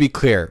 I have to be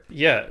clear.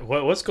 Yeah,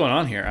 what's going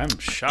on here? I'm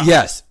shocked.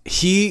 Yes,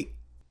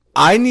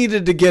 I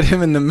needed to get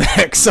him in the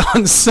mix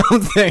on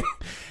something.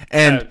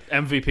 And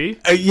MVP?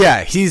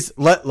 Yeah,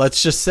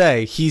 let's just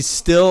say he's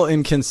still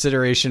in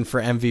consideration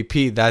for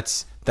MVP.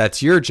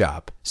 That's your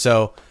job.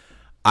 So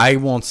I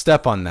won't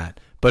step on that.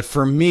 But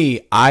for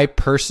me, I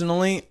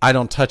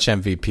don't touch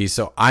MVP,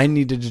 so I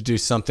needed to do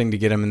something to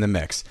get him in the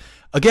mix.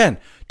 Again,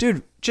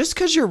 dude, just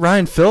because you're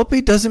Ryan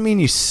Phillippe doesn't mean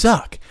you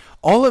suck.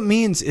 All it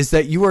means is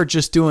that you are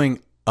just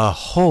doing a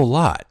whole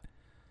lot.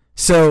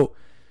 So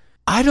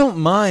I don't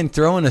mind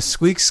throwing a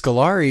Squeak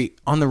Scolari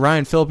on the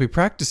Ryan Phillippe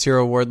Practice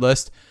Hero Award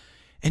list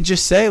and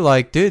just say,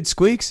 like, dude,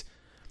 Squeaks.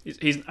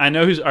 I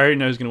already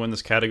know who's going to win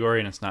this category,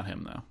 and it's not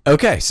him, though.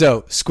 Okay,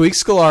 so Squeak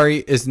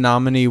Scolari is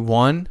nominee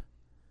 1.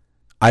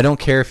 I don't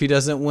care if he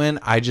doesn't win.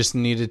 I just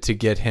needed to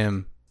get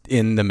him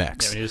in the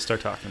mix. Yeah, we need to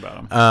start talking about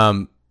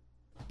him.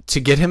 To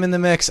get him in the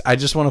mix, I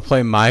just want to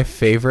play my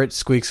favorite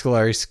Squeak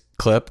Scolari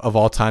clip of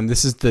all time.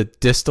 This is the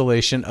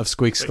distillation of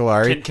Squeak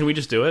Scolari. Can we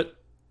just do it?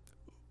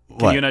 Can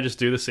What? you and I just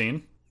do the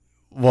scene?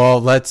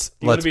 Well, let's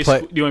play. Do you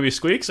want to be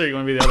Squeaks or you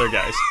want to be the other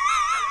guys?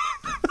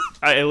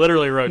 I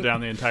literally wrote down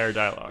the entire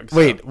dialogue. So.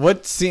 Wait,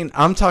 what scene?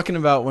 I'm talking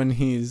about when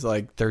he's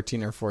like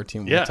 13 or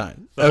 14 one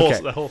time.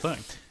 The whole thing.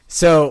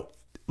 So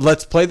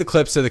let's play the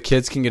clip so the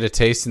kids can get a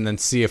taste and then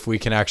see if we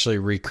can actually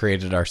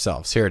recreate it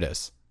ourselves. Here it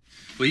is.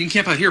 Well, you can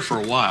camp out here for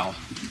a while.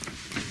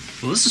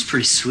 Well, this is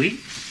pretty sweet.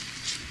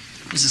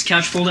 Does this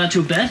couch fold out to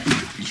a bed?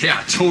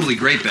 Yeah, totally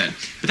great bed.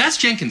 But that's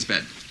Jenkins'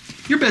 bed.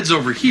 Your bed's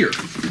over here.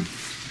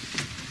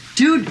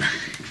 Dude,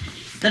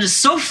 that is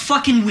so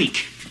fucking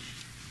weak.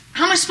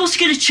 How am I supposed to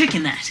get a chick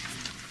in that?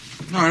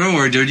 No, don't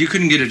worry, dude. You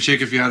couldn't get a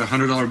chick if you had a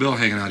 $100 bill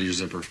hanging out of your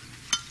zipper.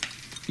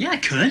 Yeah, I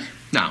could.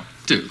 Now,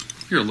 dude,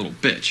 you're a little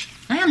bitch.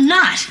 I am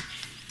not.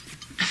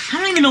 I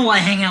don't even know why I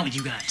hang out with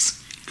you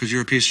guys. Because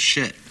you're a piece of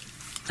shit.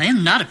 I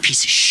am not a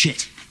piece of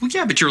shit. Well,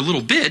 yeah, but you're a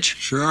little bitch.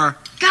 Sure.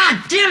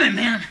 God damn it,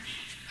 man.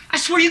 I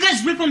swear you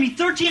guys rip on me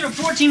 13 or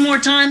 14 more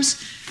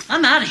times,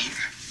 I'm out of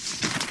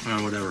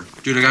here. Whatever.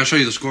 Dude, I gotta show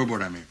you the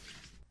scoreboard I'm here.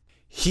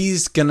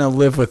 He's going to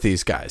live with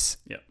these guys.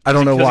 Yeah. I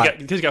don't know why.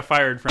 Because he got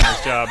fired from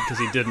his job because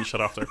he didn't shut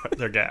off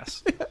their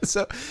gas.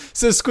 So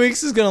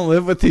Squeaks is going to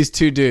live with these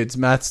two dudes,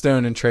 Matt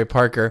Stone and Trey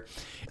Parker,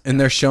 and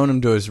they're showing him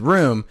to his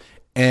room,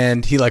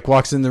 and he like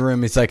walks in the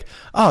room. He's like,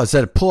 "Oh, is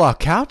that a pull-out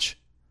couch?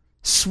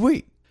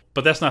 Sweet."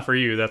 But that's not for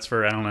you. That's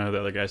for, I don't know who the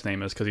other guy's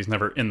name is because he's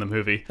never in the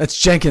movie. That's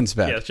Jenkins'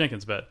 bed. Yeah, it's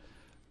Jenkins' bed.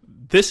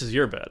 This is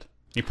your bed.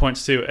 He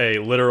points to a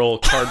literal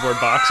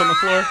cardboard box on the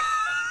floor.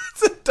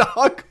 It's a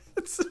dog.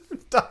 It's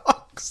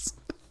dogs.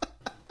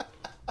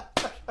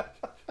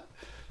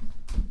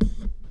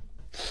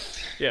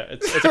 Yeah,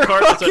 it's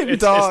the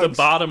dogs.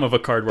 bottom of a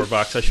cardboard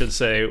box, I should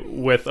say,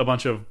 with a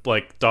bunch of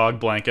like dog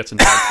blankets and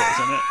dog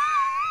toys in it.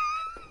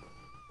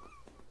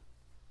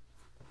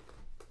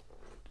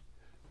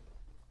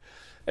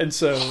 And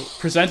so,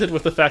 presented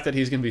with the fact that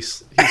he's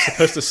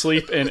supposed to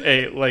sleep in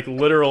a like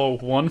literal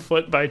 1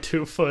 foot by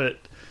 2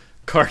 foot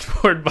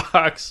cardboard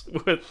box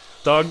with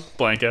dog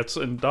blankets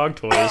and dog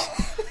toys,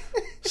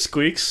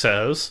 Squeaks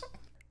says,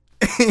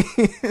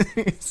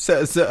 He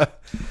says,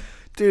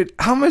 "Dude,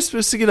 how am I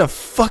supposed to get a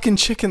fucking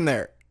chicken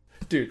there?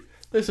 dude,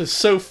 this is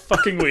so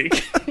fucking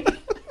weak."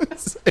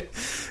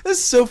 This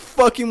is so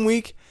fucking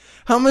weak.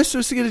 How am I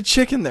supposed to get a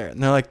chicken there?"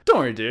 And they're like, Don't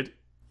worry, dude.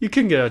 You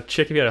couldn't get a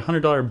chick if you had a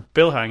 $100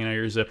 bill hanging out of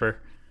your zipper.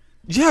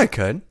 "Yeah, I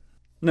could."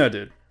 No,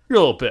 dude. You're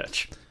a little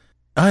bitch.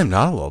 I am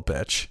not a little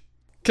bitch.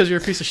 Because you're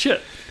a piece of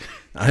shit.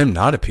 I am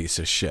not a piece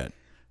of shit.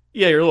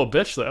 Yeah, you're a little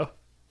bitch, though.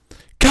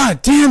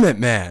 God damn it,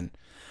 man.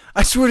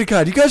 I swear to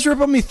God, you guys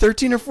rip on me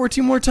 13 or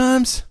 14 more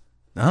times?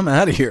 I'm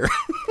out of here.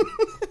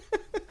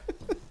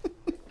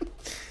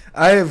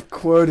 I have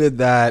quoted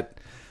that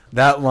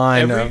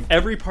line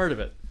every part of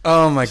it.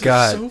 Oh my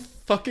God. So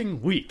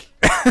fucking weak.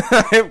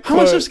 How am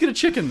I supposed to get a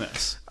chick in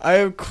this? I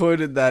have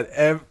quoted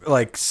that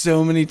like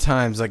so many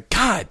times. Like,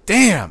 God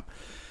damn.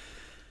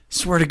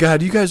 Swear to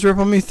God, you guys rip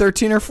on me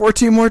 13 or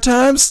 14 more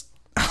times?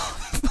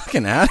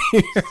 Fucking out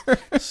of here.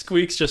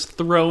 Squeak's just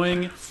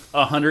throwing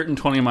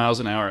 120 miles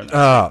an hour in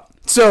there.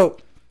 So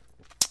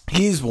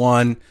he's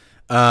one.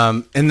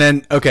 And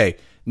then, okay,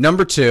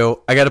 number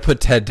 2, I got to put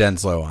Ted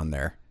Denslow on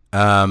there.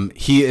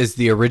 He is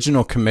the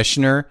original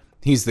commissioner.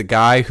 He's the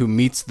guy who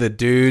meets the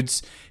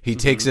dudes. He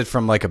takes it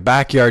from like a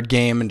backyard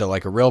game into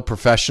like a real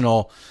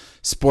professional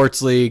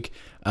sports league.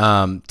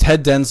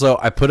 Ted Denslow,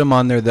 I put him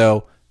on there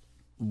though,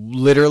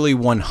 literally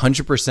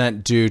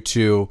 100% due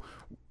to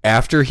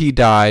after he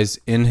dies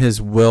in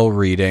his will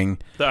reading.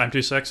 The I'm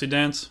Too Sexy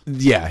dance?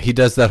 Yeah, he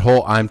does that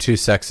whole I'm Too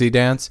Sexy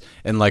dance.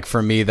 And like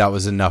for me, that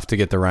was enough to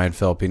get the Ryan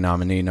Phillippe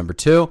nominee, number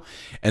 2.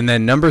 And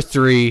then number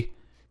 3,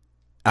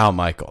 Al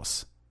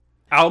Michaels.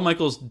 Al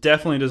Michaels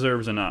definitely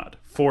deserves a nod,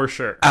 for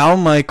sure. Al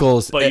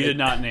Michaels. But you did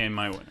not name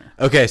my winner.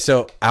 Okay,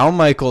 so Al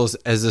Michaels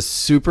as a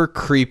super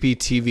creepy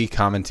TV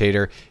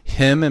commentator,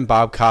 him and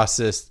Bob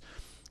Costas.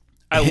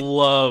 I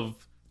love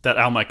that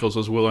Al Michaels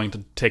was willing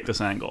to take this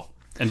angle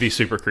and be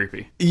super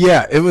creepy.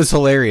 Yeah, it was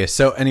hilarious.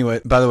 So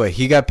anyway, by the way,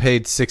 he got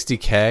paid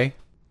 $60K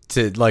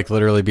to like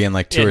literally be in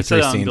like 2 or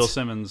 3 scenes. Bill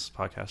Simmons'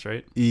 podcast,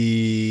 right?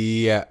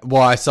 Yeah.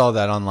 Well, I saw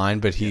that online,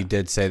 but he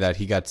did say that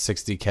he got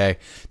 $60K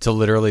to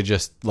literally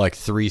just like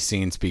 3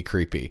 scenes be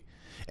creepy.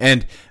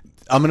 And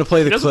I'm gonna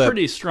play the clip. He does a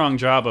pretty strong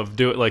job of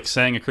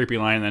saying a creepy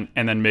line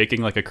and then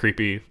making like a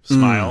creepy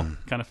smile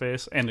kind of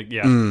face and a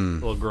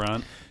little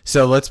grunt.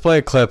 So let's play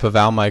a clip of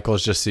Al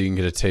Michaels just so you can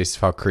get a taste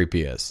of how creepy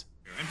he is.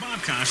 And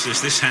Bob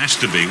Costas, this has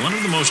to be one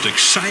of the most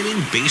exciting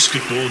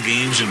basketball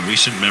games in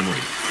recent memory.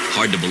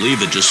 Hard to believe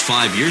that just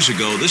 5 years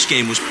ago, this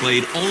game was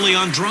played only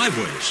on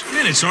driveways.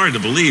 And it's hard to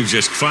believe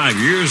just 5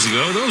 years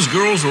ago, those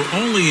girls were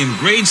only in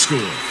grade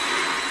school.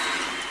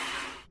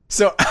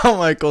 So Al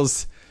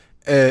Michaels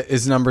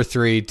is number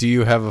 3. Do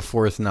you have a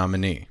 4th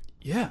nominee?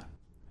 Yeah.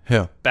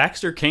 Who?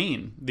 Baxter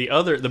Kane,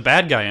 the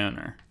bad guy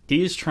owner.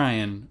 He's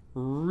trying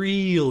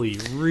really,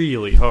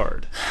 really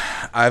hard.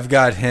 I've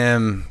got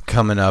him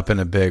coming up in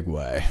a big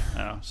way.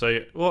 Oh,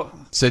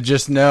 so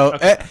just know,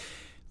 okay.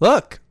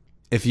 Look,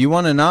 if you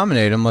want to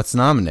nominate him, let's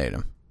nominate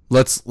him.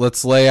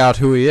 Let's lay out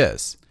who he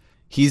is.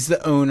 He's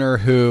the owner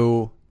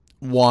who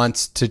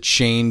wants to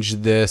change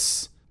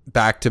this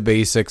back to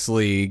basics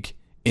league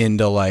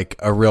into like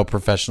a real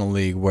professional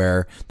league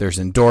where there's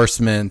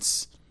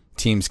endorsements,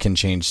 teams can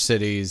change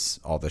cities,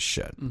 all this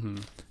shit. Mm-hmm.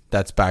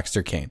 That's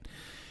Baxter Kane.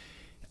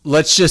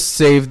 Let's just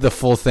save the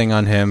full thing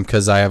on him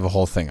because I have a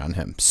whole thing on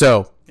him.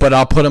 So, but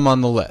I'll put him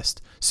on the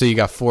list. So you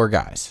got 4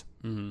 guys.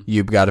 Mm-hmm.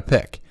 You've got to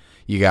pick.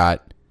 You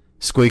got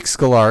Squeak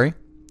Scolari,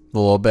 the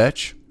little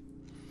bitch,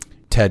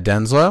 Ted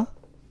Denslow,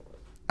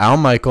 Al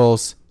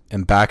Michaels,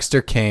 and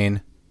Baxter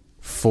Kane.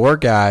 4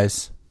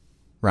 guys.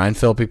 Ryan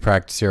Phillippe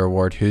Practice Hero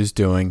Award. Who's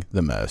doing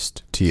the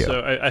most to you?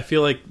 So I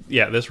feel like,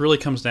 this really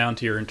comes down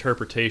to your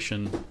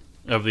interpretation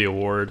of the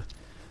award.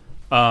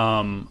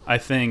 I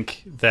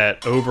think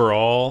that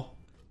overall,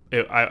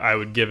 I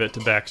would give it to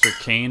Baxter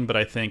Kane, but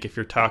I think if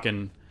you're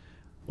talking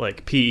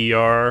like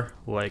PER,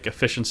 like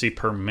efficiency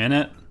per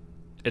minute,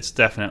 it's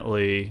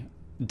definitely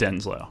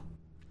Denslow.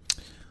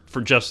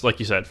 For just like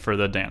you said, for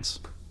the dance,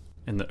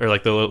 or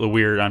like the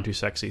weird I'm Too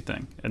Sexy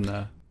thing.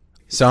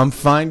 So I'm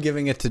fine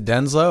giving it to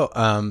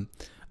Denslow.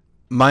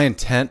 My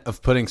intent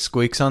of putting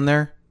Squeaks on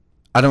there,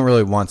 I don't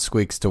really want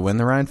Squeaks to win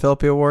the Ryan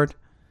Phillippe Award.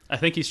 I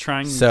think he's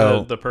trying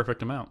the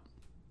perfect amount.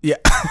 Yeah,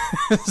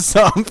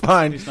 so I'm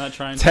fine. He's not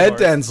trying. Ted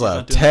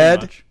Denslow,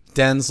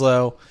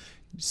 Denslow,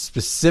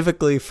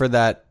 specifically for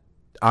that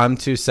 "I'm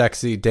Too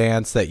Sexy"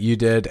 dance that you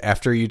did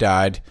after you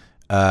died.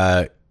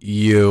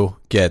 You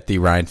get the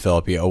Ryan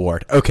Phillippe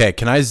Award. Okay,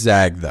 can I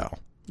zag though?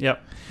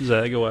 Yep,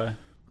 zag away.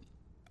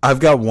 I've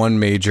got one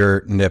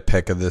major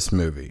nitpick of this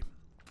movie.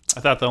 I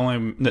thought the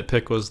only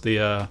nitpick was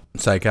the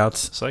Psych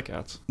Outs. Psych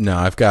Outs. No,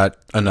 I've got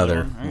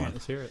another one. All right, one.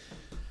 let's hear it.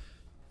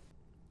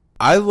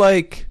 I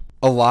like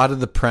a lot of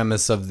the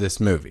premise of this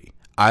movie.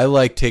 I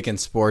like taking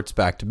sports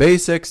back to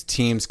basics.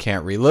 Teams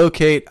can't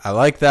relocate. I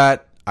like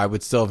that. I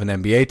would still have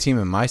an NBA team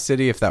in my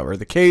city if that were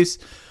the case.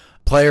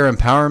 Player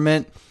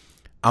empowerment.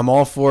 I'm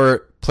all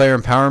for player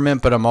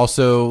empowerment, but I'm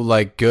also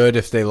like good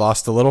if they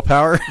lost a little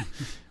power,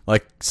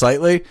 like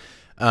slightly,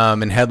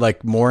 and had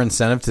like more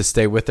incentive to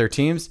stay with their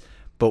teams.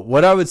 But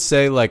what I would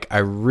say, like, I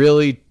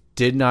really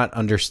did not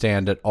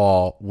understand at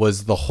all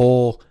was the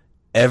whole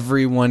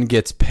everyone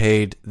gets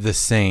paid the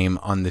same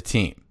on the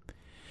team.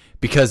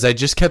 Because I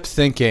just kept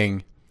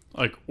thinking...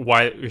 Like,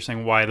 why you're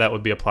saying why that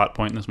would be a plot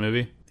point in this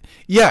movie?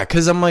 Yeah,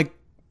 because I'm like,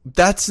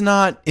 that's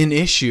not an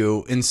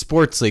issue in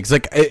sports leagues.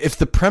 Like, if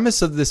the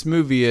premise of this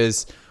movie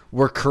is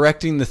we're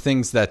correcting the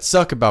things that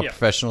suck about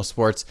professional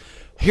sports,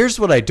 here's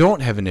what I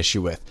don't have an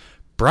issue with.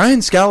 Brian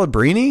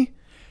Scalabrine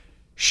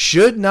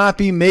should not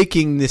be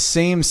making the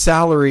same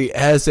salary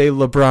as a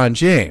LeBron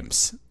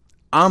James.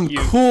 I'm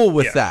cool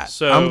with that.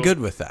 So I'm good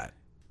with that.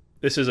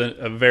 This is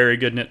a very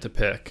good nit to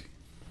pick.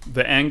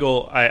 The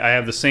angle, I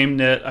have the same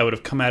nit. I would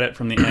have come at it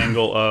from the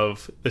angle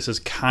of this is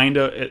kind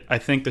of, I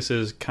think this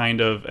is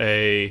kind of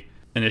an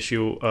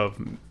issue of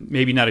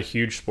maybe not a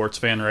huge sports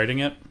fan writing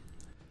it,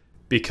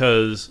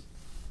 because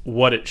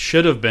what it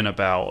should have been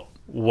about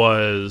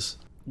was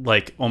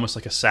like almost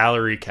like a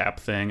salary cap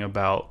thing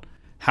about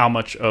how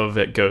much of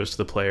it goes to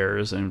the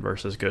players and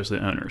versus goes to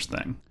the owners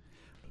thing.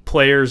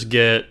 Players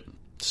get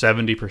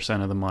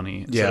 70% of the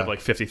money instead of like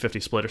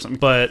 50-50 split or something.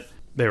 But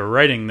they were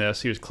writing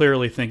this, he was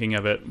clearly thinking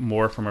of it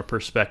more from a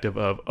perspective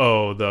of,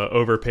 the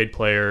overpaid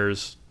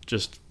players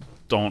just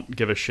don't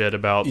give a shit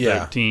about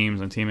their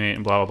teams and teammate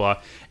and blah, blah,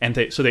 blah.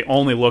 And so they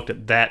only looked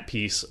at that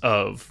piece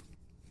of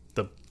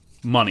the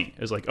money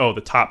as like,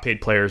 the top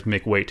paid players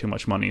make way too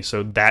much money,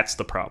 so that's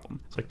the problem.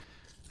 It's like,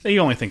 you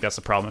only think that's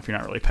the problem if you're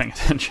not really paying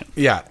attention.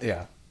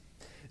 Yeah.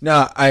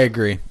 No, I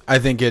agree. I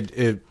think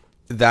it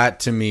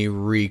that to me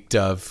reeked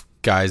of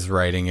guys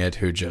writing it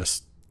who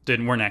just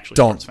weren't actually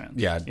sports fans.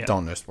 Yeah,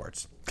 don't know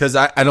sports. Because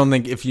I don't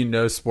think if you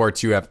know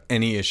sports, you have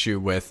any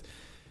issue with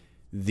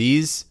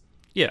these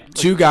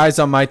two guys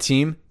on my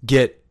team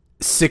get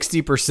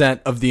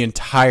 60% of the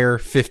entire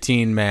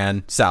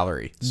 15-man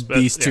salary.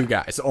 These two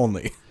guys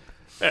only.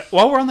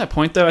 While we're on that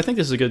point, though, I think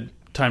this is a good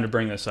time to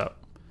bring this up.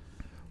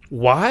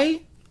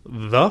 Why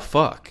the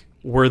fuck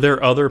were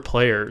there other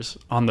players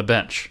on the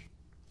bench?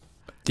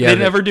 They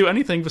never do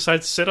anything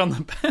besides sit on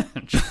the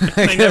bench.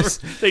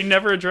 They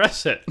never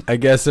address it. I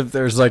guess if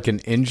there's like an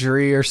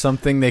injury or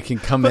something, they can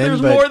come in. But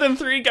there's more than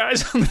 3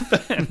 guys on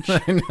the bench.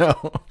 I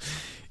know.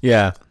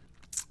 Yeah.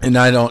 And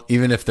I don't,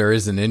 even if there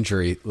is an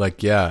injury,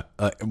 like,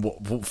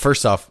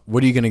 first off,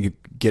 what are you going to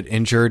get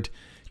injured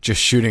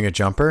just shooting a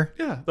jumper?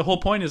 Yeah. The whole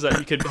point is that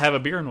you could have a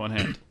beer in one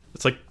hand.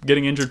 It's like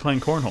getting injured playing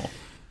cornhole.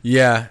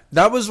 Yeah.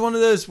 That was one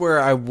of those where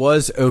I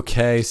was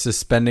okay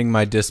suspending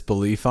my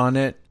disbelief on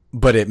it,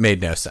 but it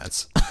made no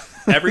sense.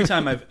 Every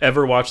time I've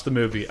ever watched the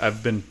movie,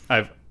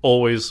 I've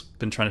always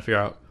been trying to figure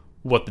out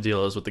what the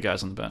deal is with the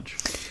guys on the bench.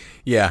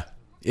 Yeah.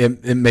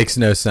 It makes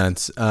no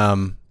sense.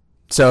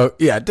 So,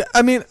 yeah,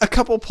 I mean, a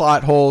couple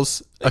plot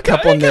holes, a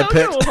couple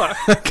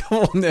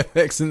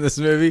nitpicks in this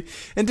movie.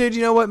 And, dude,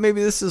 you know what?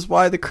 Maybe this is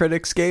why the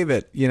critics gave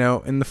it,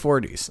 in the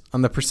 40s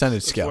on the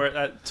percentage scale.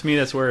 To me,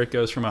 that's where it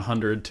goes from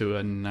 100 to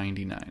a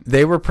 99.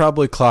 They were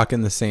probably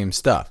clocking the same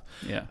stuff.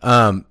 Yeah.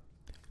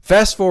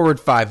 Fast forward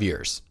 5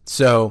 years.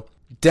 So,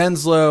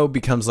 Denslow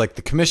becomes like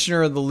the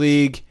commissioner of the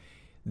league.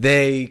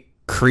 They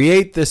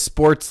create this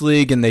sports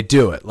league and they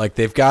do it. Like,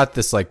 they've got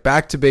this, like,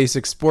 back to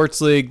basic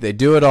sports league. They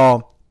do it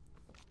all.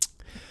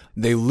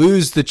 They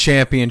lose the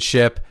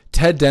championship.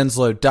 Ted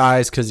Denslow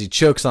dies because he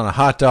chokes on a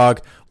hot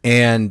dog.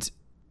 And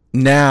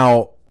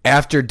now,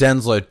 after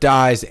Denslow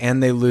dies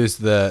and they lose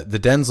the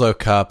Denslow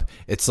Cup,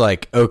 it's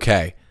like,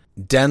 okay,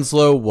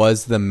 Denslow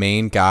was the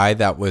main guy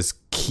that was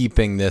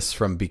keeping this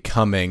from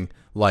becoming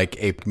like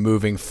a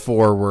moving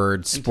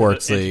forward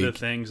sports league. Into the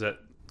things that,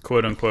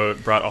 quote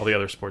unquote, brought all the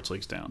other sports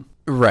leagues down.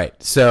 Right.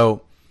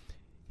 So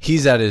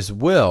he's at his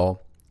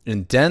will.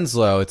 And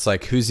Denslow, it's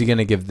like, who's he going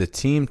to give the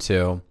team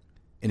to?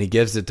 And he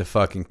gives it to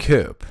fucking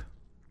Coop.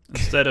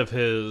 Instead of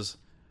his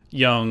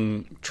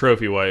young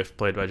trophy wife,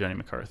 played by Jenny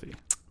McCarthy.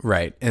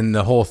 Right. And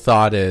the whole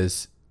thought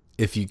is,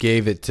 if you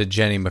gave it to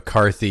Jenny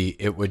McCarthy,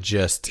 it would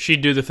just...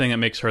 She'd do the thing that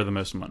makes her the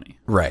most money.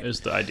 Right.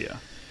 Is the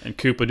idea. And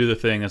Coop would do the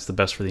thing that's the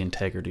best for the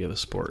integrity of the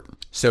sport.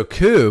 So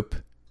Coop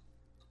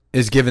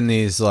is given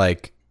these,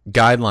 like,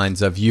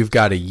 guidelines of you've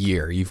got a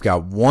year. You've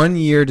got 1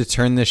 year to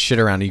turn this shit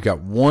around. You've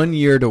got 1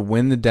 year to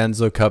win the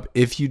Denslow Cup.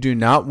 If you do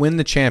not win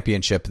the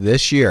championship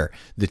this year,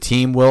 the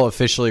team will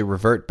officially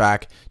revert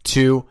back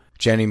to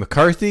Jenny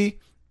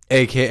McCarthy,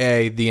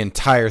 a.k.a. the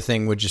entire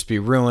thing would just be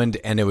ruined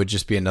and it would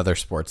just be another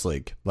sports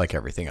league like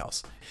everything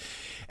else.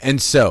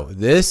 And so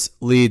this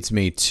leads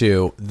me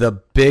to the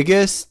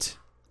biggest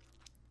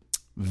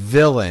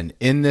villain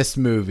in this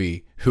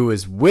movie who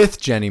is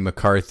with Jenny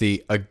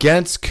McCarthy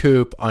against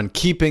Coop on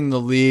keeping the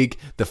league,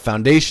 the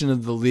foundation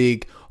of the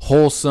league,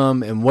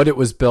 wholesome and what it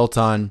was built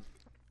on,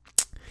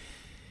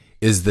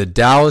 is the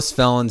Dallas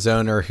Felons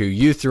owner who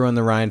you threw in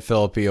the Ryan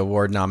Phillippe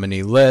Award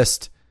nominee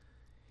list.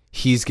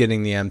 He's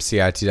getting the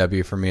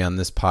MCITW for me on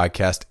this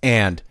podcast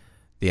and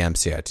the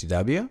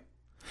MCITW.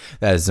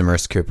 That is the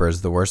Mercer Cooper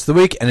is the worst of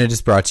the week, and it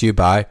is brought to you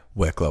by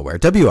Wicklowware.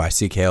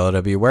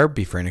 WICKLOW Wear.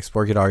 Be free and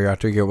explore. Get all your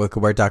outdoor gear at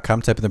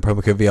wicklowware.com. Type in the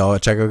promo code VL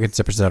at checkout. Get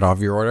 10% off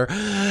your order.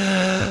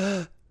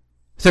 $30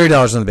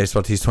 on the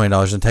baseball tees,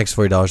 $20 on tanks,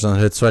 $40 on the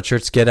hood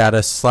sweatshirts. Get at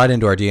us. Slide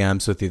into our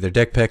DMs with either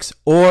dick pics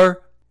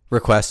or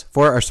requests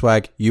for our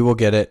swag. You will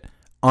get it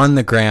on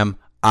the gram.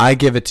 I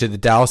give it to the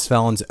Dallas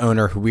Felons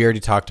owner, who we already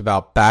talked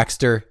about,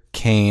 Baxter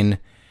Kane,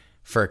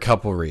 for a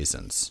couple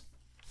reasons.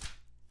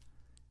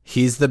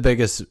 He's the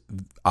biggest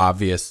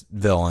obvious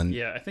villain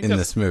in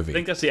this movie. I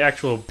think that's the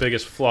actual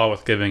biggest flaw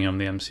with giving him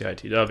the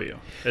MCITW.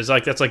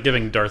 That's like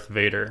giving Darth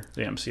Vader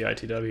the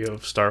MCITW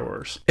of Star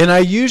Wars. And I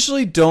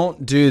usually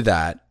don't do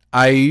that.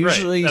 I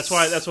usually That's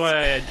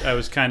why I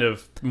was kind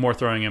of more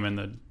throwing him in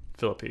the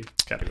Philippi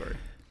category.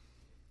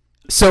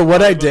 So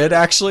what I did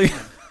actually,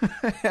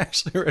 I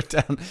actually wrote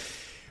down,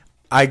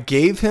 I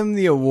gave him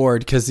the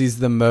award because he's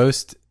the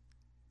most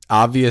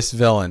obvious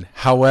villain.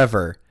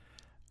 However,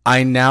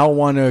 I now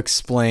want to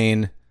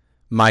explain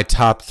my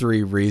top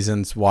 3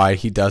 reasons why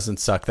he doesn't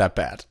suck that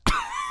bad.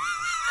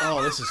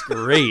 Oh, this is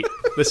great.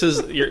 This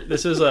is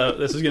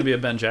going to be a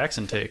Ben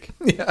Jackson take.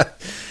 Yeah.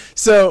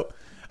 So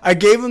I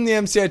gave him the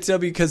MCITW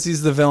because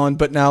he's the villain,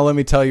 but now let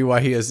me tell you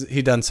why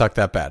he doesn't suck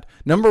that bad.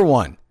 Number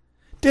 1,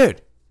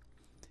 dude,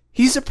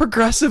 he's a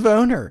progressive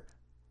owner.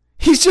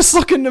 He's just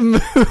looking to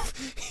move.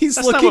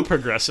 That's not what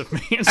progressive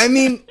means. I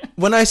mean,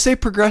 when I say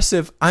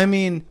progressive, I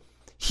mean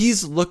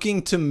he's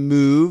looking to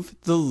move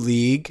the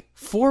league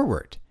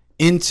forward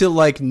into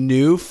like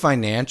new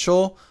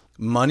financial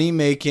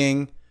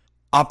money-making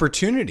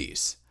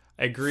opportunities.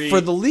 I agree.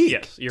 For the league.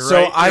 Yes, you're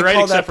so right. I right,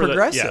 call that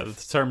progressive. Yeah,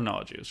 the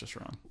terminology is just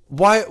wrong.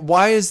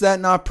 Why is that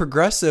not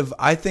progressive?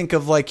 I think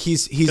of like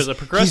he's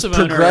progressive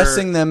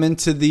progressing owner, them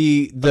into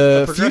the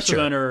progressive future.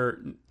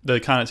 Owner, the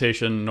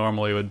connotation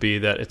normally would be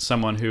that it's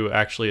someone who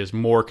actually is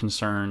more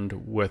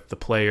concerned with the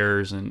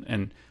players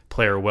and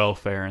player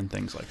welfare and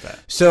things like that.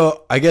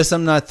 So I guess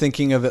I'm not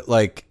thinking of it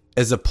like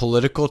as a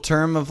political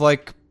term of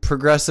like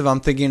progressive. I'm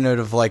thinking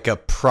of like a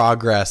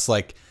progress,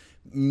 like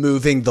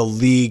moving the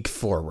league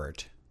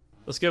forward.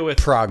 Let's go with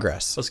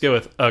progress. Let's go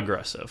with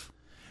aggressive.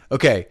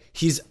 Okay,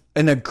 he's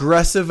an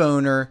aggressive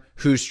owner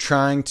who's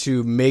trying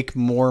to make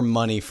more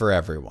money for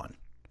everyone.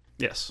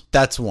 Yes.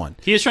 That's one.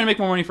 He is trying to make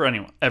more money for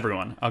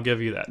everyone. I'll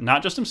give you that.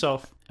 Not just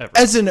himself.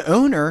 Everyone. As an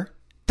owner,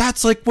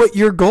 that's like what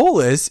your goal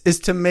is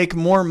to make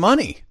more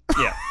money.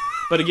 Yeah.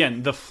 But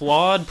again, the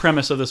flawed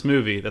premise of this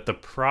movie that the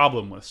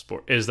problem with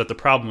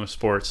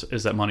sports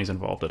is that money's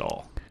involved at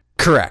all.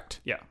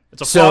 Correct. Yeah.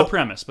 It's a flawed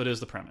premise, but it is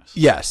the premise.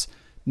 Yes.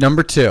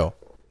 Number 2,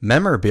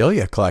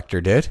 memorabilia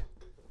collector, dude.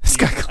 This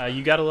guy,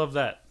 you gotta love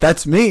that.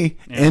 That's me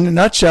in a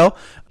nutshell.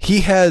 He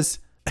has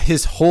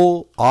his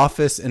whole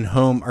office and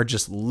home are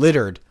just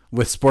littered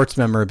with sports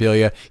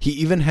memorabilia. He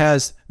even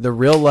has the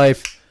real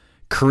life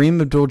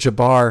Kareem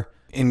Abdul-Jabbar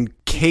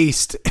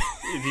encased.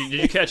 Did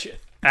you catch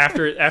it?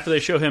 After they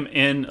show him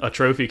in a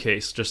trophy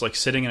case, just like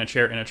sitting in a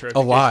chair in a trophy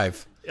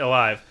alive.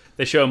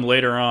 They show him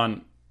later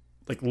on,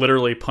 like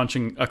literally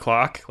punching a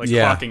clock, like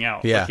clocking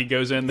out. Yeah. Like he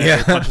goes in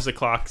there, punches a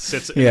clock,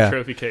 sits in a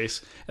trophy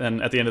case, and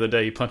then at the end of the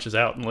day, he punches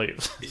out and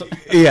leaves.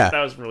 Yeah,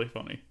 that was really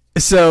funny.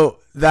 So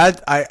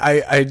that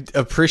I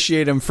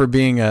appreciate him for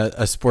being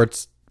a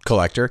sports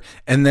collector.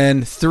 And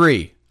then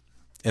 3,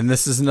 and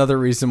this is another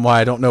reason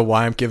why I don't know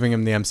why I'm giving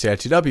him the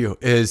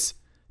MCITW is,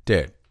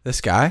 dude,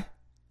 this guy,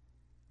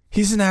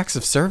 he's an acts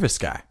of service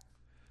guy.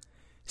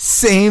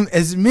 Same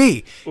as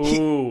me.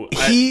 Ooh,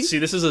 see,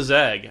 this is a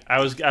zag. I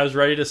was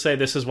ready to say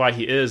this is why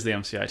he is the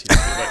MCITW,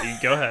 but you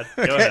go ahead.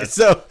 Go ahead.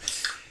 So,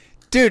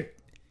 dude,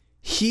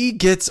 he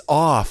gets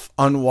off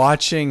on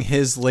watching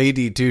his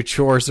lady do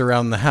chores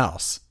around the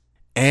house.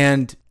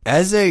 And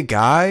as a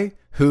guy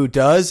who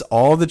does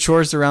all the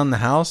chores around the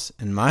house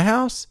in my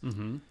house,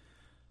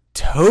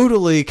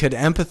 totally could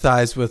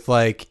empathize with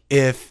like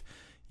if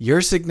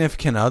your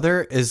significant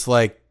other is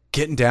like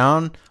getting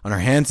down on her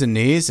hands and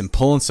knees and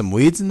pulling some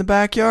weeds in the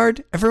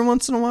backyard every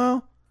once in a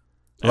while.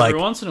 Every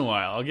once in a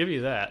while, I'll give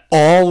you that.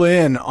 All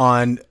in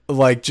on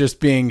like just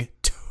being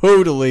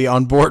totally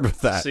on board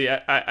with that. See,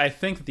 I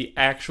think the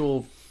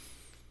actual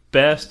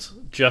best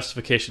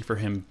justification for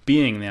him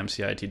being the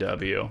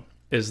MCITW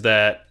is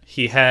that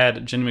he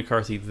had Jenny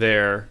McCarthy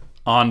there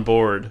on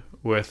board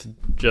with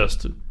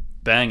just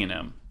banging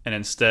him, and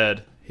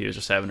instead he was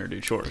just having her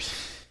do chores.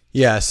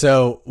 Yeah,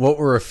 so what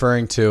we're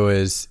referring to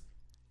is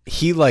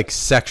he like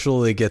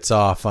sexually gets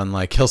off on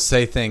like he'll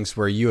say things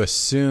where you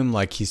assume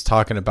like he's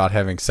talking about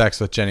having sex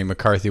with Jenny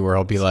McCarthy, where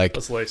he'll be like,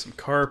 let's lay some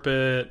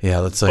carpet. Yeah,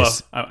 let's lay.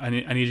 I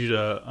need you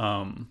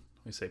to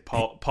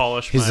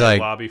polish he's my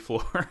like, lobby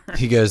floor.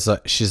 He goes,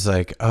 she's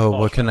like, oh,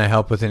 what can I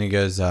help with? And he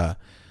goes,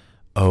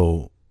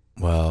 oh,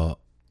 well,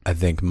 I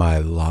think my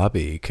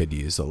lobby could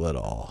use a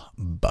little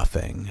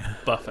buffing.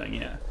 Buffing,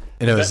 yeah.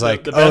 And it was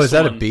like, oh, is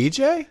that a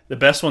BJ? The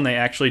best one, they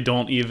actually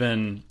don't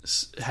even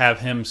have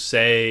him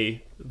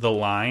say the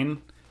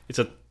line. It's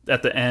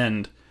at the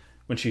end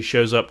when she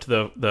shows up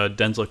to the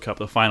Denzel Cup,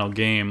 the final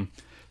game.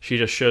 She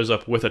just shows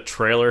up with a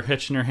trailer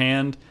hitch in her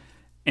hand,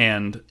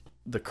 and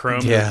the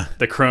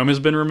chrome has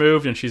been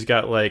removed, and she's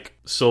got like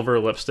silver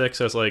lipstick.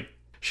 So it's like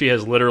she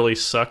has literally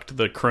sucked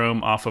the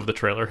chrome off of the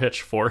trailer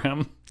hitch for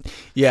him.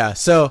 Yeah,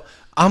 so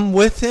I'm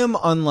with him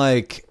on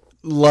like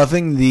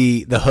loving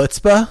the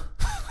chutzpah,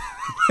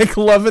 like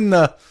loving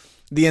the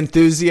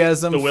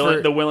enthusiasm,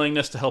 the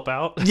willingness to help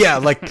out. Yeah,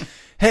 like,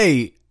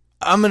 hey,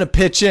 I'm gonna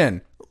pitch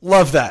in.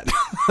 Love that.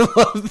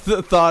 Love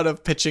the thought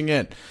of pitching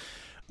in.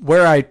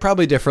 Where I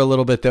probably differ a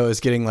little bit though is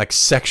getting like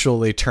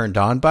sexually turned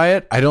on by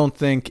it. I don't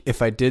think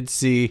if I did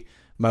see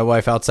my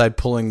wife outside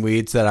pulling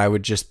weeds that I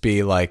would just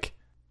be like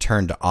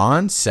turned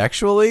on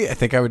sexually. I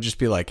think I would just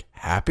be like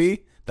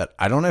happy that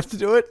I don't have to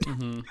do it.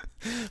 Mm-hmm.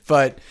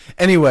 But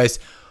anyways,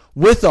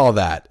 with all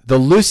that, the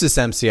loosest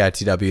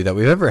MCITW that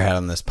we've ever had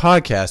on this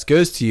podcast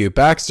goes to you,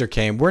 Baxter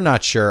Kane. We're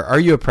not sure. Are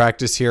you a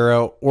practice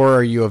hero or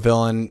are you a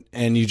villain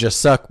and you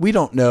just suck? We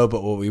don't know,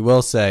 but what we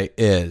will say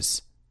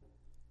is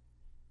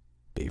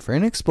be free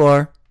and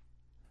explore.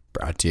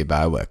 Brought to you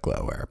by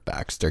Wicklow, where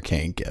Baxter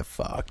Kane get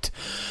fucked.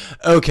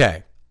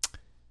 Okay.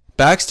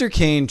 Baxter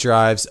Kane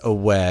drives a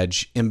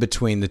wedge in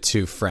between the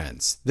two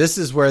friends. This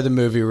is where the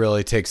movie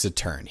really takes a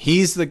turn.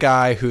 He's the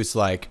guy who's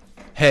like,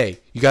 hey,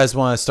 you guys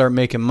want to start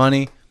making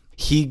money?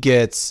 He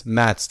gets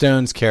Matt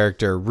Stone's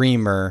character,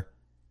 Reamer,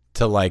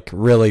 to like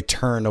really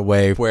turn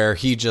away where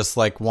he just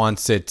like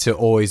wants it to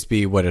always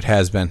be what it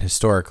has been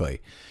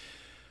historically.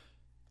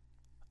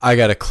 I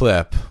got a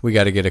clip. We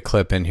got to get a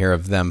clip in here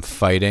of them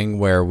fighting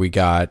where we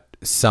got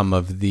some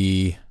of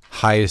the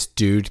highest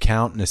dude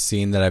count in a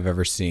scene that I've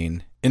ever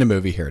seen in a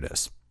movie. Here it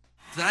is.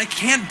 That I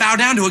can't bow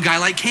down to a guy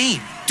like Kane.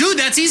 Dude,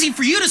 that's easy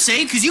for you to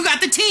say because you got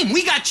the team.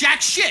 We got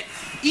jack shit.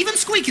 Even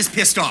Squeak is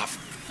pissed off.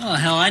 Oh,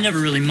 hell, I never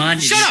really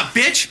minded. Shut up,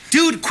 bitch.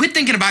 Dude, quit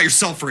thinking about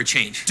yourself for a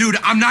change. Dude,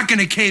 I'm not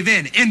gonna cave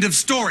in. End of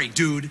story,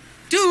 dude.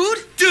 Dude.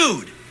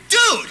 Dude.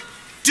 Dude.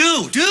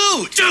 Dude.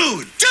 Dude.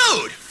 Dude.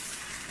 Dude.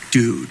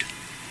 Dude.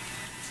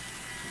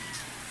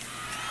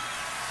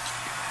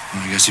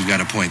 Well, I guess you've got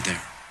a point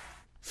there.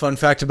 Fun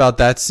fact about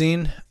that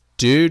scene,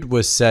 dude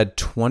was said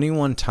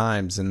 21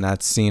 times in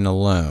that scene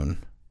alone.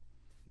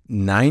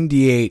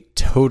 98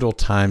 total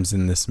times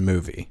in this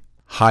movie.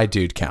 High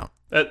dude count.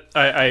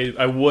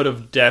 I would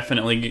have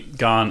definitely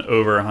gone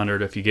over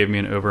 100 if you gave me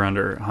an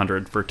over-under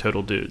 100 for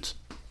total dudes.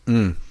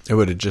 It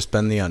would have just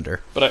been the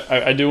under. But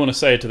I do want to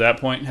say to that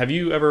point, have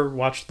you ever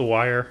watched The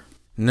Wire?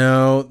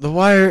 No, The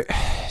Wire...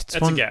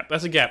 A gap.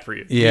 That's a gap for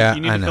you. Yeah,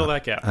 you need to fill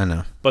that gap. I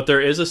know. But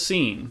there is a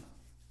scene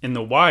in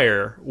The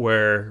Wire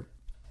where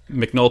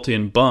McNulty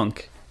and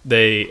Bunk,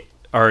 they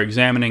are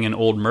examining an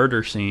old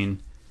murder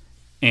scene,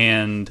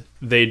 and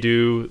they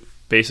do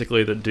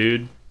basically the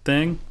dude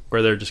thing,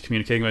 where they're just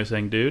communicating by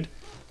saying dude.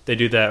 They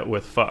do that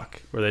with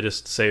fuck, where they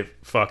just say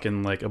fuck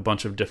in like a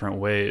bunch of different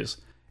ways.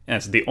 And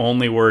it's the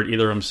only word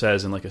either of them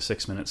says in like a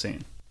 6-minute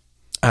scene.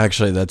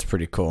 Actually, that's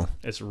pretty cool.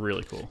 It's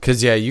really cool.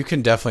 Because, yeah, you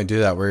can definitely do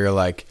that where you're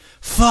like,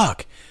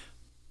 fuck.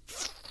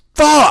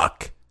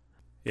 Fuck.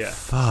 Yeah.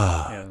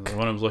 Fuck. Yeah,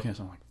 when I was looking at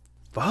something,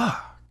 I'm like,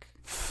 fuck.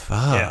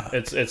 Fuck. Yeah,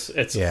 it's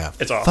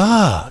awesome.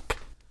 Fuck.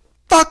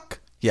 Fuck.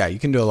 Yeah, you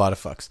can do a lot of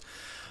fucks.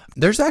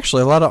 There's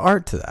actually a lot of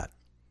art to that.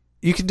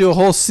 You can do a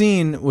whole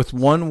scene with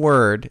one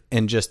word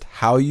and just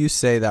how you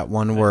say that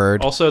one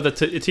word. Also,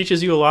 it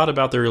teaches you a lot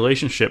about the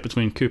relationship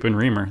between Coop and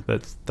Reamer.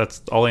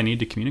 That's all I need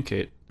to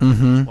communicate.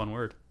 Mm-hmm. One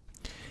word.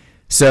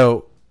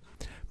 So,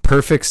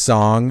 perfect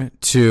song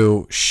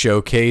to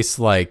showcase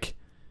like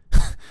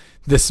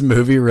this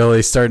movie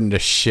really starting to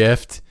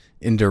shift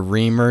into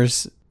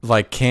Reamer's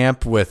like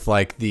camp with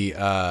like the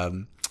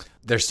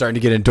they're starting to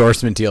get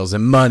endorsement deals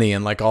and money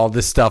and like all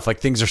this stuff. Like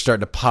things are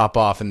starting to pop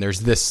off, and there's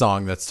this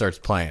song that starts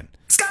playing.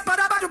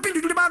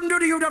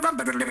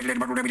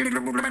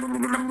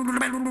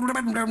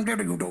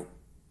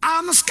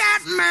 I'm a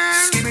scat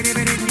man.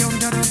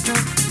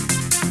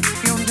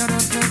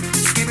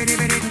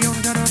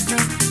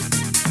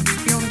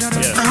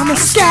 Yeah. I'm a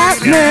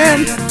scat man.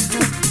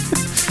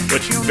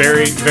 Which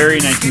very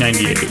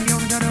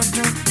 1998.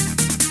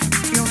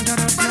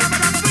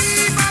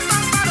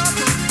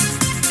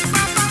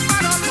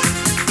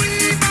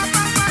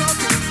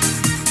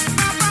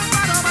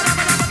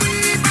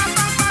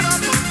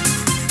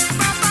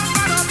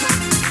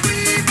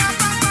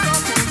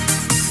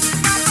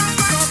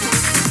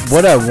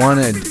 What I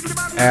wanted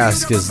to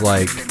ask is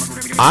like,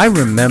 I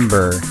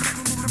remember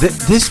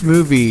this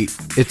movie.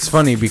 It's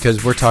funny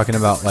because we're talking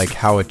about like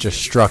how it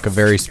just struck a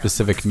very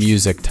specific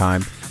music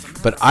time,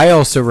 but I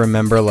also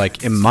remember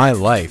like in my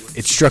life,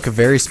 it struck a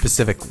very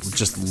specific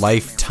just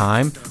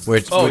lifetime,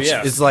 which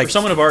is like for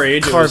someone of our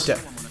age,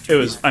 it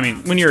was. I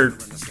mean, when you're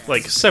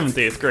like 7th,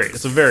 8th grade,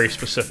 it's a very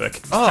specific.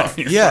 Oh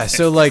yeah,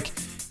 so like.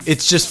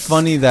 It's just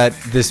funny that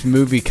this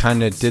movie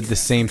kind of did the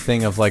same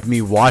thing of like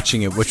me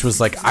watching it, which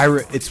was like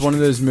it's one of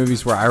those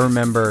movies where I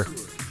remember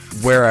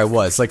where I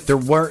was. Like there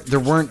weren't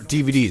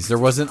DVDs, there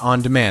wasn't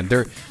on demand,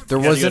 there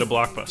wasn't a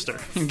Blockbuster,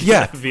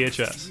 yeah,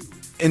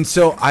 VHS. And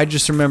so I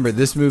just remember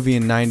this movie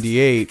in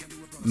 '98.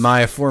 My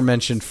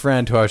aforementioned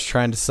friend, who I was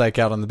trying to psych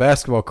out on the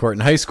basketball court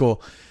in high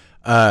school,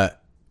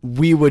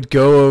 we would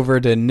go over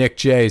to Nick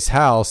J's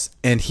house,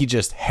 and he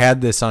just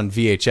had this on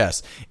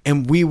VHS,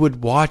 and we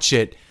would watch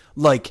it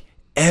like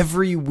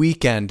every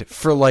weekend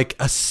for like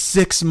a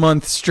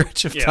 6-month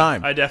stretch of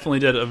time. I definitely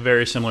did a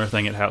very similar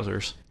thing at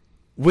Hauser's.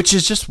 Which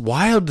is just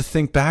wild to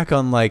think back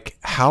on, like,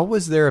 how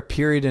was there a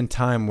period in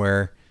time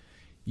where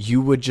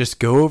you would just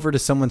go over to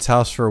someone's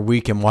house for a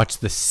week and watch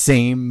the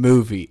same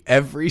movie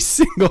every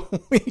single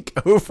week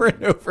over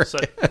and over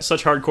again?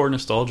 Such hardcore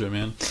nostalgia,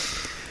 man.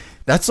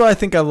 That's why I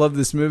think I love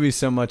this movie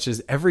so much,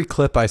 is every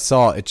clip I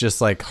saw, it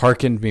just like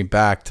harkened me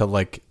back to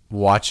like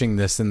watching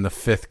this in the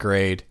 5th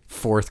grade,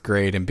 4th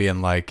grade, and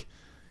being like,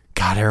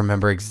 God, I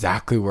remember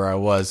exactly where I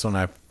was when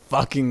I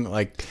fucking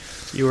like.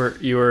 You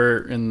were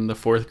in the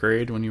 4th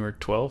grade when you were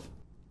 12?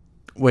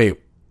 Wait,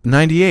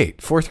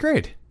 98, fourth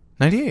grade.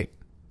 98.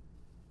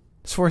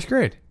 It's fourth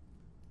grade.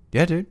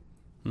 Yeah, dude.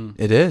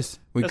 It is.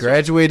 We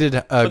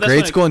graduated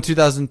grade school in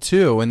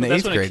 2002 in the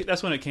 8th grade.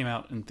 That's when it came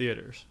out in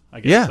theaters, I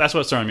guess. Yeah. That's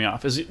what's throwing me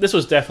off. This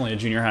was definitely a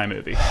junior high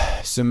movie.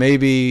 So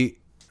maybe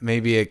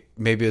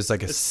it was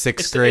like a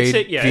sixth grade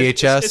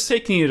VHS. It's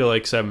taking you to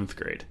like 7th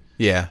grade.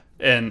 Yeah.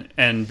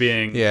 And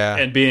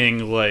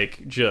being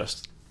like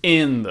just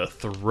in the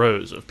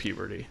throes of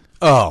puberty.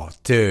 Oh,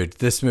 dude,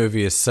 this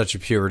movie is such a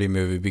puberty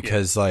movie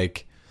because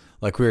like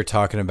we were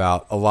talking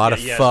about, a lot of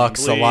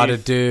fucks, a lot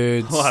of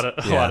dudes, a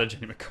lot of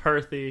Jenny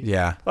McCarthy,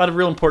 a lot of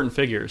real important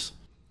figures.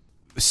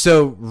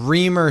 So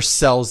Reamer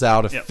sells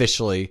out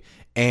officially,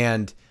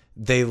 and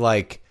they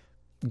like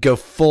go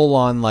full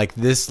on like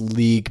this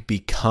league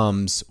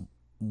becomes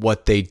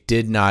what they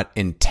did not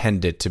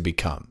intend it to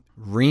become.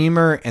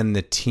 Reamer and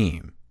the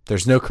team.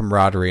 There's no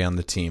camaraderie on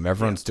the team.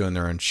 Everyone's doing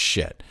their own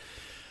shit.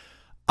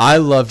 I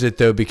loved it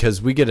though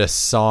because we get a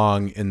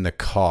song in the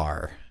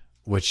car,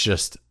 which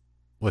just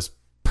was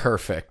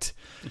perfect.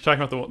 You're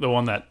talking about the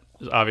one that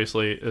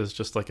obviously is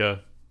just like a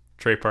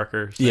Trey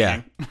Parker singing.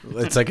 Yeah,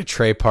 it's like a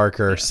Trey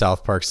Parker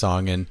South Park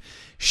song, and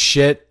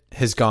shit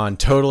has gone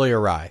totally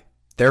awry.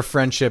 Their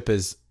friendship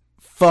is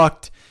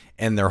fucked,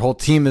 and their whole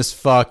team is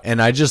fucked,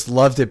 and I just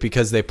loved it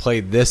because they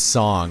played this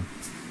song.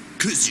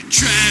 'Cause you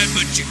try,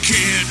 but you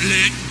can't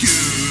let go.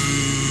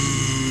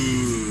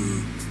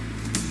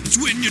 It's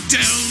when you're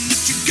down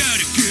that you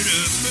gotta get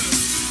up.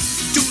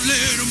 Don't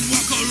let them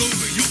walk all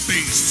over your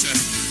face.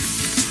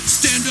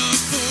 Stand up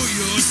for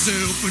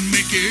yourself and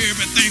make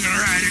everything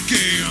right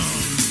again.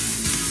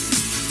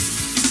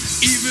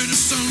 Even if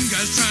some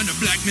guy's trying to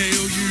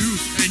blackmail you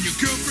and your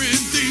girlfriend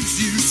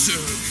thinks you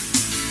suck,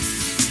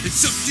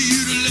 it's up to you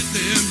to let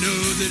them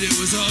know that it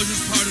was all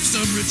just part of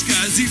some rich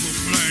guy's evil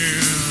plan.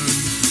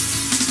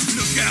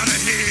 Look out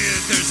ahead,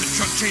 there's a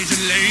truck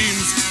changing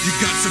lanes. You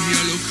got some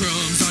yellow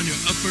crumbs on your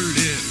upper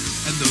lip,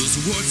 and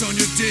those warts on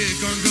your dick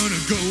aren't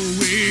gonna go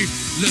away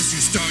unless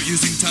you start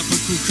using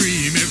topical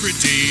cream every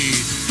day.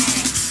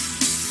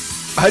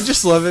 I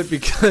just love it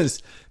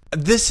because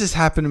this has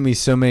happened to me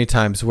so many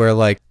times where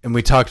like, and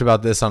we talked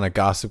about this on a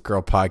Gossip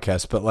Girl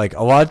podcast, but like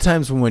a lot of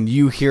times when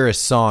you hear a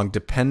song,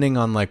 depending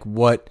on like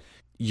what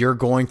you're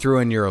going through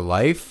in your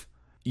life,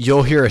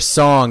 you'll hear a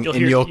song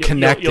and you'll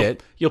connect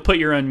it. You'll put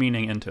your own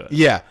meaning into it.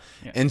 Yeah.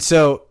 And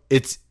so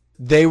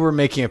they were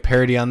making a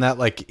parody on that.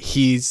 Like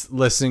he's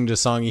listening to a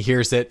song, he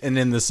hears it, and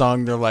in the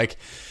song they're like,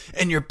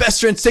 and your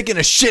best friend's taking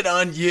a shit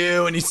on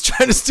you and he's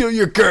trying to steal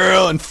your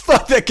girl and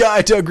fuck that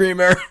guy, Doug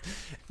Reamer.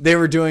 They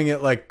were doing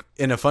it like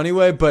in a funny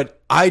way, but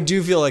I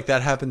do feel like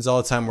that happens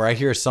all the time where I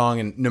hear a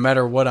song and no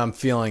matter what I'm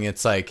feeling,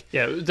 it's like...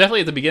 Yeah, definitely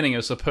at the beginning it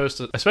was supposed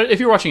to... Especially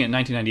if you're watching it in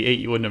 1998,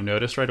 you wouldn't have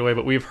noticed right away,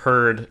 but we've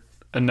heard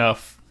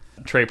enough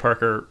Trey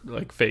Parker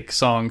like fake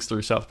songs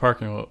through South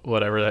Park and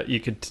whatever that you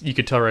could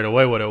tell right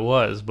away what it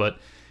was. But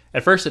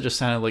at first it just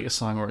sounded like a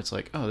song where it's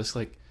like, oh, this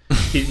like...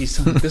 He's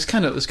this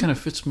kind of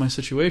fits my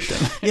situation.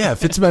 Yeah, it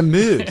fits my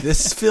mood.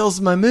 This fills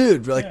my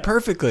mood like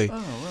perfectly. Oh,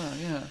 wow,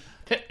 yeah.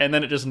 And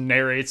then it just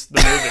narrates the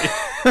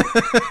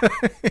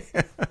movie.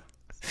 Yeah.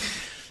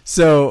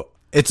 So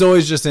it's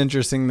always just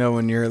interesting though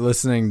when you're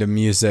listening to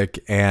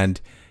music and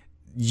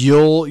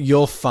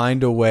you'll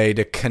find a way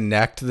to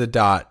connect the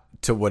dot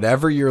to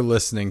whatever you're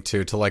listening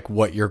to like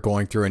what you're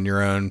going through in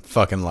your own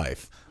fucking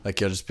life. Like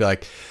you'll just be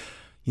like,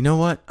 you know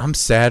what? I'm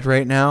sad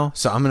right now,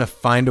 so I'm going to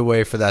find a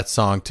way for that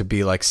song to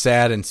be like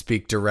sad and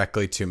speak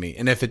directly to me.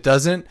 And if it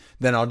doesn't,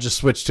 then I'll just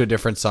switch to a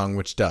different song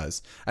which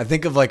does. I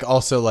think of like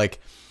also like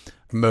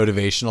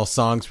motivational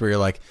songs where you're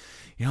like,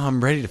 you know,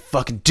 I'm ready to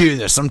fucking do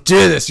this. I'm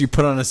doing this. You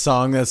put on a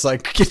song that's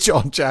like, get you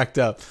all jacked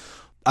up.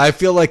 I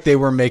feel like they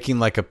were making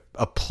like a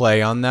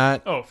play on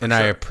that. Oh, for and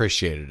sure. I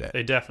appreciated it.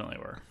 They definitely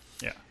were.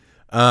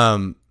 Yeah.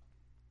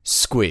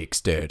 Squeaks,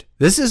 dude.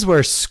 This is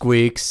where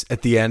Squeaks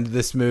at the end of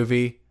this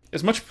movie.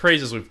 As much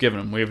praise as we've given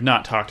him, we have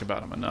not talked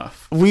about him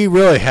enough. We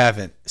really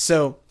haven't.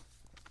 So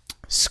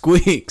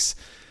Squeaks,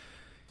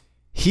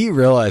 he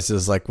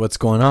realizes like what's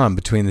going on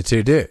between the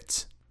two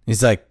dudes.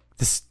 He's like,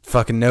 this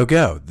fucking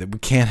no-go. We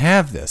can't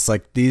have this.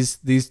 Like these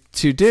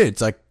two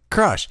dudes like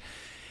crush.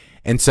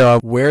 And so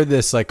where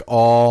this like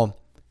all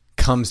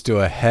comes to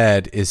a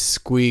head is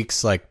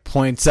Squeaks like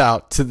points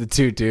out to the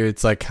two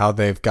dudes like how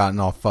they've gotten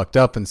all fucked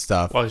up and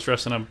stuff. While he's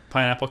dressed in a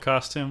pineapple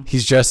costume.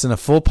 He's dressed in a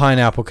full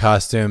pineapple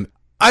costume.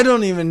 I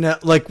don't even know.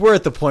 Like we're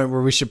at the point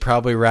where we should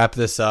probably wrap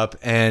this up.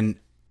 And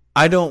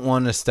I don't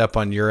want to step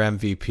on your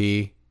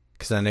MVP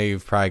because I know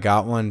you've probably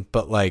got one.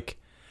 But like,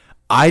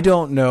 I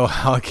don't know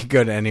how it could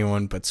go to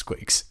anyone but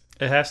Squeaks.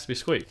 It has to be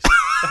Squeaks.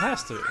 It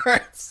has to be.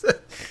 Right.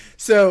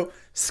 So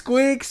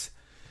Squeaks,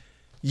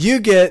 you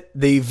get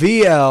the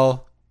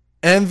VL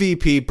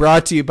MVP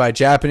brought to you by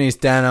Japanese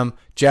Denim.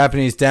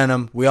 Japanese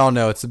Denim, we all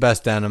know it's the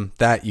best denim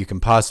that you can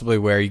possibly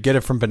wear. You get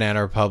it from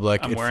Banana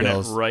Republic. I'm wearing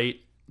it right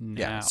now.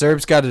 Yeah,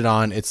 Zerb's got it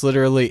on. It's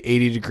literally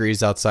 80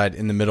 degrees outside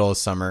in the middle of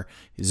summer.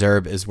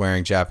 Zerb is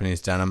wearing Japanese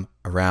denim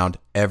around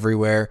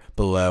everywhere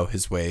below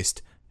his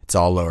waist. It's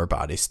all lower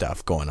body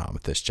stuff going on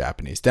with this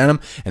Japanese denim.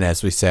 And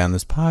as we say on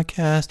this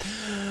podcast,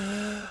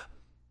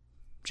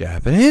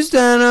 Japanese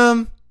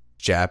denim,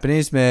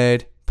 Japanese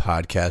made,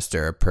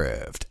 podcaster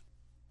approved.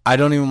 I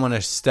don't even want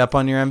to step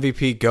on your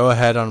MVP. Go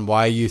ahead on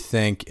why you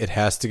think it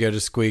has to go to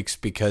Squeaks,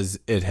 because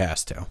it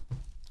has to.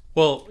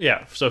 Well,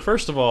 yeah. So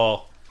first of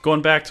all,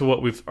 going back to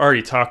what we've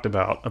already talked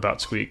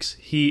about Squeaks,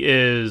 he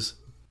is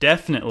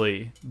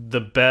definitely the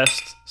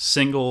best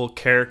single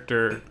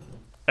character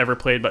ever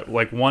played by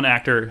like one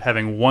actor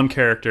having one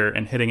character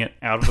and hitting it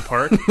out of the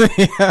park.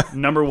 Yeah.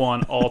 Number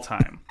one all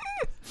time.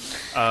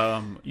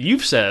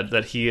 You've said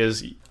that he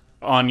is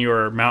on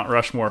your Mount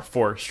Rushmore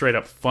for straight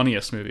up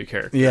funniest movie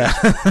characters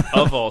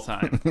of all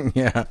time.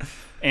 Yeah.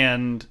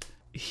 And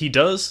he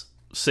does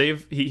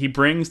save, he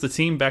brings the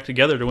team back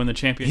together to win the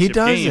championship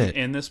game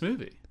in this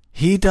movie.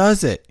 He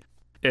does it.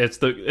 It's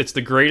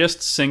the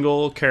greatest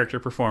single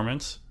character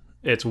performance.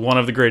 It's one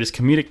of the greatest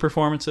comedic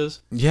performances.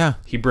 Yeah.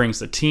 He brings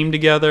the team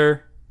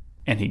together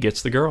and he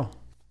gets the girl.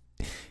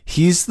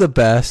 He's the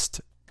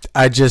best.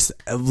 I just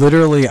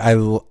literally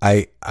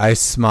I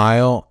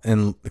smile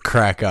and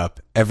crack up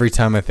every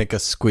time I think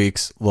of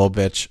Squeaks, little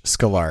bitch,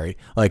 Scolari.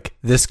 Like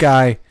this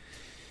guy.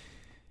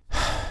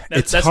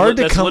 That's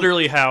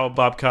literally how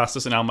Bob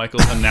Costas and Al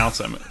Michaels announce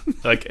him.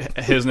 Like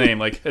his name,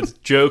 like it's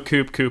Joe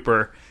Coop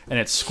Cooper, and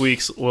it's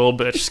Squeaks, little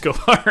bitch,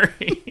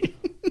 Scolari.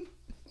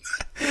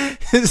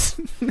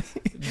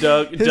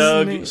 Doug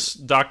name.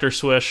 Dr.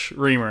 Swish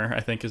Reamer,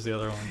 I think, is the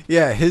other one.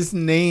 Yeah, his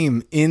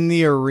name in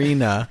the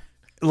arena.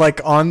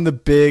 Like on the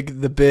big,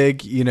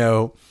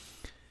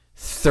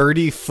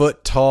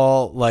 30-foot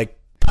tall, like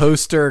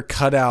poster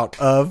cutout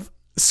of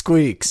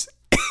Squeaks.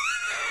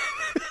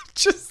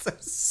 Just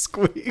says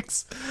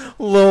Squeaks,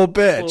 little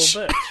bitch.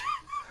 Little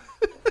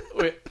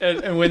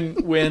bitch. And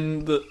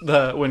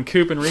when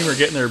Coop and Reamer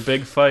get in their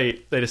big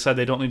fight, they decide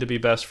they don't need to be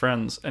best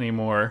friends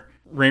anymore.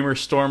 Reamer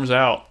storms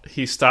out.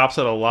 He stops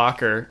at a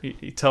locker.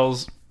 He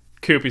tells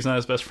Coop he's not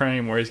his best friend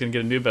anymore. He's going to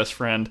get a new best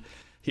friend.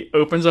 He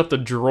opens up the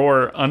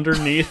drawer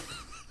underneath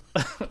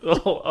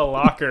a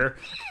locker,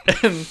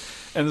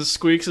 and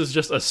Squeaks is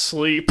just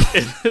asleep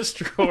in this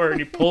drawer, and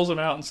he pulls him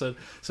out and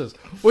says,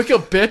 "Wake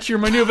up, bitch! You're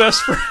my new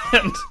best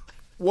friend."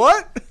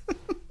 What?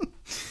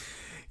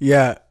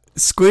 Yeah,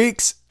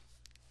 Squeaks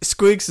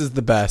is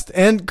the best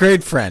and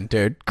great friend,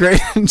 dude.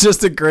 Great,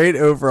 just a great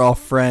overall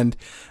friend.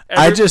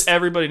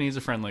 Everybody needs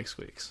a friend like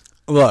Squeaks.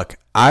 Look,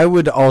 I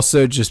would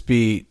also just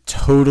be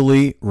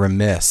totally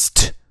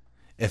remiss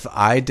if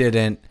I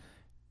didn't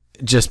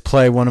just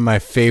play one of my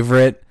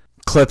favorite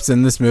clips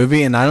in this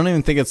movie, and I don't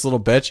even think it's Little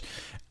Bitch.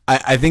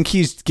 I think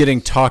he's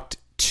getting talked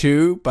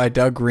to by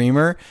Doug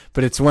Reamer,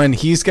 but it's when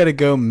he's got to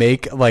go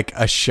make like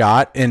a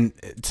shot and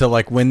to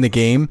like win the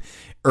game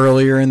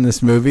earlier in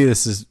this movie.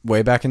 This is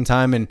way back in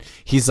time, and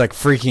he's like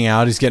freaking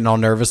out. He's getting all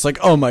nervous, like,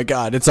 oh my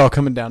God, it's all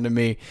coming down to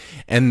me.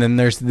 And then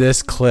there's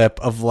this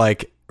clip of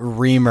like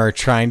Reamer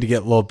trying to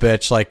get Little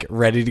Bitch like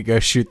ready to go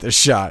shoot the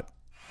shot.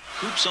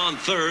 Coop's on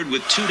third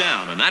with 2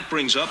 down, and that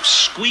brings up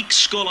Squeak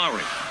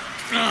Scolari.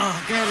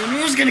 Oh, God, I knew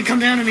it was going to come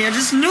down to me. I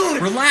just knew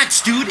it.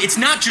 Relax, dude. It's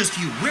not just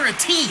you. We're a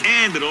team.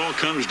 And it all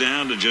comes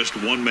down to just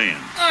one man.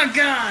 Oh,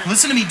 God.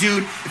 Listen to me,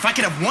 dude. If I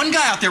could have one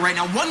guy out there right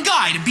now, one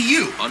guy, it'd be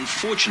you.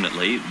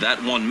 Unfortunately,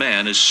 that one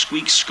man is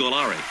Squeak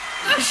Scolari.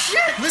 Oh,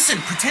 shit. Listen,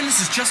 pretend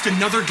this is just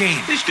another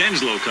game. This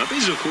Denslow Cup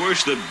is, of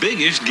course, the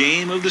biggest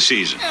game of the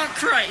season. Oh,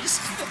 Christ.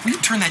 Will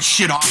you turn that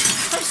shit off?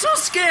 I'm so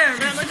scared,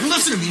 man.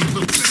 Listen to me, you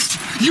little bitch.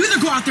 You either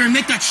go out there and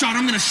make that shot, or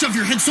I'm going to shove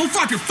your head so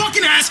far up your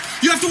fucking ass,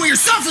 you have to wear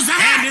yourself as a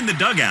hat. And in the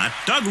dugout,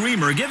 Doug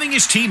Reamer giving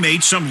his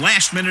teammates some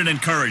last-minute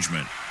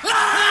encouragement.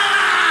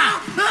 Now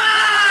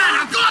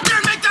go out there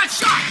and make that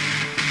shot.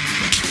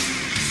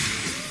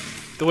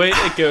 The way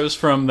it goes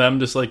from them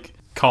just like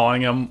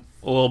calling him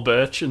a little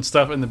bitch and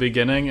stuff in the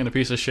beginning and a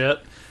piece of shit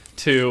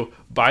to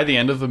by the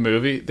end of the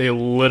movie, they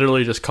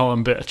literally just call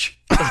him bitch.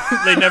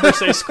 They never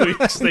say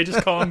Squeaks. They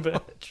just call him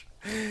bitch.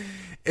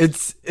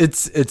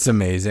 It's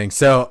amazing.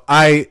 So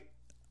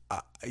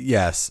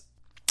yes,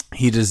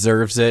 he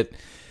deserves it.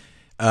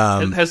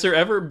 Has there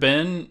ever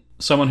been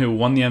someone who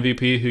won the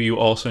MVP who you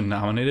also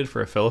nominated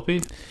for a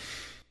Philippine?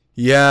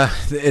 Yeah,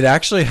 it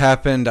actually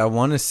happened. I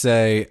want to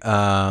say,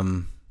 I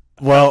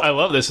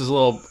love this. Is a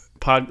little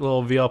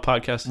VL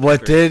podcast.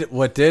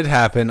 What did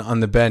happen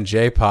on the Ben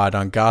J pod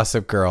on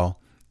Gossip Girl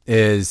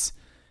is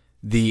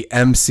the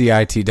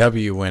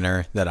MCITW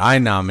winner that I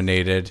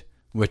nominated,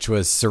 which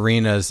was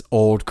Serena's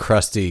old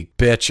crusty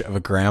bitch of a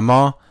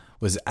grandma,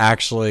 was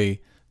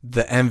actually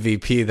the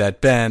MVP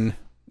that Ben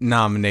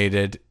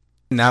nominated.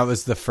 And that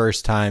was the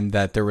first time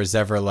that there was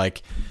ever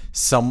like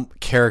some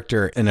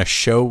character in a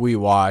show we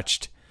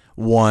watched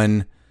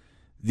won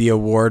the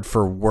award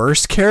for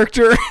worst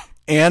character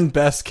and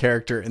best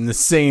character in the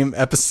same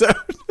episode.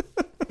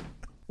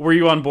 Were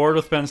you on board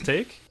with Ben's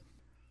take?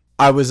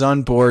 I was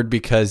on board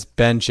because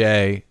Ben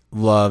J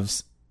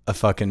loves a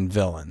fucking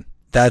villain.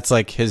 That's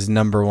like his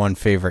number one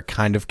favorite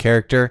kind of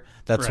character.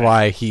 That's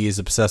why he's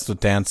obsessed with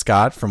Dan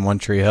Scott from One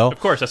Tree Hill. Of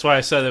course, that's why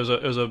I said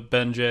it was a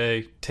Ben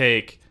J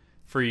take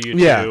for you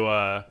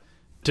to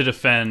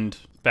defend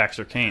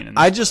Baxter Kane.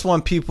 I just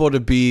want people to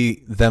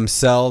be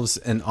themselves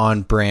and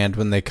on brand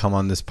when they come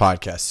on this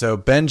podcast. So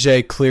Ben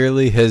J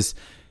clearly has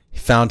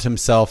found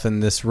himself in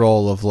this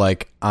role of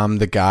like, I'm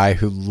the guy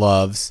who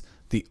loves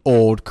the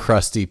old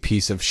crusty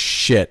piece of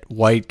shit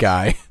white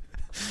guy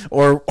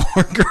or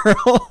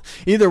girl.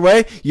 Either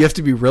way, you have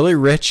to be really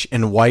rich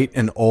and white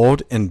and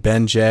old, and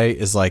Ben J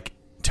is like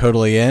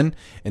totally in.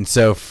 And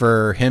so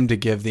for him to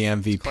give the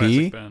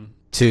MVP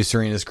to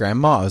Serena's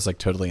grandma, I was like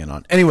totally in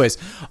on. Anyways,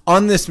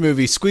 on this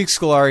movie, Squeak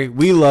Scolari,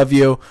 we love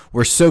you.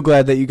 We're so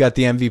glad that you got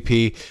the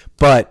MVP,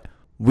 but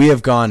we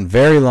have gone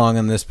very long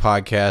on this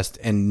podcast,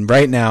 and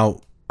right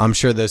now I'm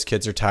sure those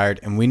kids are tired,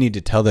 and we need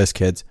to tell those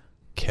kids,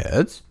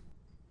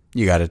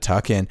 you got to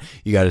tuck in,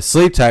 you got to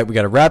sleep tight, we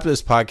got to wrap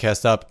this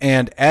podcast up,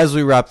 and as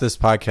we wrap this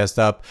podcast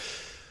up,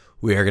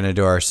 we are going to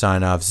do our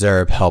sign off.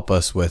 Zerb, help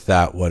us with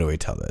that. What do we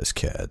tell those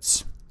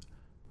kids?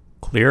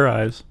 Clear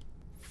eyes,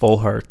 full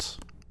hearts.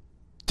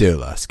 Do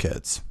less,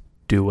 kids.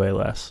 Do way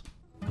less.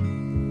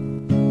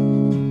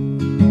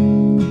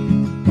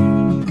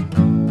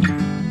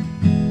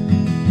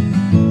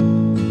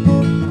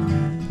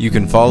 You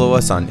can follow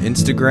us on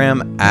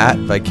Instagram at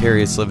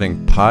Vicarious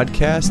Living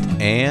Podcast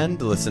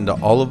and listen to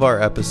all of our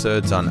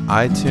episodes on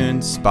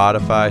iTunes,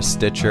 Spotify,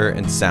 Stitcher,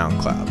 and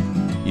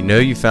SoundCloud. You know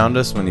you found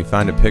us when you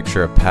find a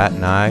picture of Pat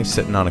and I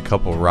sitting on a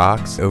couple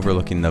rocks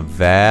overlooking the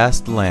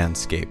vast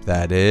landscape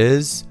that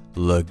is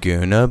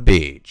Laguna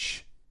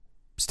Beach.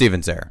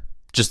 Steven's there,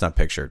 just not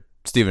pictured.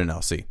 Steven and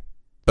Elsie,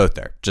 both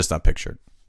there, just not pictured.